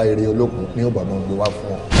èrè ọlá èrè olókun ní ó bá mọ̀ gbé wá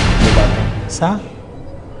fún ọ ló bá tán. sá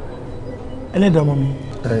ẹlẹ́dàá ọmọ mi.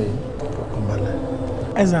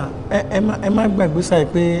 ẹ̀sà ẹ má gbàgbé sáà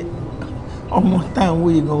pé ọmọ tá à ń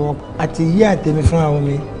wòye gan-an àti yí àtẹ̀mí fún àwọn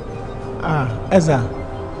mi ẹ̀sà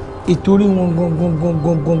ìtorí wọn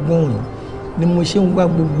gangan ni mo ṣe ń wá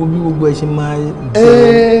gbogbo bí gbogbo ẹ ṣe máa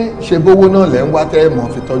jẹ. ṣe bówó náà lẹ́ ń wá tẹ́ ẹ mọ̀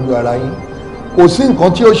fi tọ́jú ara yín kò sí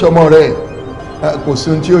nǹkan tí ó ṣọmọ rẹ̀ kò sí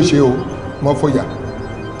ohun tí ó ṣe o mọ́ fòyà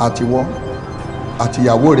àtiwọ́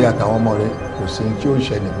àtìyàwó rẹ̀ àtàwọn ọmọ rẹ̀ kò sí ohun tí ó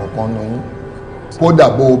ṣe nìkan kan nù yín kódà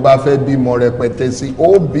bó o bá fẹ́ bímọ rẹpẹtẹ sí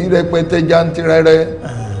ó bí rẹpẹtẹ jántìrẹrẹ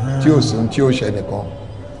tí ò sí ohun tí ó ṣe nìkan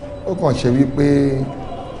ó kàn ṣe wípé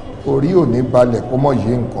orí ò ní balẹ̀ kó mọ̀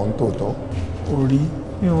yé nǹkan tòótọ́. orí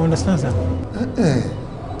mi ò understand sir.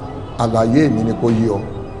 àlàyé mi ni kò yé ọ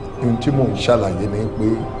ohun tí mò ń ṣàlàyé ni pé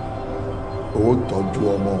ó tọ́jú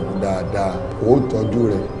ọmọ òun dáadáa ó tọ́jú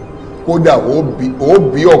rẹ̀ kódà ó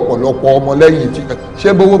bí ọ̀pọ̀lọpọ̀ ọmọ lẹ́yìn tí ṣé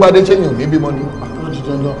bówó bá dé ṣéyìn ò ní bímọ ni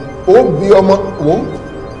ó bí ọmọ wo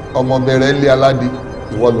ọmọ bẹ̀rẹ̀ ilé aládé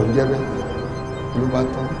ìwọ ló ń jẹ́ bẹ́ẹ̀ ló bá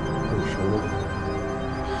tán òṣòro.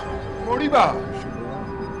 mo rí bà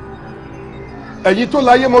ẹ̀yin tó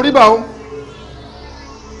láyé mo rí bà o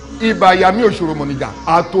ibà àyà mi òṣòro mọ̀nìjà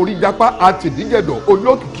àtòríjàpá àtìdíjẹ̀dọ̀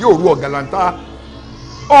olókìkí òru ọ̀gàlàntà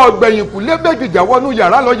ọ̀gbẹ̀yìn kù lébèjìjà wọnú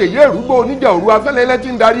yàrá lọ yèyé ìrúgbó oníjà òru afẹ́lẹ́lẹ́ tí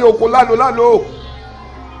ń darí oko lálo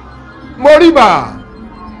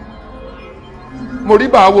mo rí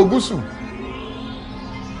bà awo gúúsù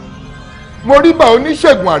mo rí bà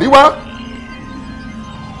oníṣègùn àríwá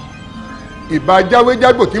ìbà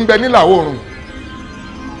jáwéjágbò tí ń bẹ nílà oòrùn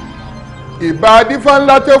ìbà adífá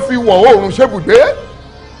ńlá tó fi wọ̀ oòrùn ṣébùgbé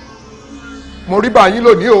mo rí bà yín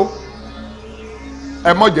lónìí o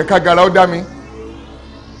ẹ mọ̀ jẹ́ kágara ó dá mi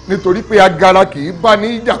nítorí pé agara kì í bá ní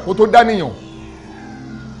ìjà kó tó dánìyàn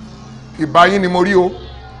ìbá yín ni mo rí o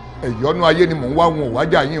ẹ̀yọ́nú ayé ni mò ń wá wọn ò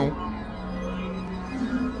wájà yín o.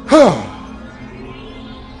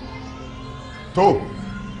 tó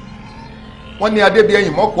wọ́n ní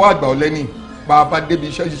adébíyẹ̀yìn mọ́kọ́ àgbà ọ̀lẹ́ni bá a bá débi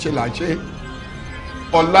iṣẹ́ ṣíṣe là ń ṣe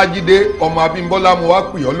ọlájídé ọmọ abímbọ́lá mo wá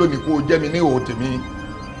pè ọ́ lónìí kó o jẹ́ mi ní òwò tèmi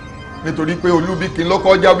nítorí pé olúbíkin ló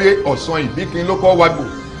kọ́ jáwé ọ̀sán ìbíkin ló kọ́ wágbò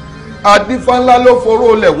adífánlá ló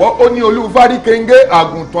foró lẹ̀wọ́ ó ní olúfárí kéńgé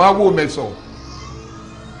àgùntàn awo mẹ̀sọ̀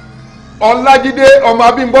ọlájídé ọmọ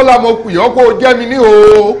abímbọ́lá mo pè ọ́ kó o jẹ́ mi ní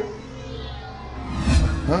òwò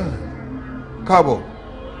káàbọ̀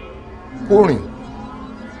kó rìn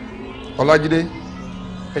ọlájídé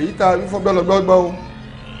èyí tá a wí fún gbọ́lọ́gbọ́gbọ́ o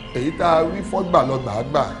èyí tá a wí fún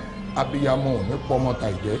gbàlọ́gbàgbà abiyamọ ò ní pọ́ mọ́ta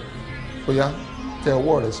ìjẹ́ ó yá tẹ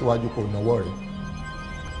ọwọ́ rẹ síwájú kò náwó rẹ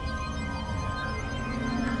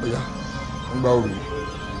ó yá ń gbá òru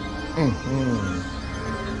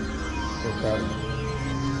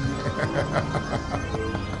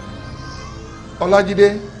ọlájídé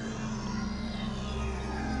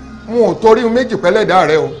mo ò torí méjì pẹ́lẹ́dàá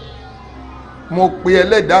rẹ o mo pe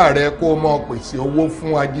ẹlẹ́dàá rẹ kó o mọ pèsè owó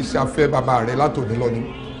fún ajíṣafẹ́ bàbá rẹ látòní lọ ni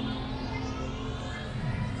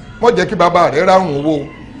mo jẹ́ kí bàbá rẹ ráhùn owó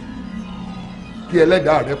kí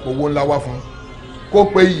ẹlẹ́dàá rẹ powó ńlá wá fún kó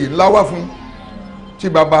pe iyì ńlá wá fún tí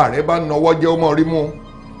bàbá rẹ bá nawọ́ jẹ́ ó mọ̀ rí mú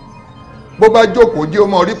bó bá jókòó jẹ́ ó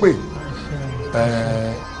mọ̀ rí pé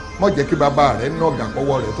mo jẹ́ kí bàbá rẹ nàgà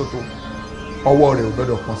kọ́wọ́ rẹ tó tó ọwọ́ rẹ ò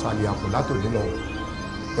gbọ́dọ̀ kan sàlẹ̀ àpò látòní lọ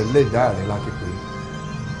ẹlẹ́dàá rẹ láti pè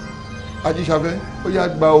é ajíṣafẹ́ ó yá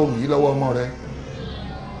gba ohun yìí lọ́wọ́ ọmọ rẹ.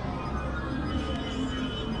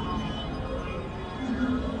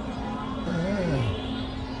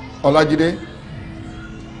 ọlájídé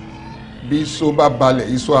bí iṣó bá balẹ̀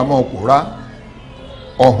iṣó àmọ́ kò rá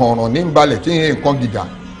ọ̀hànràn ní balẹ̀ tí yẹn nǹkan gìjà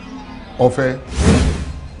ọ̀fẹ́.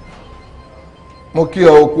 mo kí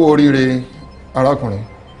ọ kú oríire arákùnrin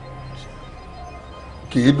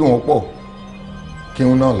kì í dùn ó pọ̀ kí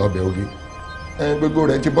n náà lọ́bẹ̀ oge gbogbo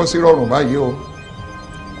rẹ̀ ti bọ́ sí rọrùn báyìí o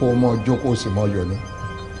kó o mọ jókòó sì mọ yọ ni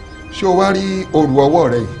ṣé o wá rí òrù ọwọ́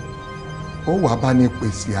rẹ yìí ó wàá bá ní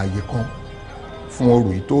pèsè àyè kan fún òrù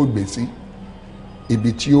yìí tó gbé sí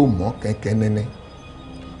ibi tí ó mọ́ kẹ́kẹ́ nẹ́nẹ́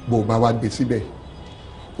bó o bá wá gbé síbẹ̀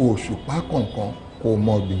òṣùpá kọ̀ọ̀kan kó o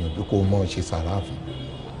mọ gbìyànjú kó o mọ ṣe sàrà fún.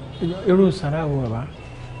 irú sàrà wo bàbá.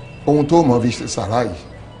 ohun tó mọ fi ṣe sàrà yìí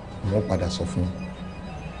mo padà sọ fún un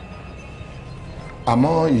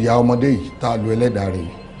àmọ́ ìyá ọmọdé yìí tá a lo ẹlẹ́dàá rẹ̀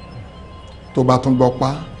yìí tó bá tún gbọ́ pa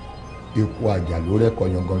epo àjà ló rẹ́kọ̀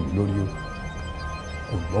yangan yìí lórí o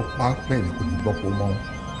kò gbọ́ pa bẹ́ẹ̀ ni kò ní gbọ́ pọ̀ mọ́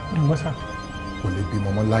kò lè bímọ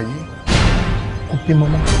mọ́ láyé kò bímọ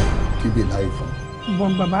mọ́ kíbi láyé fún.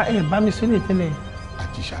 bọ́n bàbá ẹ̀ bá mi sílẹ̀ tẹ́lẹ̀.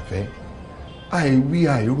 àjíṣàfẹ́ àìwí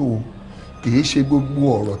àìrò kì í ṣe gbogbo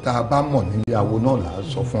ọ̀rọ̀ tá a bá mọ̀ nílé awo náà là á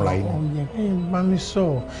sọ fúnra yín.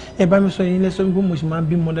 ẹ bá mi sọ yín lẹ́sọ̀ wípé mo sì máa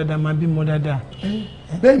bímọ dáadáa.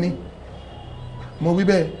 bẹ́ẹ̀ ni mo wí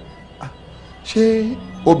bẹ́ẹ̀ ṣé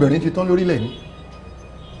obìnrin ti tán lórílẹ̀ ni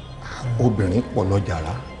obìnrin pọ̀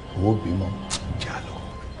lọ́jàrá owó bímọ jà lọ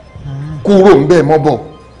kúrò ń bẹ́ẹ̀ mọ́ bọ̀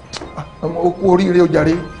ó kú oríire ó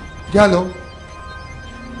jàre já lọ.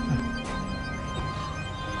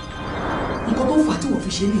 nǹkan tó fà á tí wọ́n fi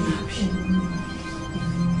ṣe nìyẹn.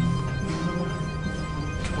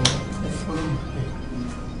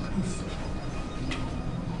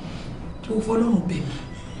 tó fọlọ́run bẹ̀ mí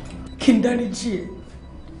kí n dáríjì ẹ̀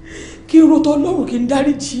kí n rotọ́ ọlọ́run kí n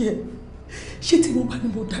dáríjì ẹ̀ ṣé tí mo bá ní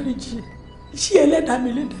mo dáríjì ẹ̀ ṣé ẹlẹ́dàá mi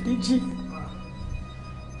lè dáríjì ẹ̀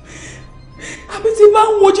àbí tí bá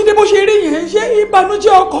ń wo jíde bó ṣe rí yẹn ṣé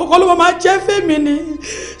ìbànújẹ́ ọkàn ló máa jẹ́ fèmí ni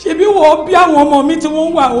ṣebí wọ́n bí àwọn ọmọ mi tí wọ́n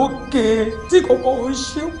wà òkè tí kòkó ò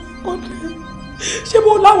ṣe kọ́lé ṣé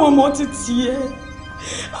bó láwọn ọmọ ti tiẹ̀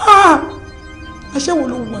aṣẹ́wó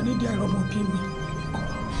ló wà nídìí àìrọ́mọbí mi.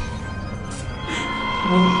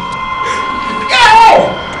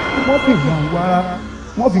 wọ́n fi gbà wá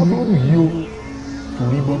wọ́n fi lóòrù yìí o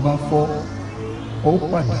torí bọ́ bá fọ́ ó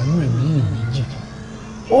pàdánù ẹ̀mí ìbejì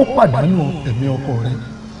ó pàdánù ẹ̀mí ọkọ rẹ̀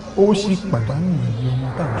ó sì pàdánù ẹ̀mí ọmọ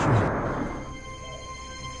táwọn sọ yìí.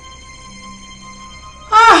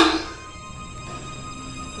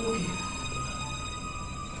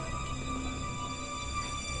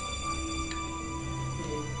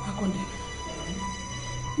 Akọ́ndé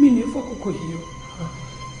mi ní fọ́kòkò yìí o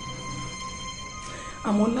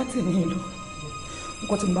àmọ́ láti ní ìlú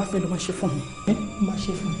nǹkan tí mo bá fẹ́ ló máa ṣe fún mi. máa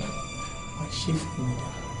ṣe fún mi máa ṣe fún mi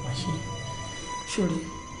máa ṣe. sori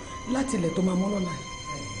láti ilẹ̀ tó máa mọ́ lọ́la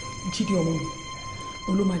Jídé ọmọ mi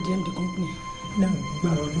òun ló máa di MD company. náà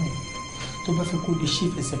gbàrọ̀ náà tó tó bá fẹ́ kó di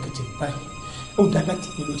chief executive báyìí ó dá láti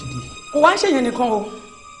ní ló ti di. kò wá ń ṣèyẹn nìkan o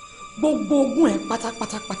gbogbo ogún ẹ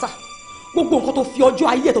pátápátápátá gbogbo nǹkan tó fi ọjọ́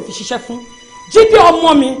ayé ẹ tó fi ṣiṣẹ́ fún Jídé ọmọ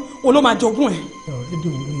mi òun ló máa jogún ẹ. lédè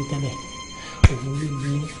òun ló ní tẹ́lẹ̀ òun ló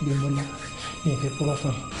ní gbẹmọ́lá ní ìfẹ́ kúrọ́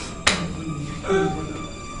fún ẹ.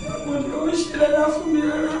 mo ní ó ṣe dáadáa fún mi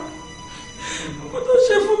rárá mo tó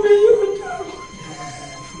ṣe fún mi yóò dá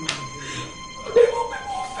mo ní mo pé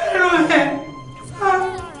mo fẹ́ràn ẹ.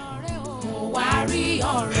 mo wá rí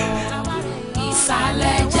ọ̀rọ̀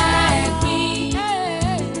ìsàlẹ̀ jẹ́ ẹ̀gbin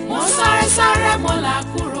mo sáré mo là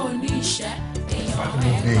kúrò níṣẹ́ èèyàn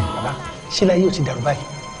ẹ̀kọ́. ṣé láyé ò ti dàrú báyìí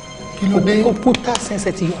kí ló dé kọ̀ǹpútà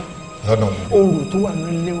sẹ́nsẹ̀ ti yọ oòrùn tó wà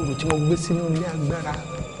nílé oòrùn tí wọ́n gbé sínú ilé agbára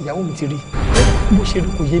ìyàwó mi ti rí bó ṣe rí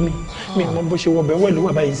kò yé mi mi mọ bó ṣe wọ bẹ ọwọ́ ẹ̀ ló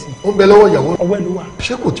wà báyìí sí. ó ń bẹ lọ́wọ́ ìyàwó. ọwọ́ ẹ̀ ló wà.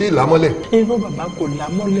 ṣé kò tí ì lámọ́lẹ̀. irọ́ bàbá kò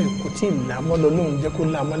lámọ́lẹ̀ kò tí ì lámọ́lẹ̀ Ọlọ́run jẹ́ kó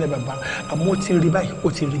lámọ́lẹ̀ bàbá àmọ́ ó ti rí báyìí ó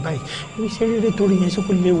ti rí báyìí ní ṣe rere torí yẹn ṣé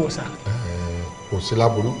kò léwọ̀ sá. kò sí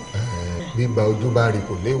láburú bíba ojú bá rí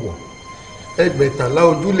kò léwọ̀ ẹgbẹ̀tàlá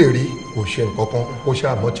ojú lè rí kò ṣe nǹkan kan kó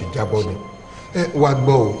ṣàmọ́ ti jábọ́ ni wá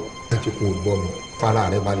gbọ́ o ẹ ti kò gbọ́ mi fara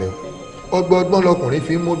rẹ balẹ̀ ọgbọ́n lọkùnrin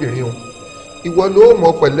fi ń móbìnrin o ìwọ ló mọ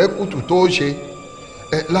pẹ̀lẹ́kùtù tó ṣe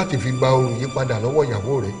láti fi gba ohun yìí padà lọ́wọ́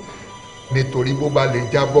ìyàwó rẹ̀ nítorí bó bá lè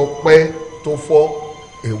jábọ́ pẹ́ tó fọ́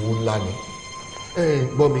ewu ńlá ni.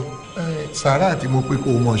 gbọ́ mi sàárà tí mo pé kó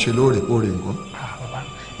o mọ̀ ṣe lóòrèkóòrè nǹkan. bàbá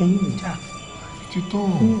ẹ̀yin ìjà títọ́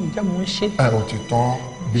ẹ̀yin ìjà mo ń ṣe. ò ti tán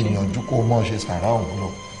gbìyànjú kó o mọ̀ ṣe sàárà ọ̀hún lọ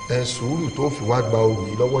sùúrù tó fi wá gba ohun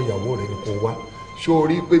yìí lọ́wọ́ ìyàwó rẹ̀ ni kó wá ṣó o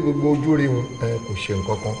rí pé gbogbo ojú rí wọn kò ṣe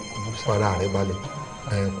nǹkan kan fara rẹ̀ balẹ̀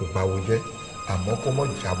kò báwo jẹ́ àmọ́ kó mọ̀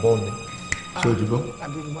jábọ́ ni ṣé o ti gbọ́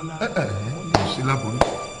kò sí láborí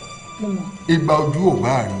ìgbà ojú ò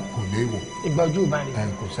bá rí kò léèwọ̀ ìgbà ojú ò bá rí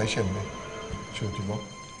kò ṣẹ̀ṣẹ̀ mẹ́ ṣé o ti gbọ́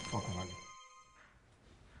fọkànbalẹ̀.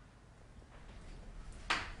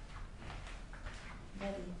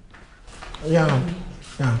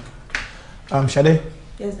 Ṣadé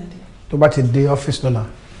Yes, Daddy. tó bá ti dé ọ́fíìsì lọ́la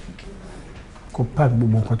kó pack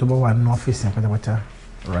gbogbo nǹkan tó bá wà ní ọ́fíìsì yẹn pátápátá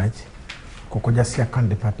right kó kọjá sí account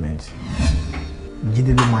department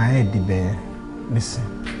Jídé ló máa ẹ̀ dìbẹ̀ nísìn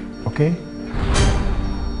okay.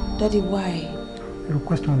 Daddy, why? irú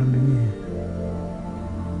question ló ń bí mi yẹn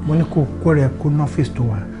mo ní kó kó rẹ kó ní ọ́fíìsì tó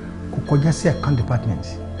wà kó kọjá sí account department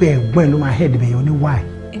pé ẹ̀gbọ́n ẹ̀ ló máa ẹ̀ dìbẹ̀ yẹn ní why.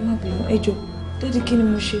 ẹ má bínú ẹ jọ̀ọ́ Daddy, kí ni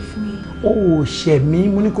mo ṣe fún yín? ó ṣẹ̀ mí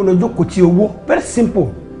mo ní kó lọ jókòó ti owó very simple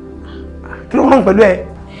kí ló rán pẹ̀lú ẹ.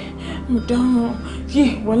 mo dáhùn yé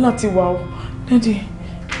wàhálà ti wà o Daddy.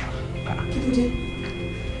 kí ló dé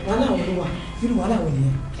wàhálà wo ló wà irú wàhálà wo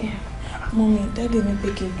nìyẹn. Mọ́mí Daddy mi pé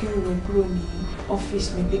kí n gbé òwe kúrò ní ọ́fíìsì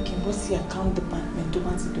mi pé kí n bọ́ sí account department tó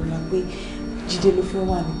bá ti dọ̀la pé Jídé ló fẹ́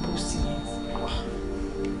wà ní post yẹn.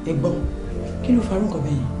 ẹ̀gbọ́n kí ló farú nǹkan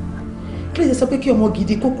bẹ́yẹn kí ló ṣe sọ pé kí ọmọ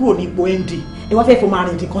gidi kó kúrò ní ipò MD ẹ wá fẹ́ fọmọ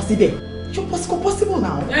arìndín kan síbẹ̀ ṣó possible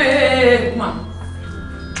now. ma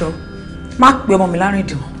jọ má pe ọmọ mi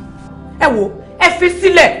lárìndín ẹ wo ẹ fi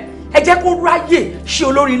sílẹ̀ ẹ jẹ́ kó ráyè ṣe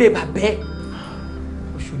olórí ilé bàbá ẹ.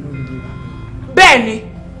 oṣù olórí ilé bàbá. bẹ́ẹ̀ ni.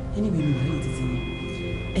 ẹni mi ló wà ní títí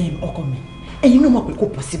mi ọkọ mi ẹ̀yin náà mọ̀ pé kò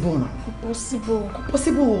possible náà. kò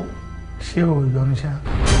possible. ṣé o yọnu ṣá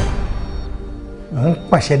mò ń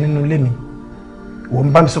pàṣẹ nínú ilé mi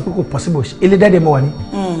wọ́n bá mi sọ pé kò possible ilé dáadé mo wà ní.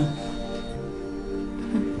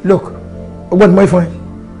 look ọgbọ́n tí mo yí fún ẹ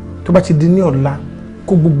tó bá ti di ní ọ̀la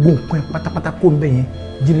kó gbogbo nǹkan ẹ pátápátá kó ń bẹ̀ yẹn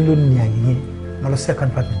Jídé ló ní àyè yẹn mo lọ sí account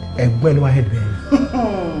department ẹ̀gbọ́n ẹ ló wá head bẹ̀ yẹn.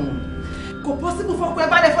 kò possible fún ọkọ ẹ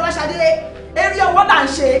balẹ̀ Fọláṣadé eré ọwọ́ là ń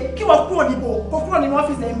ṣe kí wọ́n kúrò níbo kó kúrò nínú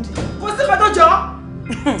ọ́fíìsì MD kò sí kan tó jọ.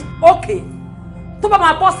 ok tó bá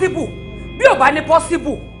máa possible bí ò bá ní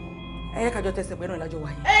possible ẹ yẹ kájọ tẹsẹ̀ bọ́ náà lájọ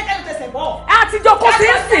wáyé. ẹ yẹ kájọ tẹsẹ̀ bọ́. ẹ àtijọ́ kò sí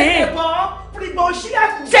sìn.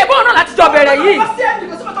 ṣe bọ́ọ̀ náà láti jọ bẹ̀rẹ̀ yìí.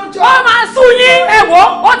 ó máa sún yín ẹ wo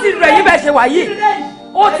ó ti rẹ̀ yín bẹ́ẹ̀ ṣe wà yìí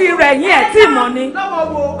ó ti rẹ̀ yín ẹ̀ tí mọ̀ ni.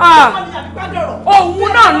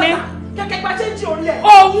 òun náà ni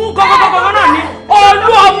òun gọ́gọ́gọ́gọ́ náà ni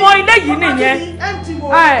olú ọmọ ilé yìí nìyẹn.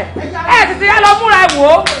 ẹ tètè yá lọ múra ẹ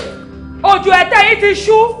wò ó ojú ẹ̀tẹ̀ yín ti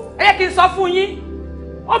ṣú ẹ yẹ kí n sọ fún yín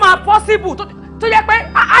ó máa possible tó yẹ pé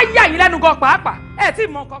á yà yín lẹ́nu gan pàápàá ẹ tí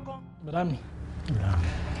mọ̀ kankan. bàdá mi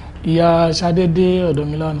ìyá Ṣadé dé ọ̀dọ̀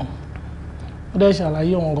mi lánàá ó dẹ̀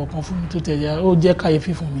ṣàlàyé àwọn kankan fún mi tó tẹ̀yà ó jẹ́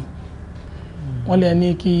kàyéfì fún mi wọ́n lè ní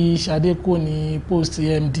kí Ṣadé kò ní post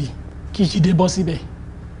MD kí Jídé bọ́ síbẹ̀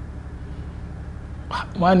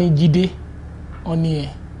wọ́n á ní Jídé wọ́n ní ẹ̀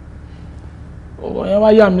ọ̀yẹ́ wá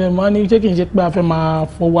yà mí lẹ́nu wọ́n á ní ṣé kì í ṣe pé a fẹ́ máa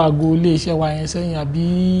fọwọ́ aago ilé iṣẹ́ wa yẹn sẹ́yìn àbí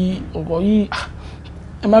ọkọ̀ yìí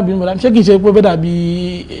ẹ má bínú bọ̀dá ṣé kì í ṣe pé bẹ́ẹ̀ dàbí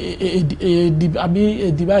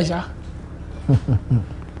èdì báyìí ṣá.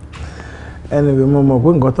 Anyway, mo mọ̀ pé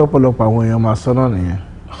nǹkan tọ́pọ̀lọpọ̀ àwọn èèyàn máa sọ náà nìyẹn.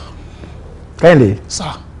 Kẹ́hìndé.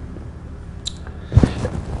 Sir.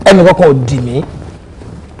 Ẹnì kankan ò dì mí.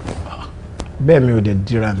 Bẹ́ẹ̀ mi ò dẹ̀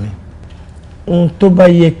dira mi. Ohun tó bá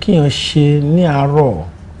yẹ kíyàn ṣe ní àárọ̀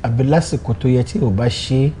àbí lásìkò tó yẹ tí ò bá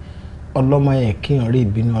ṣe ọlọ́mọ yẹ kíyàn rí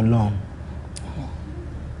ìbínú Ọlọ́run.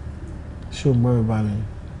 Ṣé o gbọ́ mi bá mi?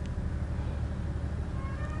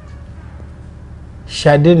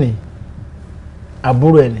 Ṣadé ni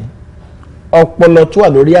àbúrò ẹ̀ ni ọpọlọ tó wà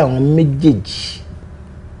lórí àwọn méjèèjì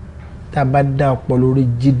tá a bá dá ọpọlọ lórí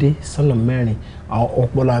Jídé sọ́nà mẹ́rin àwọn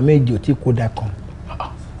ọpọlọ àwọn méjì ò tí kò dà kan.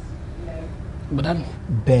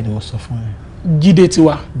 Bẹ́ẹ̀ ni mo sọ fún ẹ. Jídé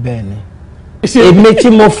tiwa. Bẹ́ẹ̀ ni èmi tí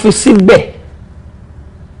mo fi síbẹ̀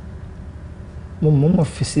mo mọ̀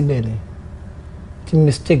fi síbẹ̀ ni tí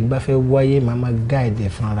mistake bá fẹ́ wáyé màá máa guide ẹ̀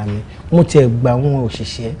fún ara mi mo tiẹ̀ gba àwọn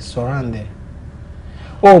òṣìṣẹ́ surround ẹ̀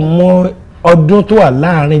ó mọ ọdún tó wà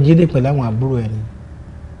láàrin Jídé pẹ̀lú àwọn àbúrò ẹ̀ ni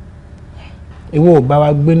ìwọ ò bá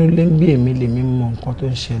wa gbénú lé bí èmi lèmi mọ nǹkan tó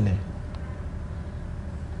ń ṣẹlẹ̀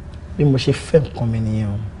bí mo ṣe fẹ́ nǹkan mi nìyẹn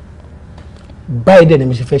o báyìí dẹ̀ ni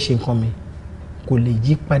mo ṣe fẹ́ ṣe nǹkan mi kò lè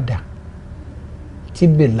yí padà tí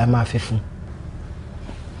bèèlà máa fi fún.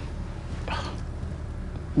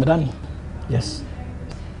 Bàdánù. Yes.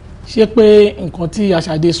 Ṣé pé nǹkan tí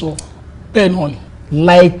Aṣadé sọ bẹ́ẹ̀ náà ni.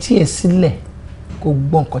 Láì tí ẹ sílẹ̀ kó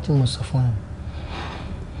gbọ́ nǹkan tí mo sọ fún ẹ.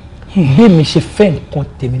 Bí mi ṣe fẹ́ nǹkan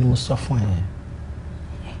tèmi ni mo sọ fún ẹ.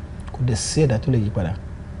 Kò dẹ̀ sí ẹ̀dá tó lè yí padà.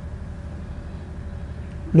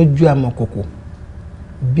 Lójú àmọ́ kòkò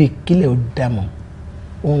bí kílẹ̀ ó dàmọ̀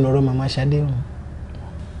òun lọ́rọ̀ màmá Ṣadé o.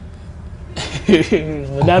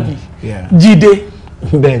 Ọ̀dàbí Jídé.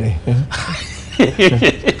 Bẹ́ẹ̀ ni.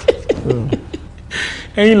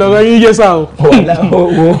 Ẹ̀yin lọ́rọ̀ yín yé sá o.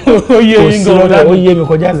 Ó yé yín gan ọ̀dà. Ó yé mi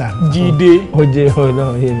kọjá là. Jídé. Ó jẹ́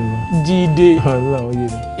Ọlọ́run yé mi. Jídé. Ọlọ́run ó yé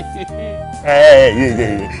mi.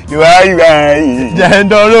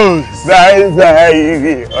 Jẹ́ndọ́rọ̀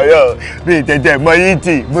báyìí ọ̀yọ́ bí tẹ̀tẹ̀ mọ yìí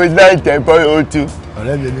tì mo láì tẹ̀ bọ́ otu.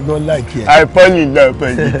 Ọ̀rẹ́ mi ni gan láìkí ẹ̀. I fall in love for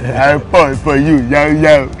you. I fall for you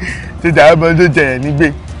yáwó. Títà ọmọ tó tẹ̀yẹ̀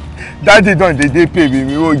nígbè. Dáàtì náà dédé pè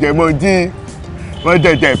mí ó jẹ́ mọ́ tí wọ́n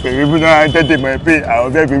tẹ̀tẹ̀ pè mí fún náà tẹ̀tẹ̀ mọ́ pé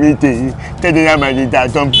àwọn fẹ́ fi mí tèyí tẹ̀tẹ̀ yá máa di ta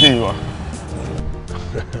company wọn.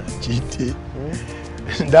 Jídé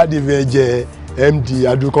dáàdì fẹ́ jẹ MD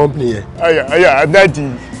adu company yẹn. Ọ̀yà I'm not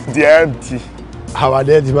the MD.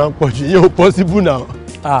 Àwàdẹ ti máa ń pọ̀ jù yóò possible now.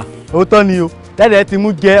 Ó tọ́ ni o dáàdì ti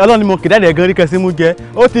mú jẹ ọlọ́run ni mo kì dáàdì ẹ̀ gan rí kẹsí mú jẹ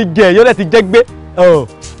ó ti jẹ yóò dẹ̀ ti jẹ́ gbé.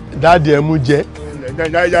 Dáàdì ẹ̀ mú jẹ.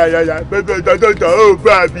 Yáyáyáyá pépé tọ́tọ̀tọ̀ ó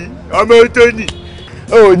gbà mí ọmọ tó nì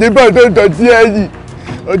ó ní bọ́ tó tọ́ sí ẹ̀yìn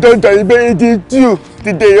ọ̀tọ̀tọ̀ ní pé ti tú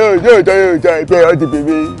títẹ yóò tọ́ ìpè ọ̀ ti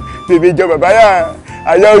bèbè jọ bàbá yá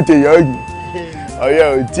ayá òtè yọ̀ yìí ọ̀yọ́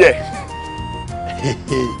ò tiẹ̀.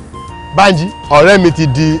 Bánjí ọ̀rẹ́ mi ti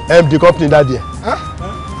di MD company dáàdì ẹ̀.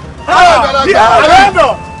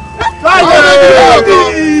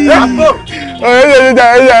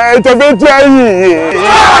 Ẹ̀tọ́ bẹ́ẹ̀ tí a yìí.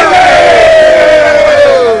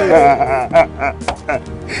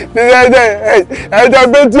 Ẹ̀tọ́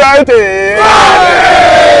bẹ́ẹ̀ tí a tè.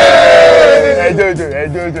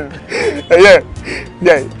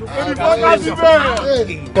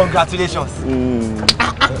 Congratulations.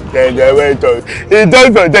 It's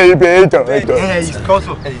also celebration. It's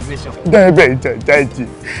also celebration. Celebration, thank you.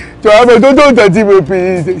 So I'm a total that will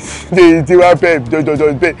be the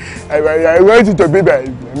pep. I want you to be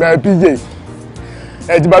my PJ.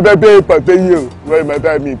 And my baby pay you. Where my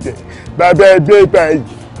baby pay. My baby pay.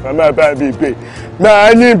 My baby pay.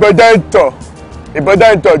 My important don't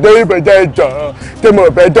important. Tell me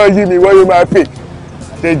better give me what you might pay.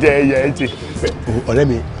 Ọ̀rẹ́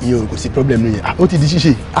mi iye kò sí problem nìyẹn ó ti di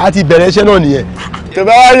ṣíṣe a ti bẹ̀rẹ̀ iṣẹ́ náà nìyẹn. tó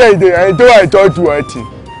bá wáyé èdè ẹni tó wà ìtọ́jú ọtí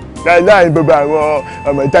láì gbogbo àwọn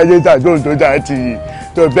ọmọ ìtajẹ́ta tó ń tó dá ti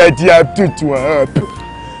tó bẹ́ẹ̀ tí a tutù wọn hàn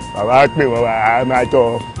bàbá pè wọ́n wá a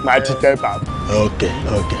máa ti tẹ́ pa. ok.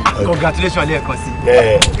 Congratulations lẹ́ẹ̀kan sí.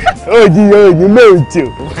 ó jí méjì o.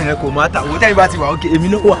 Kò má ta owó tẹ́yìn bá ti wà ókè èmi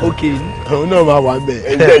náà wà ókè ni. òun náà máa wà ń bẹ̀.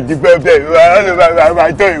 ẹ̀jẹ̀ ti pẹ́ bẹ́ẹ̀ wọ́n ló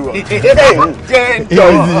máa tó ìwọ.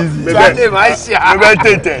 Sunday máa ń ṣe mo bẹ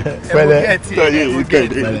tètè. pẹ̀lẹ́ tọ́yé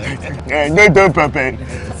ìkẹ́lẹ́ no pẹpẹ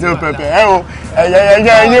no pẹpẹ ẹ o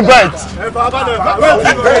ẹyẹ ní bẹ́ẹ̀t.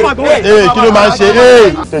 kí ló máa ń ṣe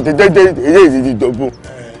tètè èyí ìdí tó fún.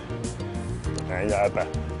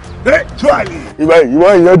 ìwọ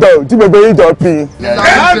ìyọ́tọ̀ tí gbogbo yìí tọ́ pin.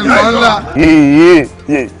 yìí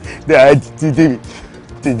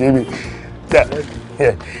ti mi.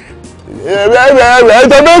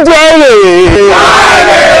 Ẹ̀jọ̀ méjì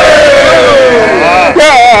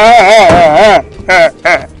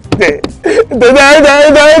tẹ̀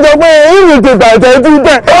tẹ̀tẹ̀ sọ pé ìrìn ti tàtẹ̀ tún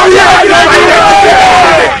tẹ̀.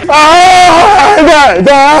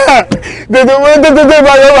 Tètè wọ́n tètè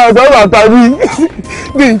bá yọ bàtà bàtà mi.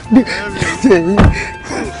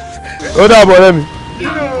 Ó dàbọ̀ lẹ́mi.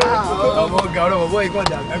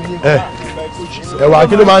 Ẹ̀wà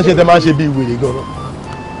kí ló máa ń ṣe tẹ́ máa ń ṣe bí wèrè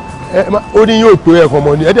gan-an? Ó ní yóò pé ẹ̀kan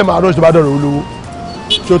mọ́ ni ẹ̀ dẹ̀ máa rọ́ọ̀ṣì tó bá dọ̀rọ̀ olówó.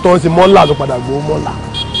 Ṣé o tán sí mọ́là ló padà gbowó mọ́là?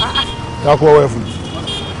 Ká kó ọwọ́ ẹ̀ fún mi.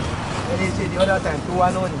 Ẹni ṣe the other time tó wá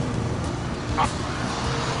náà ni.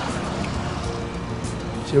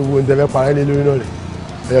 Ṣé wo ń tẹ́fẹ́ parẹ́ lé lórí náà rẹ̀?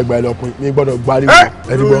 Ẹ̀yẹ gba ẹlọ́pin mi gbọ́dọ̀ gbáríwò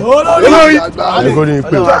ẹ̀dí gbọ́. Olórí ẹ̀kọ́ ní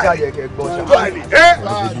pé.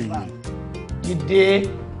 Jídé.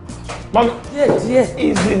 Mọ́mí. Díẹ̀.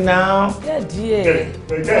 Easy now. Díẹ̀.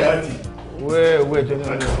 Wait.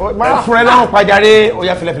 Máa fún ẹ lọ́rùn pàjáre. Ó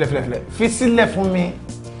yá filẹ̀. Fi sílẹ̀ fún mi.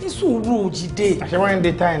 Ní sùúrù Jídé. Àṣewọ́n ń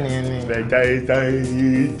dé táì nìyẹn ni. Táì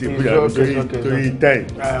torí táì.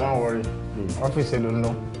 Má wọrí. Ọ́fíìsì ló ń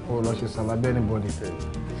lọ. Ó lọ ṣe sàlábẹ́ anybody.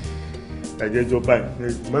 Ẹ̀jẹ̀ tó báyìí.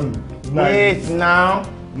 Wait now.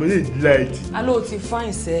 Mo ní light. Alo ti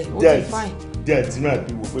fine sẹ́, o ti fine. Díẹ̀ tí máa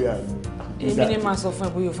bí wo bóyá. Èmi ni máa sọ fún ẹ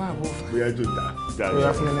bóyá o fine àbò fine. Bóyá tó dà.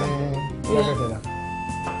 Bóyá fún mi ní. Bóyá kẹ̀kẹ́ dà.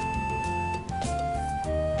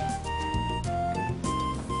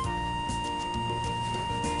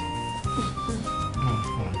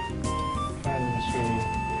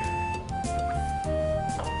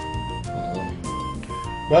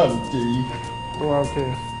 Báwo ni ṣe yí? Ó wà okay.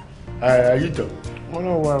 Àyítọ̀. Wọ́n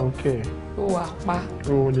náà wà okay. Ó wà pa.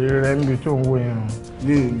 O lè rẹ̀ níbi tó ń wò yẹn.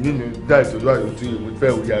 Nínú dáì tó lọ́wọ́ àyè tí mo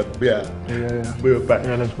fẹ́ òye àgbẹ̀ à bóyá báyìí.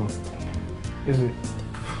 Yeah, let's go. Easy.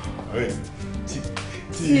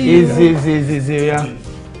 Easy, yeah.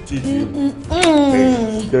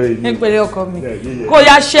 Ẹ pẹ̀lẹ́ ọkọ mi. Kó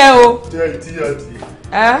yá ṣẹ́ o.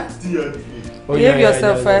 Behave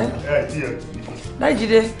yourself, eh? Láì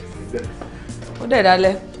Jídé. Ó dẹ̀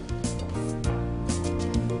dálẹ̀.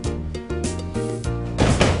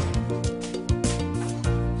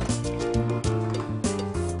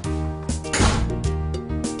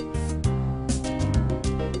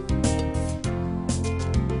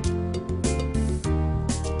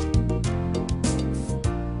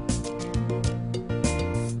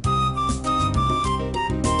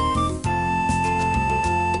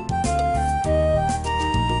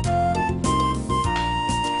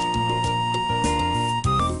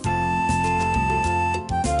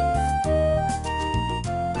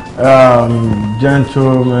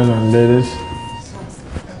 Gentlemen and ladies,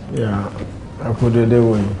 yeah, I put it that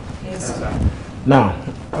way. Yes, sir. Now,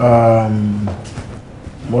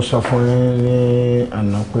 mo sọ fún yín ní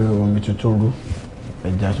àná pé omi tuntun rú,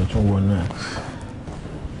 ẹja tuntun wọ náà.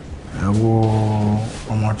 Ẹ wo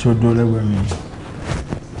ọmọ tí ó dúró lẹ́gbẹ̀ẹ́ mi.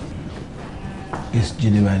 It's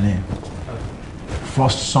Jídé by name.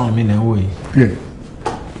 First son mi lẹ́ ń wò yìí.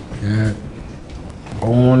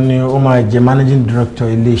 Òun ni ó máa jẹ managing director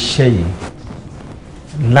ilé iṣẹ́ yìí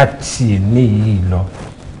láti ní yìí lọ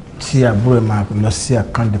tí àbúrò ẹ̀ máa lọ sí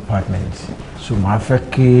account department. So màá fẹ́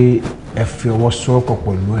kí ẹ fi ọwọ́ sọ́kọ̀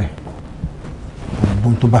pẹ̀lú ẹ̀.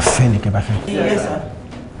 Ọ̀gbọ́n tó bá fẹ́ ni kẹ́ bá fẹ́. Yes, sir.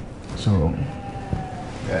 So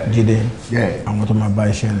Jídé, àwọn tó máa bá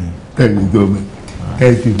iṣẹ́ ni. Ẹ̀yin gbọ́mọ,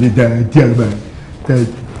 ẹ ti fi dára tí a máa tẹ̀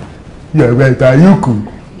yọ̀ọ̀bẹ ta yóò kù.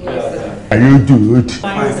 Ayé ojú ojú.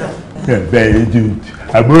 Very good.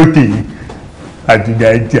 Amote,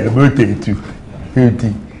 Adunati, Amote too.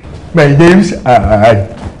 My name's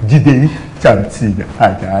Jídé Samson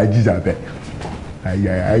at Ajizabe.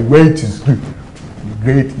 I went to school.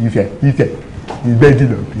 Great Ife,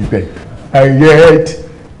 inventing of Ife. I read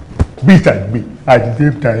beat and me at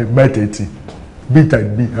the same time, marketing. Beat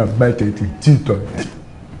and me and marketing, tutor.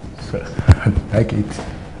 So I like it.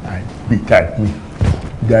 And beat and me.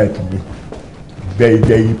 That me. Very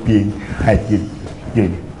pain,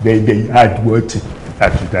 very hard working.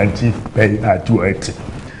 Very hard working.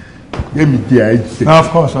 Let me say. Of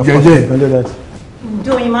course, you can do that.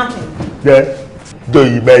 Doing Martin. Yeah,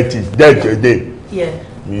 doing Martin. That's your name. Yeah.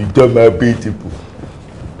 You don't my beautiful.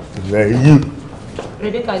 You.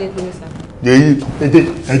 Rebecca Adekunle, sir. You.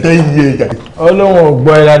 Ọlọ́run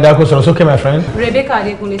gbọ́ ẹ dáadáa kó sọ̀rọ̀ sókè, my friend. Rebecca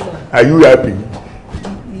Adekunle, sir. Are you happy?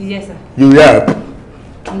 Yes, sir. You happy?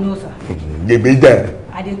 No, sir. Rebecca.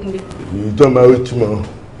 Adekunle. You don't my tomorrow.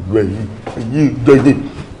 You do it.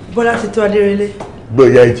 Bọ́lá ti tó Adérelé.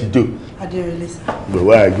 Bóyá ti tó. Adérelé, sir. But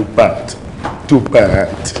why are you part? Two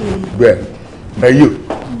part. Well, are you?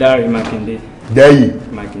 Dari Makinde. Dari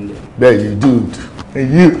Makinde. There you do.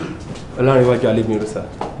 And you? Olariwaju Alebiro, sir.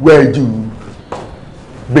 Where do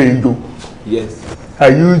you? Yes.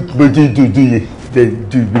 Are you going to do it? Then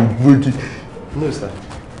do it. No, sir.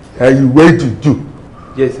 and you went to do.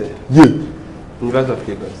 Yes, sir. Yeah. University of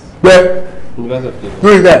Lagos. Where? University of Lagos.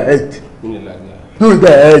 Do that head. Unilag. Do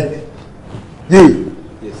that head. Yeah.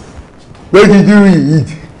 Yes. Where did you eat?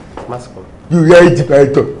 Mascom. You ate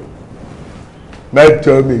python. My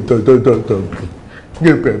tummy,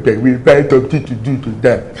 you prepare we find something to do to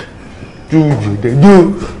that. Do you they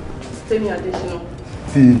do? Send me additional.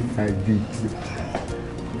 See, I did.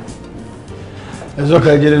 It's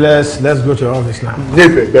okay, Jide, let's go to your office now.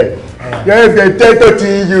 Never. Yes, they tell to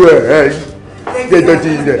you.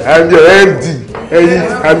 I'm your MD.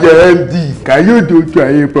 I'm your MD. Can you do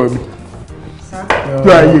try for me?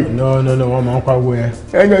 No, one man quite aware.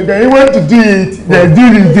 And they want to do it. They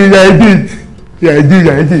did it. I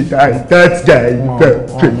did. That's guy.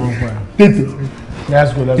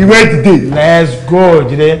 Let's go. You went to do. Let's go,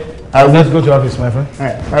 Jide. Let's go to your office, my friend.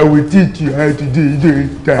 I will teach you how to do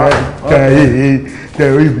it. I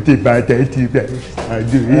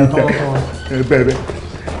do it.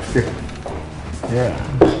 Yeah.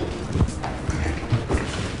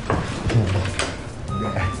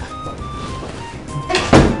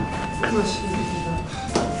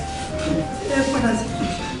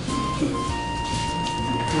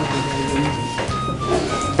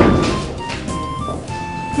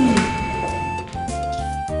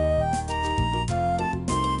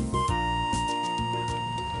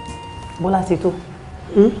 Bọ́lá ti tó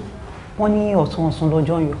wọ́n ní ọ̀tún ọ̀sùn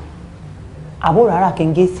lọ́jọ́ yọ àbó rárá kí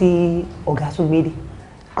n gé sí ọ̀gá tó gbédè.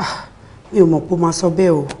 Mi ò mọ̀ pé ó máa sọ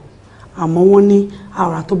bẹ́ẹ̀ o àmọ́ wọ́n ní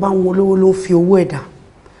ara tó bá ń wọn lówó ló ń fi owó ẹ̀dá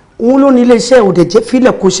òun ló ní iléeṣẹ́ òde jẹ́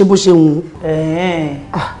fílẹ̀ kó ṣe bó ṣe wù ú.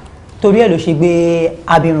 Torí ẹ̀ ló ṣe gbé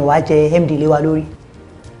abirùn wá jẹ MD lé wa lórí.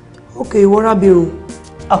 Ok, ìwọ rábìrùn.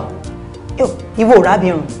 Ìwọ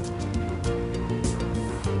rábìrùn.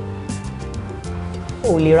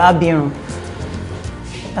 Ò lè rábìrùn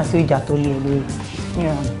àti ìjà tó lé lórí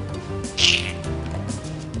níranù.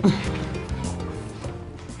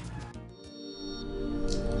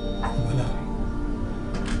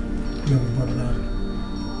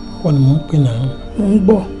 Wọ́n ni mo ń pè náà. Mo ń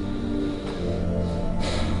gbọ́.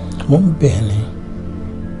 Mo ń bẹ̀ ni.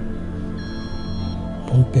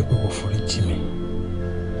 Mo ń bẹ̀ pé kò foríjì mi.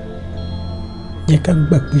 Jẹ́ ká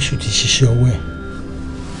gbà pé èṣù ti ṣiṣẹ́ ọwọ́ ẹ̀.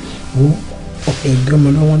 Wo ọ̀pẹ ẹgbẹ́ ọmọ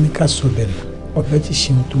lọ́wọ́ ní ká sọ bẹ̀rẹ̀. Ọ̀pẹ ti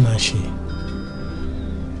ṣe ohun tó máa ṣe.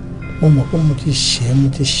 Mo mọ̀ pé mo ti ṣe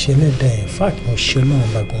ẹlẹ́dàá ẹ̀ fáàkì mo ṣe Ọlọ́run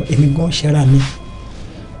bá gan. Èmi gan ṣẹ́ra mi.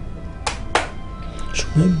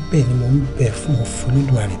 Ṣùgbọ́n bẹ́ẹ̀ ni mo ń bẹ̀ fún òfin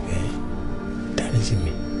Olódùmarè bẹ́ẹ̀ dáríjì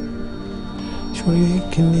mi. Sórí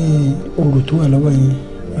kí ni orò tó wà lọ́wọ́ yín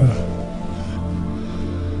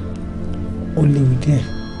ó léwu díẹ̀.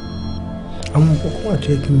 Àwọn kókó wà tó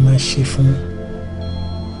yẹ kí n máa ṣe fún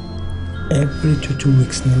every 2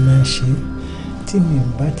 weeks ni máa ń ṣe. Tí mi ò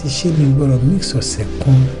bá ti ṣe mi gbọ́dọ̀ mix ọ̀sẹ̀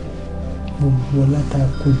kan gbogbo ọlátà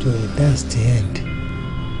kójọ yìí that's the end.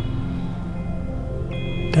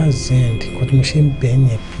 That's the end. Kò tí mo ṣe ń bẹ̀ ẹ́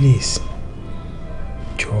yẹn please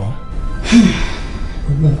jọ.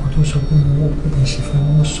 Gbogbo nǹkan tó sọ pé mo wọ́n pé kí n ṣe fún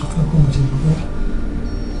mi mo sọ fún ẹ pé mo ti gbọ́.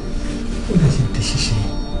 Ó lè ti di ṣíṣe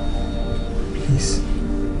please.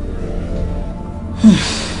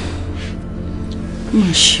 Má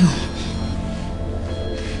ṣe o.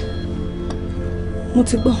 Mo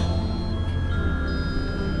ti gbọ́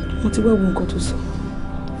gbogbo nǹkan tó sọ.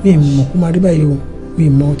 Mi ò mọ̀ kó máa rí báyìí o. Mi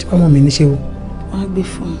ò mọ̀ tí bámọ̀ mi níṣẹ́ o. Wọ́n á gbé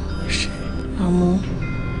fún un. Àmọ́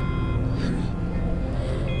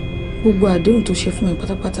gbogbo àdéhùn tó ṣe fún mi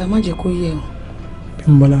pátápátá má jẹ́ kó yẹ o.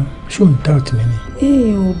 Bímbọ́lá, ṣé ò ń doubt mi ni?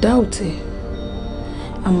 Ò doubt ẹ̀.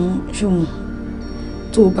 Àmọ́ ṣé o mọ̀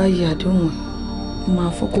tó o bá yẹ àdéhùn ẹ̀ o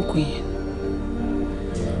máa fọ́ kòkò yẹn.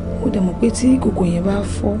 Ó dẹ̀ mọ̀ pé tí kòkò yẹn bá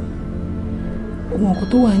fọ́ ohun ọ̀kan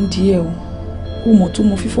tó wà ń di ẹ̀ o mọ̀ tó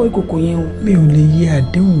mo fífọ́ ìkòkò yẹn o. Mi ò lè yẹ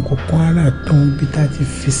àdéhùn kankan ara tán bí tá a ti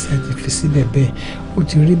fi síbẹ̀ bẹ́ẹ̀ ó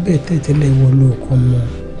ti rí bẹ́ẹ̀ tẹ́tẹ́lẹ̀ ìwọ ló kọ́ mọ́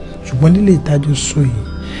ṣùgbọ́n nílé ìtajọ sọ yìí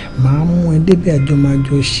màá mú ẹ débi àjọ máa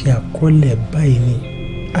jọ ṣe àkọọ́lẹ̀ báyìí ni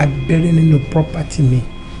abẹ́rẹ́ nínú property mi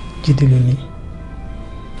Jídé lónìí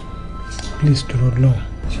please dúró lọ́hùn.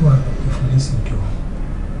 Ṣé wàá lọ pé fún mi sí jọ?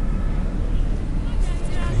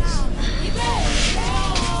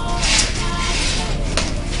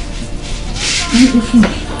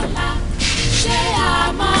 Ṣé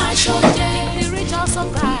a máa ṣoje ìrìjọ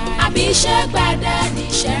sọ́kà àbí ṣé gbẹ̀dẹ̀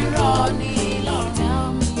níṣẹ́ ń rọ ní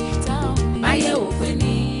lọ́rùn? Báyé òfin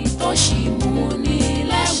ni tó ṣì mú ní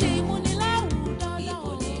lẹ́wù ìbò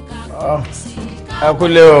ní ká kó sí ká. Ẹ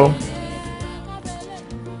kúlé o.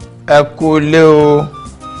 Ẹ kúlé o.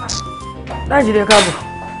 Dájúdé káàbọ̀.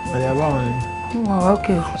 Àyà báwọn ni. Wọ́n wá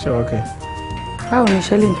òkè o. Ṣé wọ́n kẹ́? Báwo ni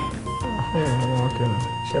iṣẹ́ lè ní? Wọ́n kẹ́ náà.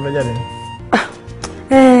 Ṣé ẹ fẹ́ jáde ni?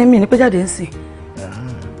 mi ní pé jáde ń sìn.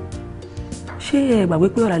 Ṣé ẹ gbàgbé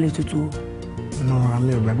pé ọ̀la lè tutù o? No,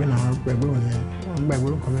 àmì ò gbàgbé náà gbàgbé òní wọ́n gbàgbé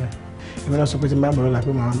orúkọ bẹ́ẹ̀. Èmi náà sọ pé tí n bá bọ̀ lọ́la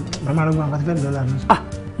pé màmá ló gbọ́ àwọn àti $50 ní.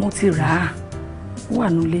 Mo ti rà á. Ó wà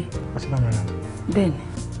nílé. Wọ́n ti bá mi rà á. Bẹ́ẹ̀ni.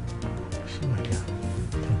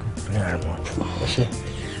 Very much.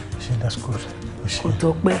 Ṣé that's good. Kò tó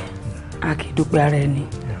pẹ́, a kì í dúpẹ́ ara ẹni.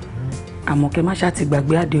 Àmọ́ kẹ́ má ṣáà ti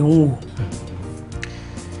gbàgbé àdéhùn o.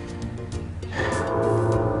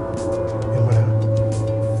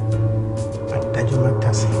 Adájọ́ máa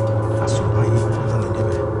dá sí àsọ̀rọ̀ ayé ọ̀tọ̀ ní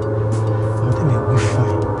débẹ̀. Mo tẹ́lẹ̀ gbé fún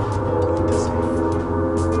ẹ.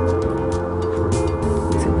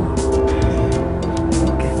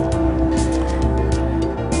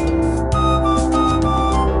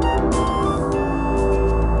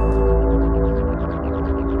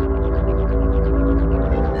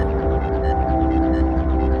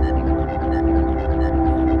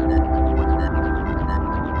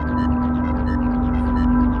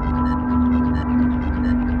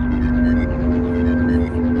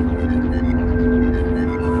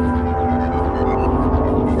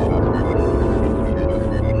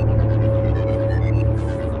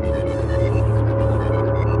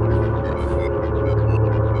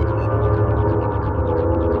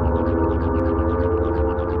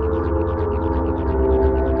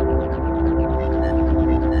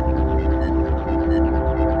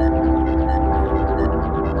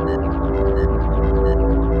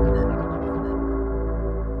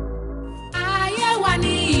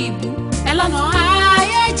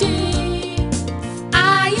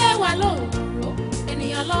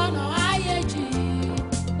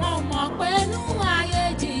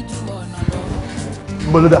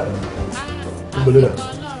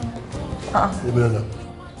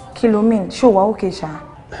 Kí ló mean? Ṣé o wà okay ṣá?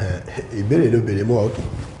 Ìbéèrè ló béèrè mo wà okay.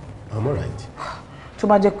 I'm all right. Tó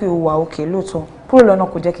bá jẹ́ pé o wà okay lóòótọ́, kúrò lọ́nà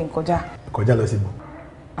kò jẹ́ kí n kọjá. Kọjá lọ síbò.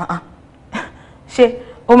 Ṣé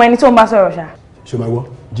o mọ ẹni tó ń bá sọ̀rọ̀ ṣá? Ṣé o máa gbọ́?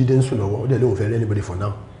 Jídé ń sùn lọ́wọ́, ó dẹ̀ lóun fẹ́ rí anybody for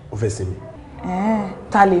now. Ó fẹ́ sinmi.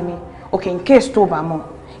 Ta lè mi? Okay, in case tó bá mọ̀,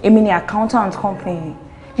 èmi ni accountant company.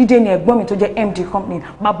 Jídé ni ẹ̀gbọ́n mi tó jẹ́ MD company.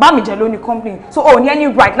 Bàbá mi jẹ́ ló ní company. So o ní any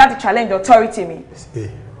right láti challenge authority mi.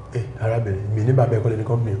 Arábìnrin mi ní bàbá ẹ̀kọ́ lè ní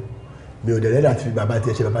company o. Mi ò dẹ̀ lẹ́dà àti fi bàbá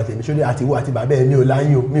tiẹ̀ ṣe bàbá tèmi. Ṣé àti wo àti bàbá ẹ̀ ní o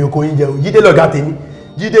láyìn o. Mi ò kó yín jẹ o. Jídé lọ̀gá tèmi.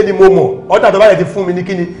 Jídé ni mo mọ̀. Ọ̀tà tó bá yẹ ti fún mi ní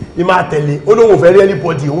kíni. Ni máa tẹ̀lé. Ó lóun ò fẹ́ rí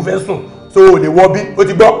anybody. Òun fẹ́ sùn. So o lè wọ bí. O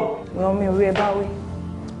ti gbọ́. Ìwọ̀n mi ò rí ẹ bá wí.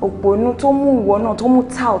 Òpònú tó mú ìwọ náà tó mú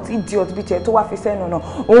tout idiot bíi tiẹ̀ tó wá fi sẹ́nu náà.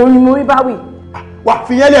 Òun ni mo rí bá wí. Wà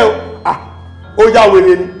fi yẹn lẹ̀ o. Ó yá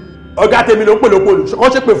wèrè ni. Ọ̀gá tèmi ló ń pè lópolù wọ́n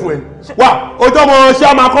ṣe pè fún ẹ wà ojú ọmọ ṣé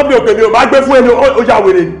a máa kọ́ bí òkè mi ò máa gbé fún ẹ ní ó yà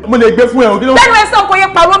wèrè mo lè gbé fún ẹ òkè. bẹ́ẹ̀ni ẹ sọ kò yẹ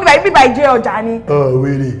pariwo bíbá ìjẹ ọjà ni.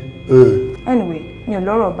 wèrè. anyway mi ò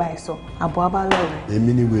lọ́rọ̀ bá ẹ sọ àbọ̀ abálọ̀rẹ̀.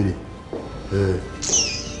 èmi ni wèrè.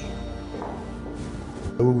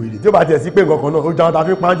 wèrè tí ó bá tẹ̀ sí pé nǹkan kan náà ó jẹun ta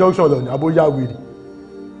fi pa junction lọ ní abóyá wèrè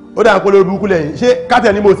ó dà ń polówó burúkú lẹ́yìn ṣé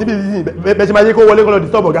káàtẹ̀ ni mo sí bíi bẹ́ẹ̀ ṣe máa yẹ kó wọlé kó lọ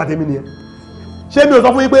disturb ọ̀gá tèmi nìyẹn ṣé mi ò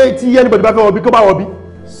sọ fún yín pé tí anybody bá fẹ́ wọ bí kó bá wọ bí.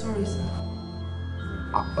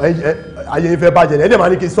 ayé ìfẹ́ bàjẹ́ ní ẹ̀dẹ̀ máa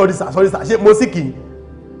ní kí sọ́rí sà ṣe mo sì kì í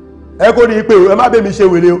ẹ kó rí i pé ẹ má bẹ́ẹ̀ mi ṣe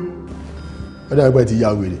wèrè o ẹ̀dẹ̀ ẹgbẹ́ ti ya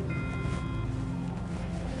wèrè.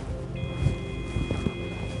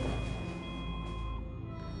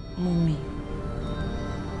 Mummy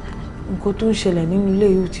nǹkan tó ń ṣẹlẹ̀ nínú ilé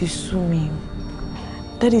yìí ti sú mi o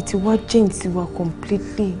Daddy ti wá change ti wá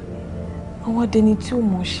completely àwọn adẹni tí ò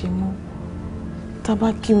mọ̀ ṣe mọ́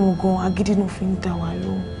tábà kí mu gan agídí náà fi ń dá wa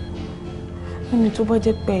lóhùn níbi tó bá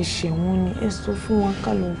jẹ́ pé ẹ̀ṣẹ̀ wọn ni ẹ sọ fún wa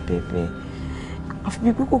ká lọ bẹ̀bẹ̀ àfi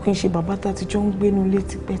bí pé kò kí n ṣe bàbá tá a ti jọ ń gbénu ilé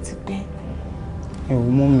tipẹ́tipẹ́. ẹ wò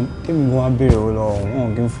mọ́ mi tèmi gan wá béèrè owó lọ́wọ́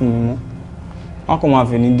wọn kì í fún mi mọ́ wọn kàn máa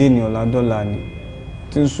fẹ́ ní dé ní ọ̀la dọ́là ni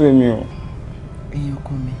tí ń sú èmi o. ẹ̀yin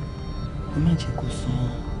ọkọ mi ẹ má jẹ́ kó sùn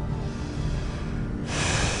wọn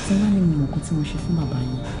tí wọ́n ní mi mọ̀ kó tí mo ṣe fún bàbá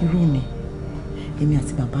yín irú ni èmi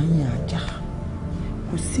àti bàbá yín àjà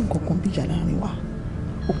kò sí nǹkan kan bí ìjà láàrin wa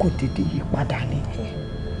ó kò dédé yí padà ní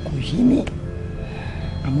kò yí ní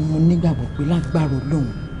àmọ́ mo nígbàgbọ́ pé lágbára Ọlọ́run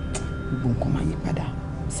gbogbo nǹkan máa yí padà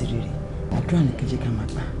sí rere àdúrà ní kejì ká máa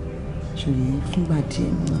gbà ṣòye fúngbà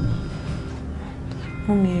díẹ̀ mọ́ mi.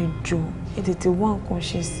 wọ́n mi ẹ jọ̀ọ́ ẹ tètè wá nǹkan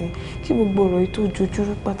ṣe sí kí gbogbo ọ̀rọ̀ yìí tó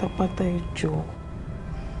jojúrú pátápátá ẹ jọ̀ọ́.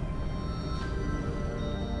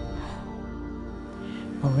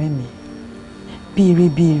 ọ̀rẹ́ mi bí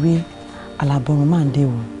eré alábọ̀rún máa ń dé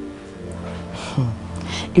o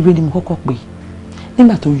eré ni mo kọ́kọ́ pè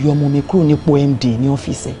nígbà tó yọ ọmọ mi kúrò nípò MD ní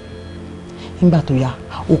ọ́fíìsì nígbà tó yá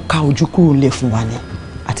ó ká ojú kúrò lẹ̀ fún wa ní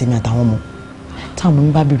àtẹ̀mí àtàwọn ọmọ táwọn ọmọ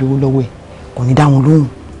mi bá béèrè owó lọ́wọ́ ẹ̀ kò ní dá wọn lóhùn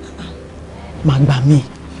máa gbà mí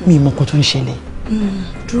ìmọ̀ kan tó ń ṣẹlẹ̀.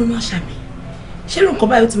 Dúró náà ṣàmì. Ṣé nǹkan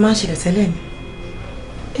báyìí ó ti máa ń ṣẹlẹ̀ tẹ́lẹ̀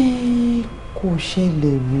ni? Kò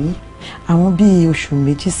ṣẹlẹ̀ rí. Àwọn bíi oṣù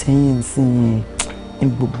méjì sẹ́yìn sí ni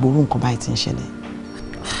gbogbo nǹkan báyìí ti ń ṣẹlẹ̀.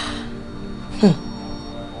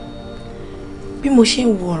 Bí mo ṣe ń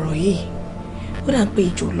wo ọ̀rọ̀ yìí, ó dà pé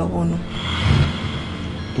ìjò lọ́wọ́ nù.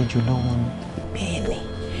 Ìjò lọ́wọ́ nù. Bẹ́ẹ̀ni,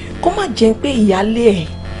 kó má jẹ́ pé ìyálé ẹ̀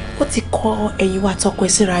ó ti kọ ẹ̀yin wa tọkọ ẹ̀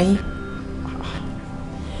síra yín.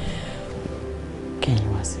 Kẹ̀yìn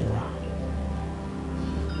wá síra.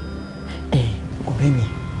 Ọ̀rẹ́ mi,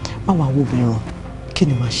 má wàá wo obìnrin kí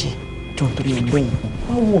ni máa ṣe jọ nítorí ẹgbẹ́ yìí.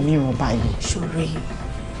 Má wo mi ràn báyìí. Ṣòro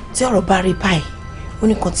tí ọ̀rọ̀ bá rí báyìí, ó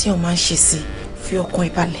ní kan tí wọ́n máa ń ṣe sí fi ọkàn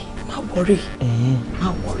ẹ̀ balẹ̀. Má wọrí. Má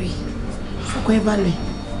wọrí. Fọkàn ẹ̀ balẹ̀.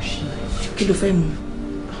 Kí ló fẹ́ mu?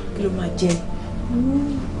 Kí ló máa jẹ?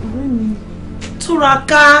 Ọ̀rẹ́ mi.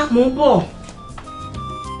 Túraká, mò ń bọ̀.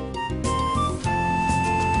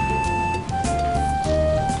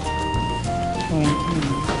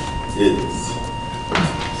 Yes.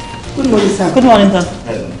 Good morning, sir. Good morning, sir.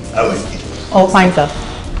 How are you? Oh, fine, sir.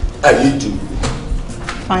 How you do?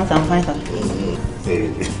 Fine, sir. Fine, sir.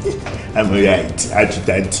 I'm alright.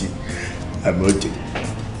 Adjutant. I'm okay.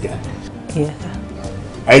 Yeah. Yes, sir.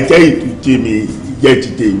 I tell you to tell me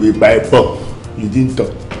yesterday we buy pork. You didn't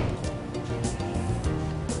talk.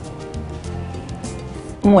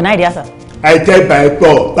 One idea, sir. I tell by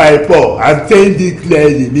pork. I'm saying this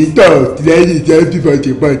clearly. Me talk clearly. Tell people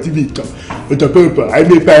to buy TV talk. But the people, I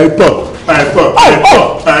mean by pork. Okay,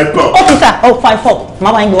 sir. Oh, 5-4.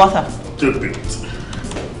 Mama, you want, sir? Stupid.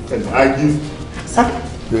 And argue. Sir?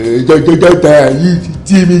 You are too bad.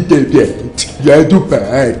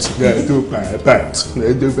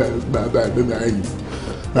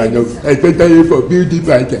 I know. Especially for beauty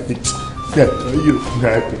pageant. You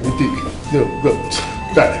have to no, go.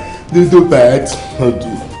 Do bad.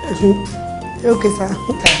 Okay, sir.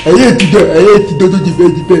 Ẹyẹ ti dọ́ tó ti fẹ́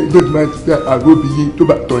tó ti máa ti fẹ́ àwọn obìnrin tó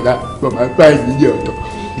bá tọ̀la tó máa bá ìnílé ọ̀tọ̀.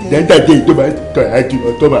 Ìdájàdé tó bá tọ̀la jù lọ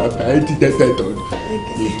tó máa bá ẹ̀ ti tẹ́tẹ́ tọ̀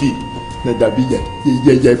lókè. Náà dàbí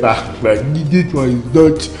yẹ bá but this one is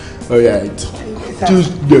not alright. Choose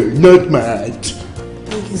the not mad.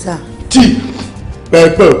 Thank you, sir. Tea.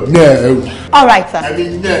 Pepper, no. All right, sir. I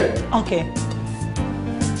mean, no. Okay.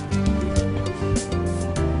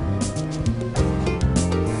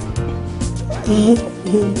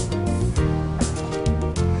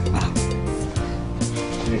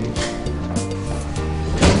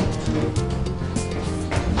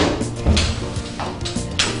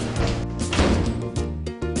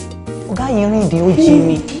 Ọ̀gá yìí rìn dé ó jí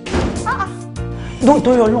mi.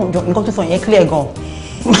 Torí Ọlọ́run jọ nǹkan tó sọ yẹn clear gan.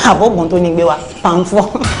 Máa bọ́gbọ̀n tó ní gbé wa pàǹfọ́.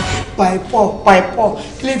 Pàìpọ̀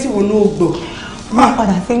kílé tí wọn náà gbọ́. Máa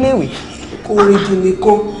padà sí iléèwé. Kò rí di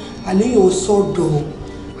nìkan àléyàn sọ̀dọ̀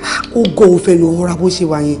ó gọ òfin ló rọra bó ṣe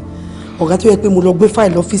wà yẹn. Ọ̀gá tó yẹ pé mo lọ gbé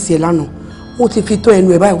fáìlì ọ́fíìsì ẹ̀ lánàá ó ti fi tọ́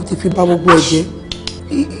ẹnu ẹ̀ báyìí ó ti fi bá gbogbo ẹ̀ jẹ́.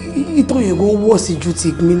 Ìtàn yẹn gan wọ̀ sí ju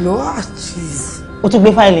ti mi lọ. Ó tún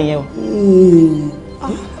gbé fáìlì yẹn o.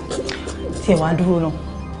 Tí ẹ wá dúró náà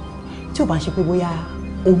tí ò bá ṣe pé bóyá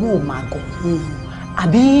owó ò máa gọ̀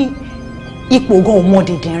àbí ipò gan ò mọ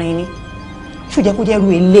dìndìnrín ni ṣùjẹ́ kó jẹ́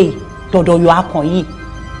ru eléyìí dọ̀dọ̀ yọ akàn yìí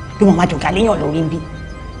bí wọ́n máa jọ̀gá léèyàn lórí bí.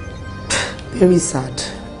 Very sad.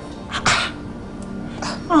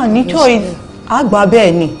 Ní choice àgbà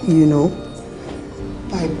bẹ́ẹ̀ ni. You know,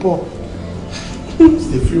 pàìpọ̀.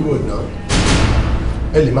 It's a free word now.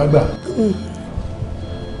 Ẹ lè má gbà.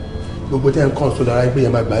 Gbogbo tẹ́ ń kàn sódà ara pé ẹ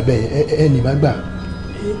máa gbà bẹ́ẹ̀ ẹ lè má gbà.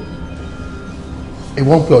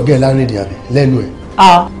 Ìwọ́n ń pe ọ̀gá ẹ̀ láàrin ìdí àbí lẹ́nu ẹ̀.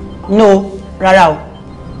 No rárá o.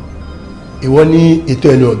 Ìwọ ní ètò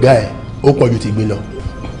ẹnu ọ̀gá ẹ̀ ó pọ̀ ju ti gbé lọ.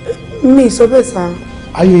 Mi sọ bẹ́ẹ̀ sá.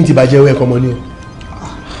 Ayé yín ti bàjẹ́ owó ẹ̀kọ́ ọmọ ní o.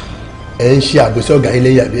 Ẹ ń ṣe àgbèsí ọ̀gá yín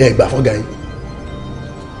lẹ́yìn àbí ẹ gbà fọ́gá yín.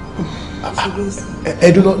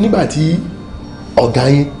 Ẹ dúró nígbà tí ọ̀gá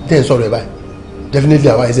yín tẹ̀ ń sọ̀rọ̀ ẹ̀ báyìí definitely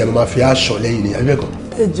àwa ẹ̀sẹ̀ máa fi aṣọ lẹ́yìn ní àbí ẹ̀kọ́.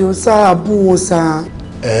 Ẹjọ́ sáà bú wọn sá.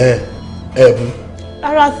 Ẹ bú.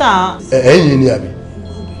 Rárá sá. Ẹ̀yin ni àbí.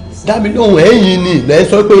 Dábì lóhùn ẹ̀yin ni lẹ́yìn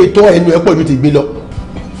sọ pé tó ẹnu ẹ̀ pọ̀ ju ti gbé lọ.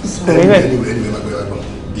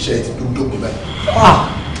 Iṣẹ́ ti dókun báyìí.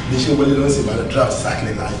 Bí ṣe wọlé lọ sí ìbàdàn draft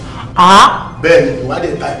sákìlẹ̀ láàyè. Bẹ́ẹ̀ ni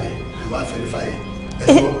ìwádìí tàbí ìwà fẹ́rifáyé.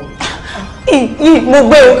 Mo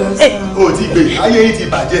gbé o. O ti gbé ayé yìí ti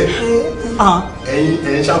bàjẹ́.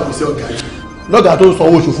 Ẹ̀yin ṣàkóso ọ̀gá yìí. Lọ́gàá tó ń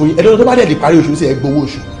sanwó oṣù fún yín ẹ̀dọ́ tó bá dẹ̀ lè parí oṣù sí ẹ̀ gbowó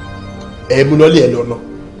oṣù. Ẹ̀ mú lọ́lé ẹ̀ lọ́nà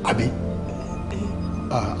àbí.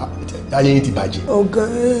 Ayé yìí ti bàjẹ́. Ọ̀gá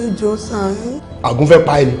ẹjọ́ sàn. Àgún fẹ́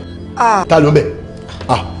pa ẹni. Ta ló ń bẹ̀?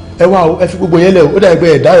 Ẹ wá o ẹ fi gbogbo yẹn lẹ̀ o ó dà gbé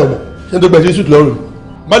ẹ̀ dáyọ̀ mọ̀ ṣé tó gbẹ sí sùt lọ́rùn.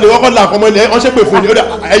 Má lè wọ́kọ́ là kọ́mọ ilẹ̀ ọ́n ṣépè fún ni ó dà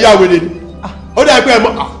ẹ̀yà wèrè ni. Ó dà gbé ẹ̀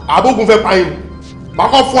mọ́ àbógun fẹ́ pa ẹni. màá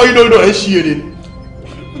kọ́ fọ́ yín lórí náà ẹ̀ ń ṣí eré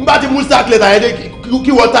n bá ti mú sack letter yẹn dé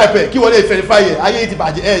kí wọ́n type ẹ̀ kí wọ́n lè verify ẹ̀ ayé ti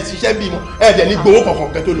bàjẹ́ ẹ̀ ṣiṣẹ́ bí mọ́ ẹ̀ dẹ̀ ní gbowó kankan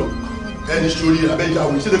kẹ́ tó lọ ẹ̀ ní sori abẹ́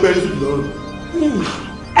ìyàwó ìṣẹ́ tó gbẹ́rẹ́ sójú lọ́rùn.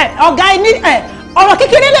 ọ̀gá ẹni ọ̀rọ̀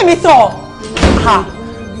kékeré lèmi sọ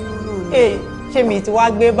ṣé mi ti wá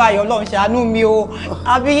gbé báyìí Ọlọ́run ṣàánú mi o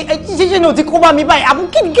àbí ṣíṣe náà ti kó bá mi báyìí àbí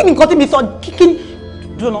kí ni nǹkan tí mi sọ kí ni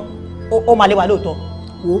dúró náà ó máa lé wa lóòótọ́.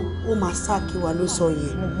 wo ó máa sáàkì wa ló sọ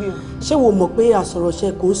yẹn ṣé wo mọ̀ pé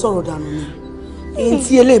àsọ̀rọ̀ṣẹ kò ń sọ̀rọ̀ dànù ni èyí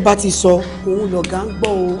tí eléyìí bá ti sọ òun lọ̀gá ń gbọ́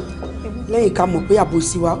o lẹ́yìn ká mọ̀ pé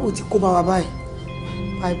àbòsí wa ó ti kó bá wa báyìí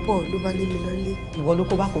àìpọ̀ ló bá lé mi lọ́lé. ìwọ ló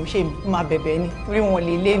kó bá kò ṣe mi máa bẹ̀bẹ̀ ni torí wọn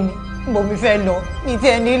lè lé mi mo mi fẹ́ lọ ní tí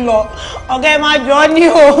ẹni lọ ọ̀gá ẹ máa jọ ọ́ ní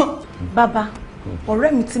o. bàbá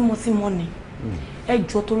ọ̀rẹ́ mi tímọ́tímọ́ ni ẹ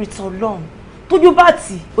jọ̀ọ́ torí ta Ọlọ́run tójú bá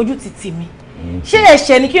tì ojú ti tì mí ṣé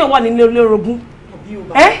ẹ̀ṣẹ̀ ni kí èèyàn wà nílé olórogún.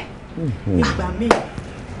 ìgbà míì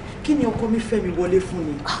kí ni ọkọ mi fẹ́ mi wọlé fún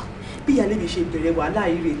ni bí ìyáálé mi ṣe bẹ̀rẹ̀ wàhálà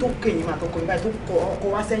ire tó kẹ̀yìn máa tọkọ mi báyìí tó kọ ọkọ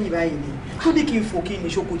wá sẹ́yìn báyìí ni tó ní kí n fò kí n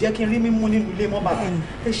nìṣó kò jẹ́ kí n rí mímú nínú ilé mọ́ bàbá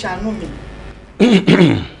ẹ ṣàánú mi.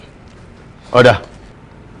 ọ̀dà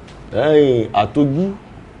àtọ́jú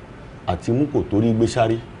àti mú kò torí gbé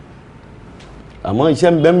sáré àmọ́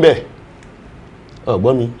iṣẹ́ ń bẹ́ńbẹ́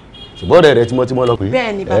ọ̀gbọ́n mi ṣùgbọ́n ọ̀rẹ́ rẹ tímọ́tímọ́ lọ pé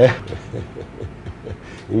bẹ́ẹ̀ ni bàbá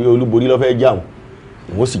ìwé olúborí ló fẹ́ jà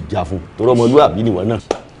wọ́n sì jà fún torọ́ ọmọlúwàbí nìwọ̀n náà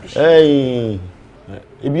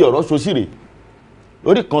ibi ọ̀rọ̀ sosire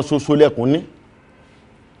lórí kan ṣoṣo lẹ́kùn ní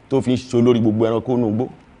tó fi ń ṣo lórí gbogbo ẹranko inú igbó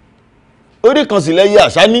orí kan sì lẹ́yẹ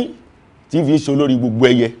àṣá ní tí fi ń ṣo lórí gbogbo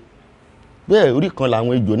ẹyẹ bẹ́ẹ̀ orí kan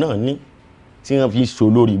làwọn ejò náà ní tí wọ́n fi ń ṣo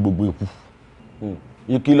lórí gbogbo eku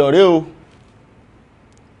ìkìlọ̀ rèé o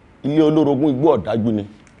ilé olórogún igbó ọ̀dájú ni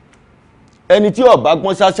ẹni tí ọ̀bá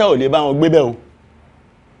gbọ́n ṣáṣá ò lè bá wọn gbé bẹ́ẹ̀ o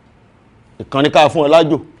ìkànnì ká fún ọ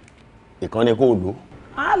lájò ìkànnì kó lò.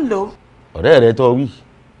 á lò. ọ̀rẹ́ rẹ tó wí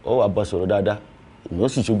ọ wà bá sọ̀rọ̀ dáadáa èmi ó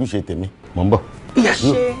sì ṣojúṣe tèmi mò ń bọ̀.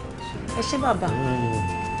 ẹ ṣé bàbá.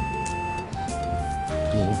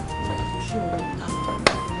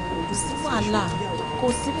 kò sí wàhálà kò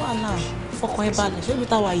sí wàhálà fọkàn ẹ balẹ̀ ṣé ibi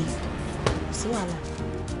táwa yìí kò sí wàhálà.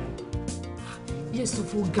 Yéṣu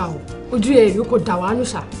fún ga o ojú ẹ ìlú kò dà wá nù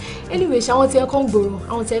ṣá anyway ṣe àwọn tí ẹ kọ́ ń gbòòrò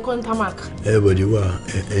àwọn tí ẹ kọ́ ń tamak. everybody wà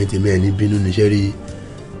ẹyin tèmi ẹ ní bínú níṣẹ́ rí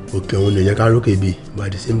òkè òun lè jẹ́ ká rókè bí but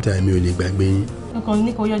at the same time mi ò lè gbàgbé yín. nǹkan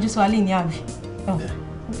ní kò yọjú sọ alẹ́ ní àbí.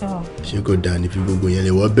 ṣé kò dáa ní fi gbogbo yẹn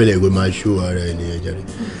lè wọ́n bẹ̀rẹ̀ pé máa ṣó ara ẹ̀ nìyẹn jáde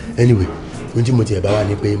anyway ohun tí mo ti ẹ̀ bá wà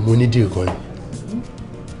ní pé mo ní díì kan ni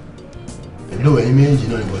pẹ̀lú ẹ̀yin méjì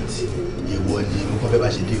náà but èèwọ̀ ni mo kọ́ fẹ́ bá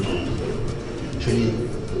ṣe díì kan ṣé ní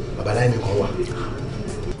babaláyé mi kan wà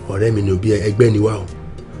ọ̀rẹ́ mi ní òbí ẹgbẹ́ ni wà o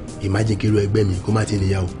imagine kí irú ẹgbẹ́ mi kó má ti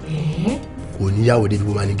níyàwó kò níyàwó débi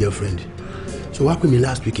kó má ní girlfriend so wá pè mí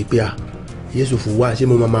last week pé Yéṣu fún wa ṣé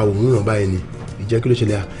mo máa wò ń ràn báyìí ni ìjẹ́ kí ló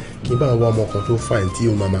ṣẹlẹ̀ kí n bá wá ọmọ kan tó fine tí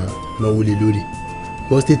o máa náwó lé lórí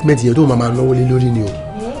but statement yẹn tó máa náwó lé lórí ni o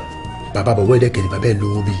bàbá bọ̀bọ̀ ìdẹ́kẹ̀lẹ̀ bàbá ẹ̀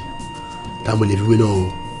lówó bíi tá mo lè fi wé náà o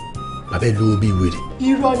bàbá ẹ̀ lówó bíi wèrè.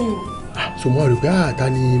 irọ́ ni o. so mo rò pé ta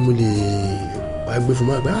ni mo lè wá gbé fún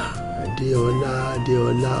mi pé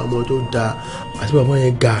Adéọlá ọmọ tó da àti bàbá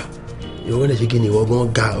yẹn ga ìwọ lè ṣe kí ni ìwọ gan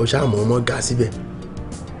ga ó ṣáà mọ ọmọ ga síbẹ̀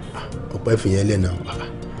ọ̀pọ̀ ẹ̀fìn yẹn lẹ́nà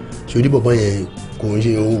ṣòdí bàbá yẹn kò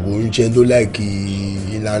ń ṣe tó láìkì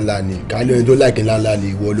ńláńlá ni kálí ẹni tó láìkì ńláńlá ni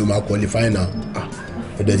ìwọ ló máa qualify náà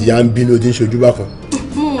ọ̀dẹ̀ tí yà ń bínú tí ń ṣojú bákan.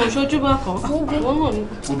 ṣojú bákan wọn náà ni.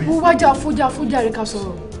 mo wájà fújà rí ká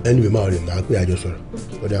sọ̀rọ̀. anyway máa rè máa pé àjọ sọ̀rọ̀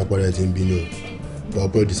ọ̀dẹ̀ àpọ̀lẹ̀ ti ń bínú o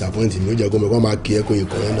bọ́ọ̀ disappoint mi ó jẹ́ kó mi kó máa kí ẹ kó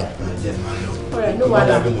ikọ̀ ẹ náà. ọ̀rẹ́ ló wà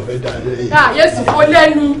láàbù. Yéṣu kò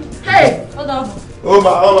lẹ́nu. ó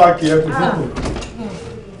máa kí ẹ kó fún.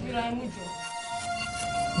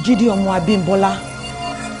 Jídé ọmọ Abímbọ́lá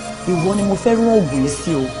ìwọ ni mo fẹ́ rán ògùn yìí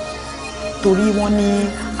sí o torí wọ́n ní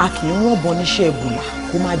a kì í rán ọ̀bọ níṣẹ́ ìbùlà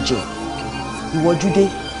kó má jẹ ìwọ Júdé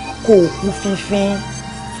kó o kú fínfín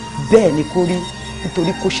bẹ́ẹ̀ ni kó rí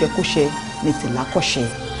nítorí kóṣẹkóṣẹ ní tìlákọ̀ṣẹ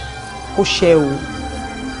kó ṣẹ o.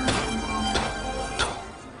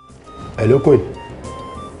 ẹ lókùn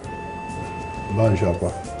báwo ni ṣọpọ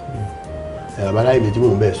babaláyé mi tí mò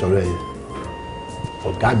ń bẹ sọ̀rọ̀ ẹ yẹn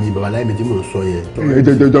ọ̀gá mi babaláyé mi tí mò ń sọ yẹn.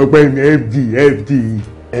 jọjọjọ pé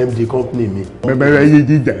MD company mi. bẹ́ẹ̀ yé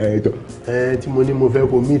jíjà ẹ̀ jọ. tí mo ní mo fẹ́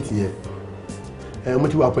kó meet yẹn mo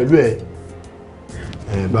ti wà pẹ̀lú ẹ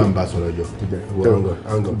bá ń bá sọ̀rọ̀ jọ.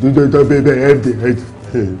 jọjọjọ bẹ́ẹ̀ MD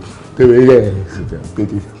tẹ̀wé yẹ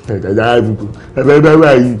ẹ̀ẹ́dẹ̀dẹ̀ àbùkù ẹ̀fẹ̀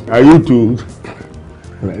wà yìí ayé tó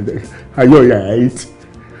ayé ọ̀yà eight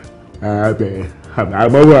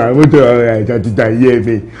àmọ́wọ́ àmọ́tò ọ̀rọ̀ ẹ̀ka ti ta iye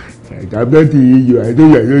mi ẹ̀ka bẹ́ẹ̀ ti yíyọ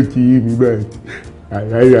àìtóyà yóò ti yí mi bẹ́ẹ̀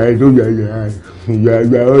àìtóyà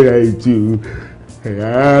ọ̀yà ètò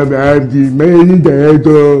I'm the managing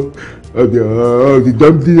director of the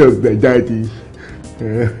dumpling of the daddy.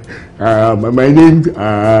 My name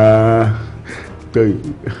sorry,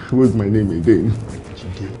 what's my name again?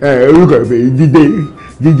 Orúkọ mi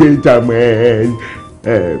DJ Samuel.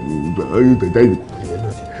 Orúkọ daddy.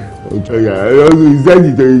 It's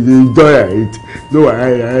alright. No,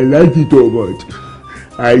 I like it so much.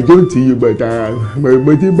 I don't see you, but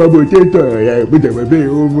mo ti bá mo ṣe tọ̀ ọ̀rẹ́ mo tẹ̀ mọ́ pé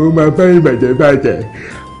mo máa fẹ́ ìbàjẹ́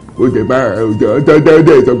o tẹ̀ bá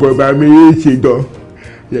ọ̀tọ̀ọ̀tọ̀ ìsọ̀kan bá mi ṣe dán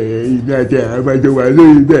ìní àti àmàjọ wà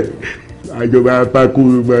lórí bẹ́ẹ̀ àjọba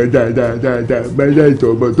apákòrò mọ́ dáadáa báyà ìtọ̀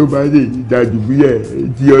ọmọ tó bá lè dàdúgbìyẹ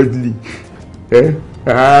seriously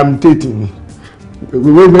I'm taking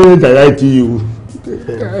we very direct to you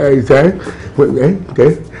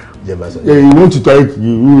you want to talk,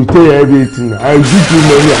 you say everything. I'll give you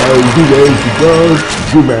money, I'll give everything. Just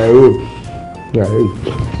do my own.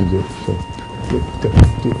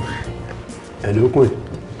 Hello, Queen.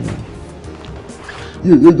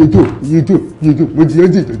 You do. Mo ti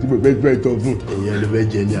rántí ìtọ́jú mo bẹ́ẹ̀ tọ́ fún. Èèyàn ló fẹ́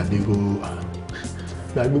jẹ ní àdínkù.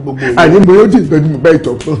 Gbàgbé gbogbo ìlú. Àní mo rántí ìtọ́jú mo bẹ́ẹ̀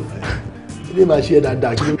tọ́ fún. Ilé máa ṣe é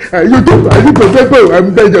dáadáa kí ló. Àyíkò pẹ́pẹ́ àmì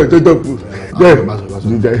bẹ́ẹ̀ jẹ́ ọ̀tọ̀ fún.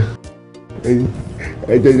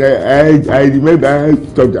 I remember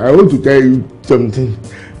something. I want to tell you something.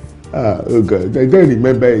 Oh God, I don't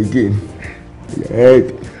remember again.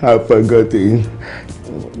 I've forgotten.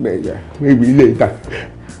 Maybe later.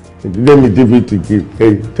 Let me give it to you.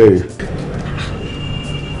 Tell you.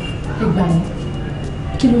 Ìgbà ni,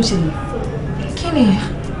 kí ló ṣẹlẹ̀?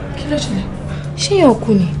 Kí ló ṣẹlẹ̀? Ṣé èèyàn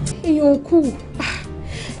kú ni? Èèyàn kú.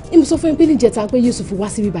 Èmi sọ fún yín pé níjẹta pé Yusuf wá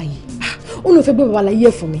síbí báyìí. Ó ló fẹ́ gbé babaláyé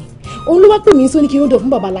ẹ̀ fún mi. Òun ló wá pè mí sóní kí n ó dọ̀ fún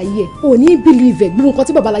babaláyé ẹ̀. Ò ní bílíìvẹ̀ gbogbo nǹkan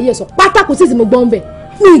tí babaláyé ẹ̀ sọ pátá kò sí ìsìn mo gbọ́ ń bẹ̀.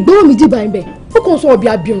 Mi ìgbọ́rọ̀ mi jìbà ń bẹ̀. Ó kàn sọ ọ̀bì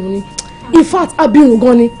abirùn ni. In fact abirùn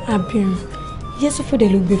gan ni. Abirùn. Yusuf dẹ̀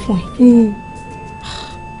ló gbé fún ẹ.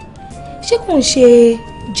 Ṣé kò ń ṣe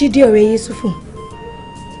Jídé ọ̀rẹ́ Yusuf?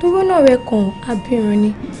 Dúró náà rẹ̀ kan abirùn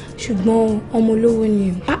ni ṣùgbọ́n ọmọ olówó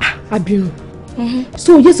ni o. Abirùn.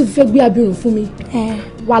 So Yusuf fẹ́ gbé abirùn fún mi.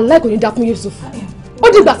 Wàláhì kò ní dá fún Yusuf. Ó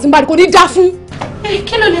dìgbà tí n bá rí kò ní dá fún.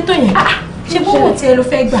 Kí ló lè tó yẹn? Ṣé bọ́wọ̀ tí ẹ ló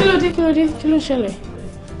fẹ́ gbà? Kí ló ṣẹlẹ̀?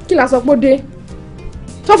 Kí la sọ pé ó dé?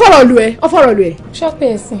 Tó fọ̀rọ̀ lù ẹ́, ó fọ̀rọ̀ lù ẹ́.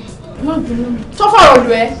 Ṣọ́pẹ́ ẹ̀sìn. Má bínú. Tó fọ̀rọ̀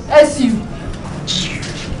lù ẹ́, SU.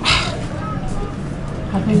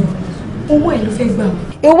 Abirùn. Owó ẹ̀ ló fẹ́ gbà o.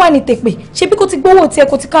 Èwo wà ní tèpè? Ṣé bí kò ti gbówó tí ẹ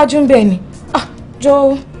kò ti kájú ń bẹ̀ ni?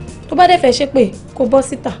 Jọ tó bá dẹ̀ fẹ́ ṣe pé kò bọ́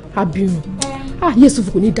síta. Abirùn. Yusuf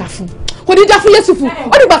kò ní dá fún. Kò ní dá fún Yusuf.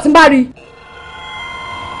 Ó dìgbà tí n bá rí.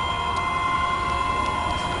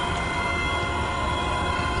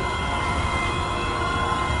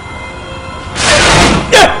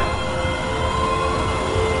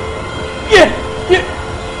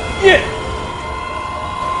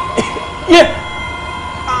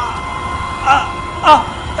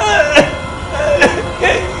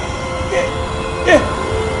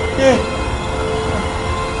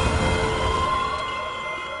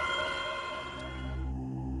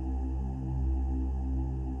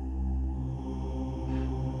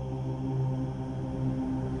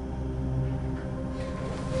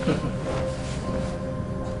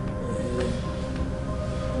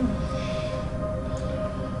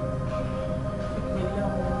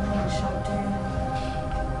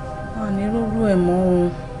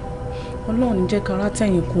 Jẹ́ kára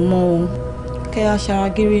tẹ̀yìn kú mọ́ o. Kẹ́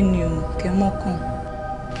aṣaragéré ni o, kẹ́ mọ́kàn.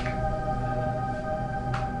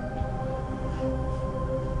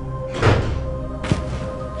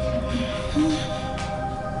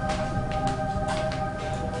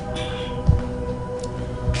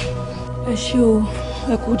 Ẹ ṣé o,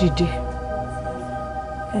 ẹ kú dìde.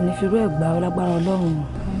 Ẹni fi rú ẹ̀ gbà lágbára Ọlọ́run.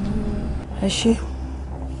 Ẹ ṣé.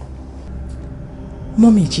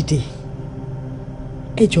 Mọ́mì Jídé,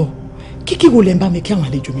 ẹ jọ̀ọ́. Kíkí wo lẹ ń bá mi kí àwọn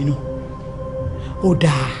àlejò mi náà? Ó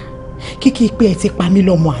dáa, kíkí pé ẹ ti pa mí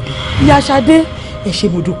lọ́mọ àlè. Ìyá Ṣadé, ẹ ṣé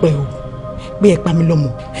mo dúpẹ́ o pé ẹ pa mí lọ́mọ.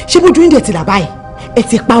 Ṣé bójú yín dẹ̀ ti là báyìí? Ẹ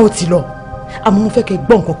ti pa ó ti lọ. Àmọ́ mo fẹ́ kẹ́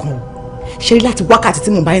gbọ́ nǹkan kan o. Ṣé rí láti wákàtí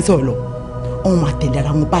tí mo bá yín sọ̀rọ̀ lọ? Wọ́n máa tẹ̀lé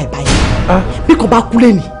ara wọn báyìí. Bí kan bá kú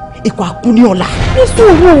lẹ́nìí, ikọ̀ á kú ní ọ̀la. Ní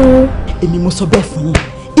sùúrù o. Èmi mo sọ bẹ́ẹ̀ fún yín.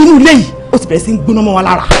 Inú ilé yìí ó ti bẹ̀rẹ̀ sí ń gbóná mọ́ wa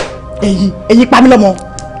lára. Ẹ̀yin pa mí lọ́mọ.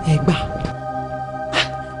 Ẹ gbà.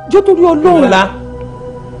 Jọ́ torí Ọlọ́run la.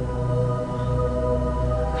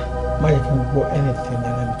 Má yẹ kí n gbọ́ anything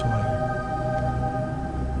dáná bí tó wà yẹn.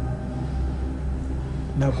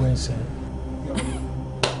 Nàgbọ́ ẹ̀ sẹ́.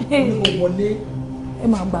 Ẹ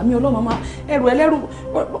máa gbà mí Ọlọ́run máa ẹrù ẹlẹ́rù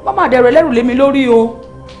máa dẹrù ẹlẹ́rù lé mi lórí o.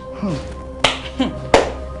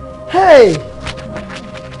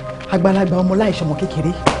 Àgbàlagbà ọmọ láìṣọmọ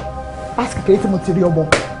kékeré láti kékeré tí mo ti rí ọmọ.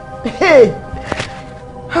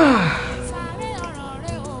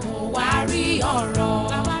 wá rí ọ̀rọ̀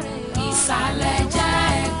ìsàlẹ̀ jẹ́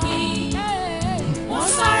ẹ̀gbin wọ́n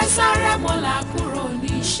sáré mo là kúrò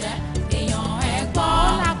níṣẹ́ èèyàn ẹ̀gbọ́n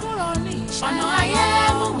là kúrò níṣẹ́ ọ̀nà ayé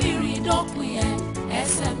mú mi rìn dópin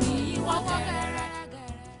ẹsẹ̀ mi wọ́n gẹ́rẹ́.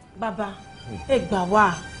 bàbá ẹ gbà wá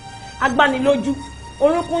agbanilójú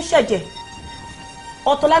orúnkún ṣẹ̀jẹ̀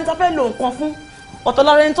ọ̀tọ̀ la ń ta fẹ́ lo nǹkan fún ọ̀tọ̀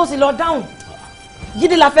la rẹni tó ti lọ dáhùn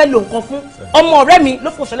Jídé la fẹ́ lo nǹkan fún ọmọ ọ̀rẹ́ mi ló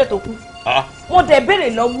fò ṣẹlẹ̀ tó kú mo dẹ̀ béèrè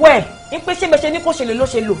lọ́wọ́ ẹ̀ ní pé ṣé bẹ́ẹ̀ ṣe ní kó ṣe lè ló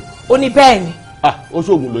ṣe lò ó ní bẹ́ẹ̀ ni. ó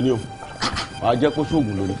ṣoògùn lóní o wàá jẹ́ kó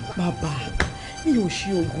ṣoògùn lóní. bàbá mi ò ṣe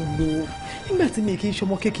oògùn lò nígbà tí mi kì í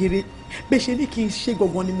ṣọmọ kékeré bẹ́ẹ̀ ṣe ní kí n ṣe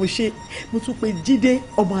gangan ni mo ṣe mo tún pe Jídé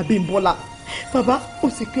ọmọ Abímbọ́lá bàbá ó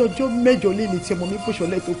sì pé ọjọ́ 8 lé ní tí ọmọ mi fò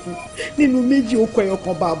ṣọlẹ̀ tó kú nínú 2 ó kọ ẹyọ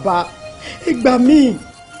kan bàbá ìgbà míì.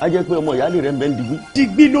 a jẹ́ pé ọmọ ìyáálé rẹ̀ ń bẹ ń digbí.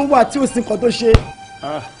 digbí ló wà tí ó sì nǹkan tó ṣe.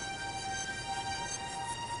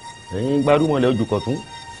 ẹ̀yin gbarúmọ̀lẹ̀ ojú kọ̀tún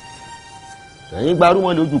ẹ̀yin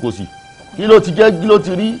gbarúmọ̀lẹ̀ ojú kòsì kí ló ti jẹ́ kí ló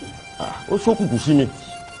ti rí ó ṣókùnkùn sí mi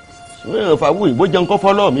ìwé ìfàwọ̀ òyìnbó jẹun kọ́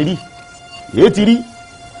fọ́lọ́ mi rí èé ti rí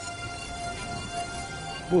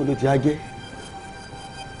bóun ló ti á jẹ́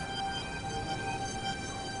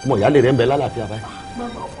ọmọ ìyáálé rẹ̀ ń bẹ lálàáfíà báyìí.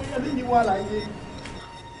 bàbá ọmọ ìyáálé ni wà láyé.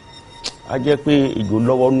 a jẹ́ pé ìgò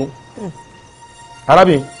lọ́wọ́ nú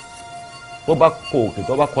arábìnrin tó bá kọ òkè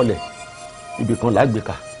tó bá kọlẹ̀ ibì kan là á gbé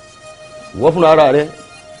ka ìwọ fúnra ara rẹ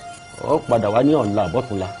ọ padà wá ní ọ̀la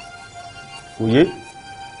àbọ̀túnla kò yé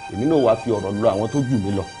èmi náà wàá fi ọ̀rọ̀ lọ àwọn tó jù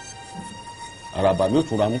mí lọ àràbà mi ò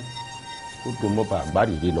tún ra mú ó tó mọ́ bá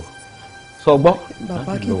àgbáríre lọ sọ gbọ́.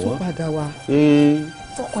 bàbá kí n tún padà wá.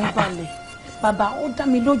 fọkàn ẹ balẹ̀ bàbá ó dá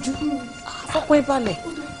mi lójú fọkàn ẹ balẹ̀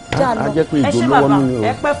já lọ ẹ ṣé bàbá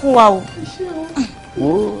ẹ pẹ́ fún wa o.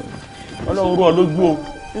 ọlọ́run rú ọ lójú o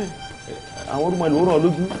àwọn orúmọlẹ̀ ó rú ọ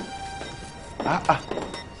lójú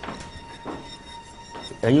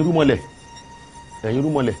ẹ̀yin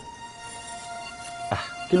rúmọlẹ̀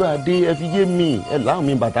kí ló adé ẹ fi yé mi ẹ láwọn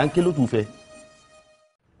mi bàtà ń ké ló tù fẹ́.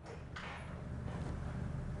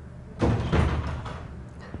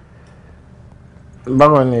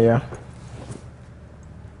 báwo ni ìyá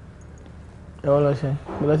ẹ wọ́n lọ ṣe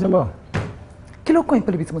mo lọ sí bọ̀. kí ló kọ́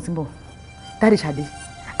ìpele ibi tí mo ti ń bọ̀ dáre ṣàdé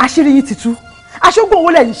àṣírí yìí ti tú aṣọ́gbọ̀n owó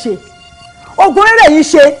lẹ́yìn ṣe oògùn rẹ̀ yìí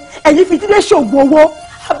ṣe ẹ̀yìn fi dídé ṣoògùn owó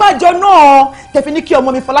abájọ náà tẹ̀fi ní kí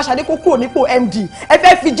ọmọ mi Fọláṣadé kó kúrò nípò MD ẹ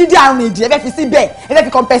fẹ́ fi Jídé àrùn ìdí ẹ fẹ́ fi síbẹ̀ ẹ fẹ́ fi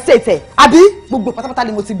compensate ẹ̀ àbí gbogbo pátápátá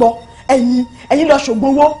ni mo ti gbọ́ ẹ̀yin lọ ṣoògùn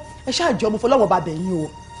owó ẹ ṣáàjọ ọmọ fọlọ́wọ́ bá bẹ̀ yín o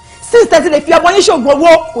since tẹ̀sí lè fi ọmọ yín ṣoògùn owó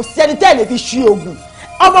kò sí ẹni tẹ́ ẹ lè fi ṣe oògùn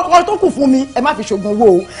ọmọ kan tó kù fún mi ẹ má fi ṣoògùn owó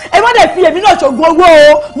o ẹ má dẹ̀ fi èmi náà ṣoògùn owó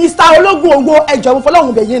o Mr. ológun owó ẹjọ ọmọ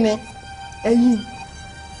fọlọ́wọ́ bẹ̀ yín ni ẹ̀yin.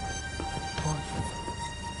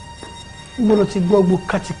 mo lọ ti gbọ́ gbó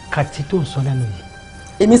kátikàti tó ń sọ lẹ́nu yìí.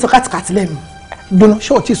 èmi sọ kátikàti lẹ́nu. gbóná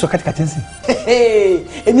ṣé o ti sọ kátikàti ń sìn.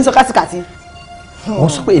 èmi sọ kátikàti. wọ́n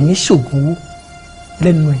sọ pé èmi ṣoògùn owó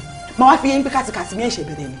lẹ́nu ẹ̀. mo wá fi yín pé kátikàti mi ẹ̀ ṣe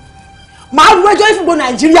bẹ̀rẹ̀ ni. màá ru ẹjọ́ ìfúngbọ̀n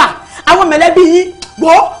Nàìjíríà àwọn mẹ̀lẹ́bí yín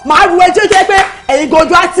gbọ́ màá ru ẹjọ́ jẹ́ pé ẹ̀yin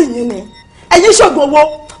gojú àti yín ni ẹ̀yin ṣoògùn owó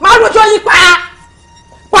màá ru ẹjọ́ yín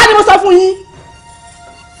pa ni mo sọ fún yín.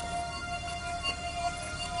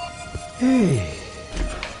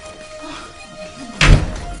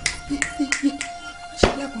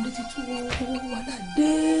 ṣẹlẹ́kùnrin ti tún owó wàhálà dé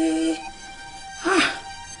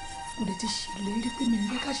mo lè ti ṣèlérí pé mi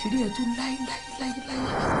nílé káṣírí ẹ̀ tún láíláíláíláí.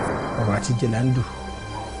 ọ̀rọ̀ àti jẹ́ là ń dùn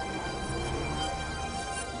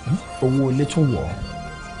owó ilé tún wọ̀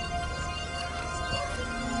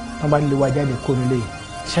wọ́n bá lé wa jáde kó nílé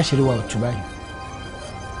ṣàṣírí wa ò tú báyìí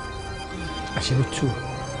àṣírí tú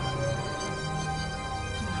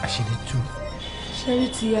àṣírí tú. ṣẹ́rí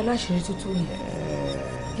ti aláṣírí tuntun yìí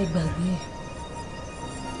ẹ gbàgbé ẹ̀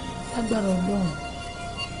lágbára Ọlọ́run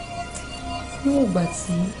níwọ̀n ìgbà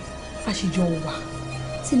tí àṣejọ wà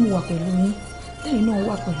tí mo wà pẹ̀lú yín lẹ́yìn náà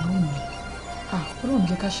wà pẹ̀lú mi Ọlọ́run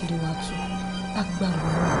jẹ́ ká ṣeré wa tú lágbára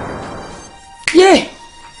Ọlọ́run. yé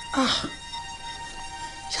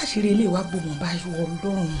ṣàṣírí ilé wa gbòmọ̀ báyìí wọ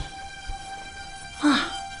Ọlọ́run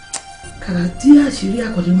kàrà tí àṣírí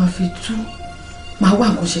àkọ́dé máa fi tú máa wá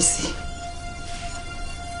nǹkan ṣe sí i.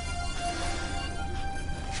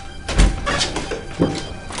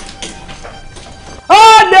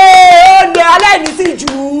 aláìní sí jù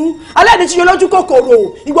ú aláìní sí olójú kòkòrò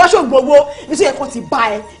ìwọ ṣògbọ́n owó nítorí ẹ̀kọ́ ti bá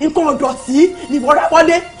ẹ nǹkan ọ̀dọ̀tí ìwọ rẹ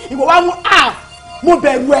wọlé ìwọ wá mú mo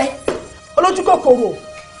bẹ̀rù ẹ olójú kòkòrò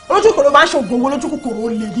máa ń ṣògbọ́n owó olójú kòkòrò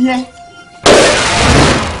lè ní ẹ.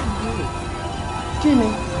 kí ni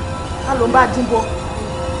ká ló ń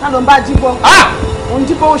bá jíbọ òun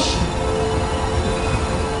jíbọ òṣì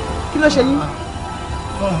kí ló ṣe yín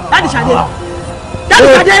dáàdì Ṣadé dáàdì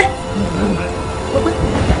Ṣadé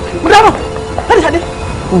mo dáhùn dáàdì Ṣadé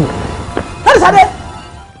dáàdì Ṣadé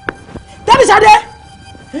dáàdì Ṣadé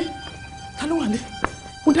ta ló wà ní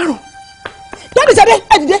mo dáhùn dáàdì Ṣadé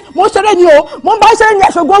ẹ dìde mo ń ṣeré ni o mo ń bá ṣeré ni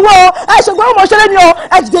ẹ̀ṣọ̀gbọ́n owó mo ń ṣeré ni o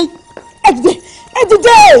ẹ dìde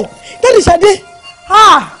dáàdì Ṣadé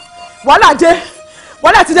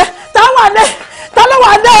wàhálà ti dé ta ló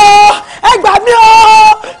wà ní o ẹ gbà mí o.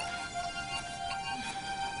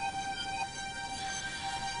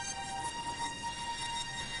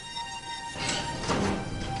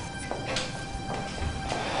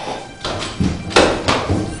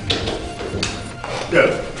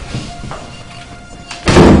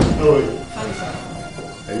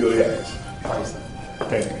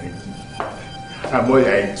 I'm all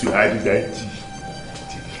right to add that.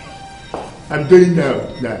 I'm doing now.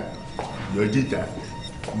 Your data.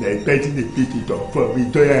 The person is picking it up from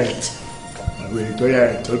intolerant. I'm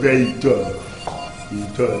intolerant. Very intolerant.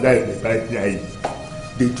 Like the bad night.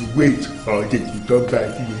 They to wait or they to talk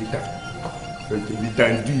back later. So they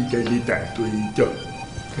can do it later to enjoy.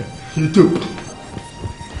 YouTube.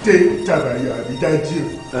 Take time you have done you.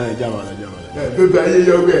 Jamala. Bébí ayé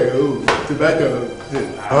yọ̀wé o, ti bá tọ̀.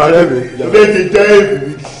 Àwọn ọ̀rẹ́ mi. Bébí ti jẹ́ èbí.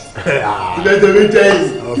 Bébí ti fi jẹ́ èyí.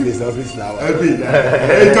 Ọ́fíìsì làwọn. Ọ́fíìsì làwọn.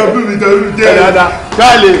 Ẹ tọ́ bí mi tọ́ bí jẹ́. Dada,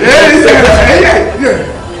 káàlì.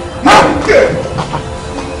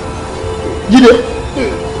 Jídé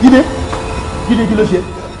kí ló ṣe?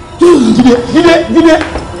 Jídé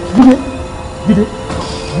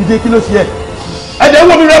kí ló ṣe? Ẹ̀jẹ̀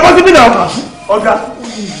wo mi rẹ̀ bọ́ síbí náà? Ọ̀gá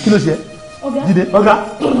kí ló ṣe? Jídé ọ̀gá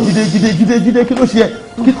Jídé kí ló ṣe?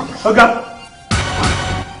 Ọ̀gá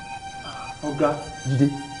Jídé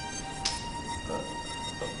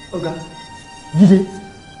ọ̀gá Jídé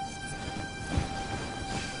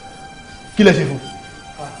kí lẹ ṣe fún?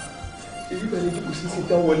 èyí pẹ̀lú ìdìbò sí sí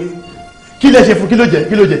tán wọlé. Kí lẹ ṣe fún? Kí ló jẹ?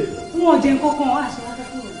 wọn ò jẹ nǹkan kan wá ṣe wá fẹ́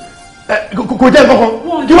fún mi. Kò jẹ nǹkan kan.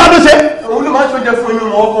 Kí wá ló ṣe? òun ló máa ń ṣoúnjẹ fún inú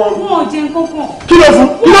wọn kan. wọn ò jẹ nǹkan kan. Kí ló fún?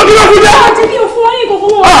 Kí ló fún jẹ? wọn ò jẹ kí o fún wọn ní nǹkan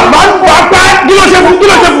kan. Máa ń wá pa ẹ́. Kí ló ṣe fún?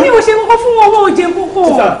 mi ò ṣe nǹkan fún wọn wọn ò jẹ nǹkan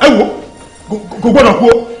kan. Ẹ wo kò gbọ́dọ̀ kú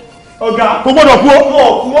o. Ọ̀gá kò gbọ́dọ̀ kú o.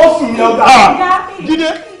 wọ́n sùn ní ọ̀gá. Jídé.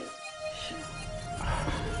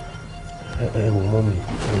 Ẹ wò mọ́ mi.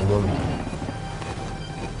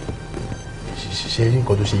 Ṣe rí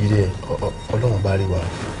nǹkan tó ṣe yílé ẹ̀ Ọlọ́run bá rí wa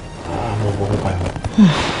àmọ́ ọgbọ́n pa ẹ̀.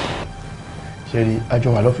 Ṣe rí àjọ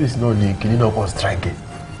wà lọ́fíìsì náà ní kinní náà kan strike ẹ̀.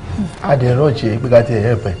 Adé rọ́ọ̀ṣì ẹ̀ pé ká tẹ̀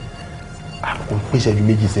ẹ̀ pẹ̀ kò pèsè ju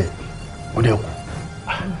méjì sẹ́ ó dẹ̀ kù.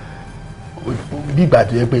 Bí ìgbà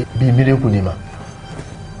tó yẹ pé bíi mírèkù ni mà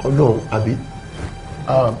Ọlọ́run àbí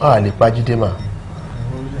a lè pa Jídé mà.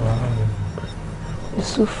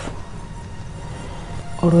 Yusuf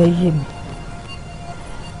ọ̀rọ̀ ẹ yé mi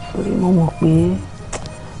torí mo mọ̀ pé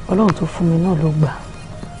Ọlọ́run tó fún mi náà ló gbà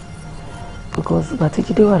because ìgbà tí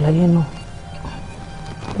Jídé wà láyé náà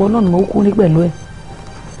wọn náà ni mo kú ní pẹ̀lú ẹ̀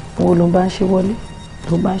wọn ló ń bá ń ṣe wọlé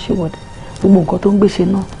ló ń bá ń ṣe wọlé gbogbo nǹkan tó ń gbèsè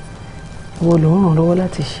náà wọn ló ń ràn lọ́wọ́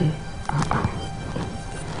láti ṣe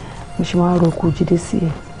mo ṣe máa ń roku Jídé sí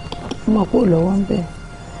ẹ mo mọ̀ pé ò lọ́wọ́ ń bẹ̀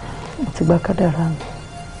mo ti gba kádàrá mi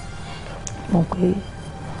mọ̀ pé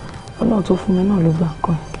Ọlọ́run tó fún mi náà ló gbà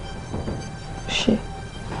nǹkan ṣe.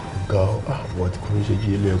 Ga àwọn tí kò ní ṣe jí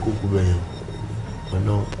ilé ẹ̀kọ́ kú bẹ́ẹ̀ yẹn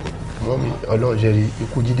Ọlọ́run ṣe rí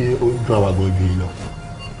ikú Jídé ó dùn àwọn àgbọ̀ ojú yìí lọ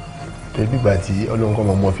tó gbígbà tí Ọlọ́run kọ́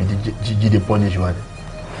mọ́ fi Jídé punish wa ni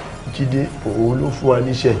Jídé òun ló fún wa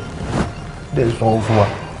níṣẹ́ dẹ̀ sanwó fún wa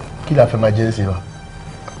kí la fẹ́ máa jẹ́ sí wa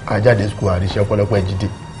àjáde skul àríṣẹ́ ọ̀pọ̀lọpọ̀ ẹ̀ Jídé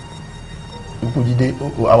ikú Jídé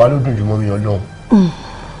àwa ló dùn jù mọ́ mi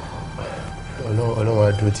Ọlọ́run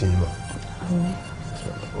á dúró tì í mọ́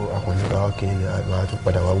akọni ká kìíní ni máa tún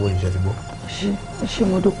padà wá wó ìṣẹ́ ti gbọ́. ṣé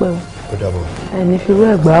mo dúpẹ́ o. Ó dàbọ̀. ẹni fi rú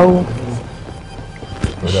ẹ̀gbá o.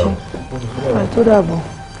 Ó dàbọ̀. ẹ tó dàbọ̀.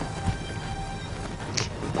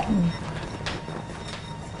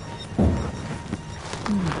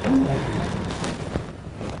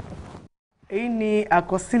 èyí ni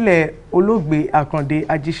àkọsílẹ̀ olóògbé Àkàndé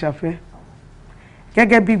Ajíṣafẹ́.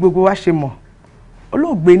 Gẹ́gẹ́ bí gbogbo wa ṣe mọ̀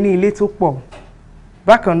olóògbé ní ilé tó pọ̀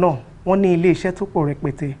bákan náà wọ́n ní ilé iṣẹ́ tó pọ̀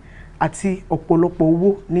rẹpẹtẹ àti ọ̀pọ̀lọpọ̀ owó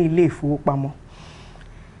ní ilé ìfowópamọ́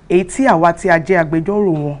èyí tí àwa tí a jẹ́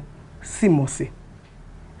agbẹjọ́rò wọn sì mọ̀ sí.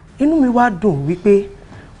 Inú mi wá dùn wípé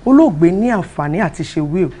olóògbé ní àǹfààní àti ṣe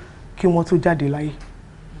will kí wọ́n tó jáde láyé.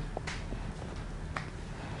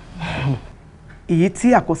 Èyí tí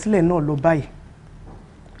àkọsílẹ̀ náà lọ báyìí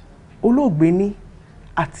olóògbé ní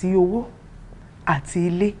àti owó àti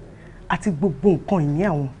ilé àti gbogbo nǹkan ìní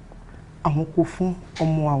àwọn kò fún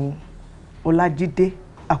ọmọ àwọn Ọlájídé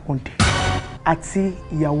Àkàndé. àti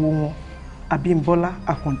ìyàwó wọn Abímbọ́lá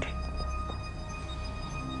Àkàndé.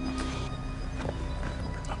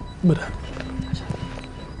 Gbọ́dọ̀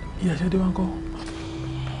ìyá Ṣadé wá ń kọ́.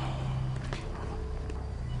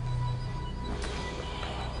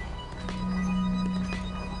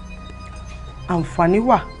 Àǹfààní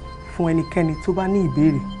wà fún ẹnikẹ́ni tó bá ní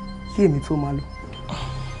ìbéèrè kí èmi tó máa lọ.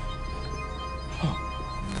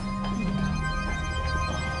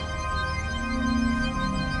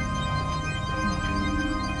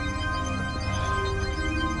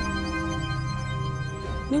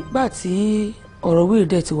 Nígbà tí ọ̀rọ̀ wíìrì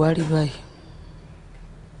dẹ̀ ti wá rí báyìí,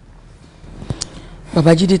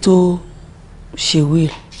 Babájídé tó ṣe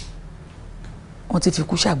wíìrì wọ́n ti fi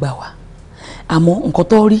kú ṣàgbà wá, àmọ́ nǹkan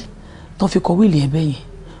tó rí tó fi kọ wíìlì ẹ̀bẹ̀ yẹn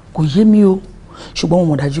kò yé mi o, ṣùgbọ́n mo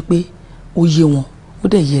mọ̀ dájú pé ó yé wọn, ó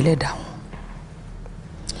dẹ̀ yé ẹlẹ́dàá wọn.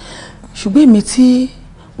 Ṣùgbọ́n èmi tí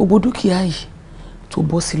gbogbo dúkìá yìí tó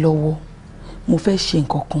bọ́ sí lọ́wọ́, mo fẹ́ ṣe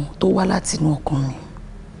nǹkan kan tó wá láti inú ọkàn mi.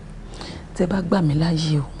 Tẹ́ bá gbà mí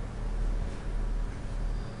láyé o.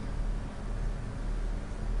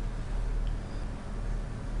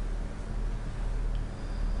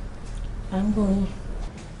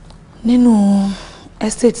 Nínú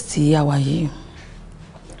estate tí a wà yìí,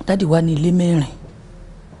 dádì wa ní ilé mẹ́rin.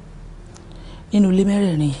 Nínú ilé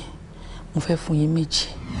mẹ́rẹ̀ẹ̀rin yẹn, mo fẹ́ fún yín méjì.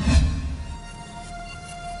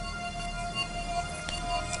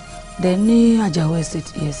 Then ní Àjàó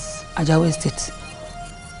estate, yes, Àjàó estate,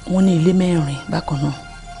 wọ́n ní ilé mẹ́rin bákan náà.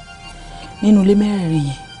 Nínú ilé mẹ́rẹ̀ẹ̀rin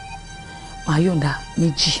yẹn, màá yọ̀ǹda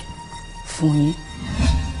méjì fún yín.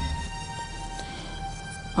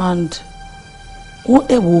 And wọ́n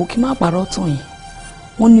ẹ̀wò kí má parọ́ tàn yín,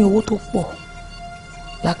 wọ́n ní owó tó pọ̀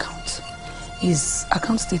l'account. His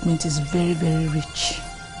account statement is very very rich.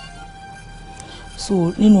 So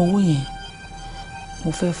nínú owó yẹn,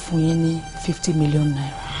 mo fẹ́ fún yín ní 50 million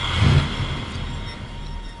naira.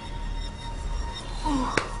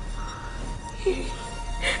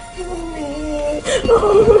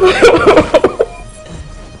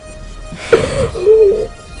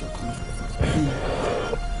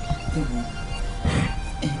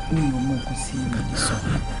 Mi ò mọ nǹkan sí ìmọ̀lẹ́ sọ,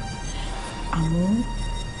 àmọ́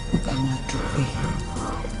ìgbà máa dúpẹ́,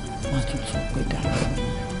 máa tuntun pẹ́ dára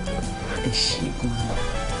ẹ ṣe gan-an,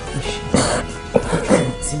 ẹ ṣe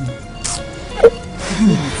àti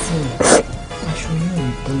aṣọ yóò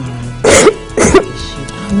rí tó ara rẹ̀ ẹ ṣe.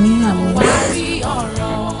 Àmì àwọn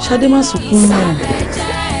Ṣadé má sunkún mọ́,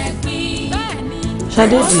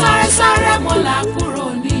 Ṣadé dì. Sáré mo là kúrò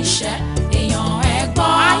níṣẹ́ èèyàn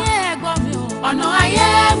ẹ̀gbọ́n mi ò ọ̀nà ayé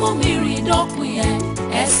mú mi rìn dópin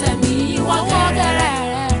ẹsẹ̀ mi wọ́n gẹ̀rẹ́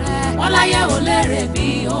wọ́n láyé ò lérè bí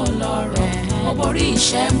ó lọ́rọ̀ mo borí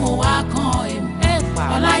iṣẹ́ mo wá kan èmi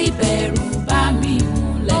ọlá ìbẹ̀rù bá mi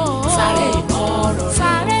múlẹ̀ sáré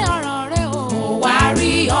ọ̀rọ̀ rẹ̀ mo wá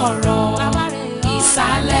rí ọ̀rọ̀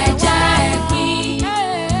ìsàlẹ̀ jẹ́ ẹ̀gbin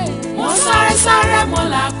mo sáré mo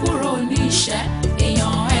là kúrò níṣẹ́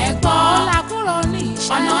èèyàn ẹ̀gbọ́n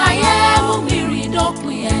ọ̀nà ayé mú mi rìn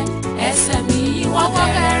dópin ẹsẹ̀ mi wọ́n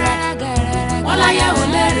gẹ̀rẹ́ wọ́n láyé ò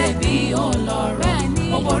lérè bí ó lọ́rọ̀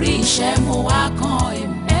mo borí iṣẹ́ mo wá kan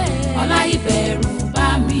èmi ọlá ìbẹ̀rù bá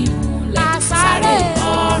mi múlẹ̀ sáré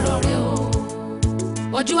ọ̀rọ̀ rẹ̀ o.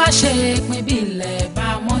 Ojú wa ṣe pin bí ilẹ̀ bá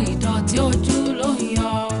mọ ìdọ̀tí ojú ló ń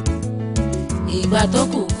yọ ìgbà tó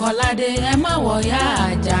kù kọ́ládé ẹ má wọ̀yá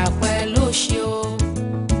àjà pẹ̀lú ṣe o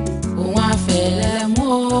òun àfẹ́lẹ́ mú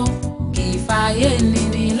o kì í fàyè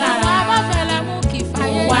níní lára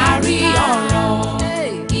òun wá rí ọ̀rọ̀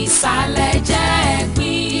ìsàlẹ̀ jẹ́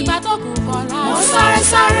ẹ̀gbin mo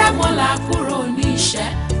sáré mo là kúrò níṣẹ́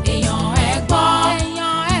èèyàn ẹ̀gbọ́n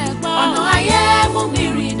ọ̀nà ayé mú mi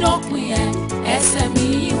rìn dópin ẹsẹ̀ mi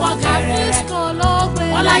wọ́n gẹ̀rẹ́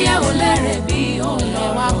wọ́n láyé ò lérè bí ó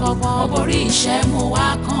lọ́wọ́ mo borí iṣẹ́ mo wá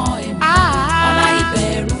kan èmi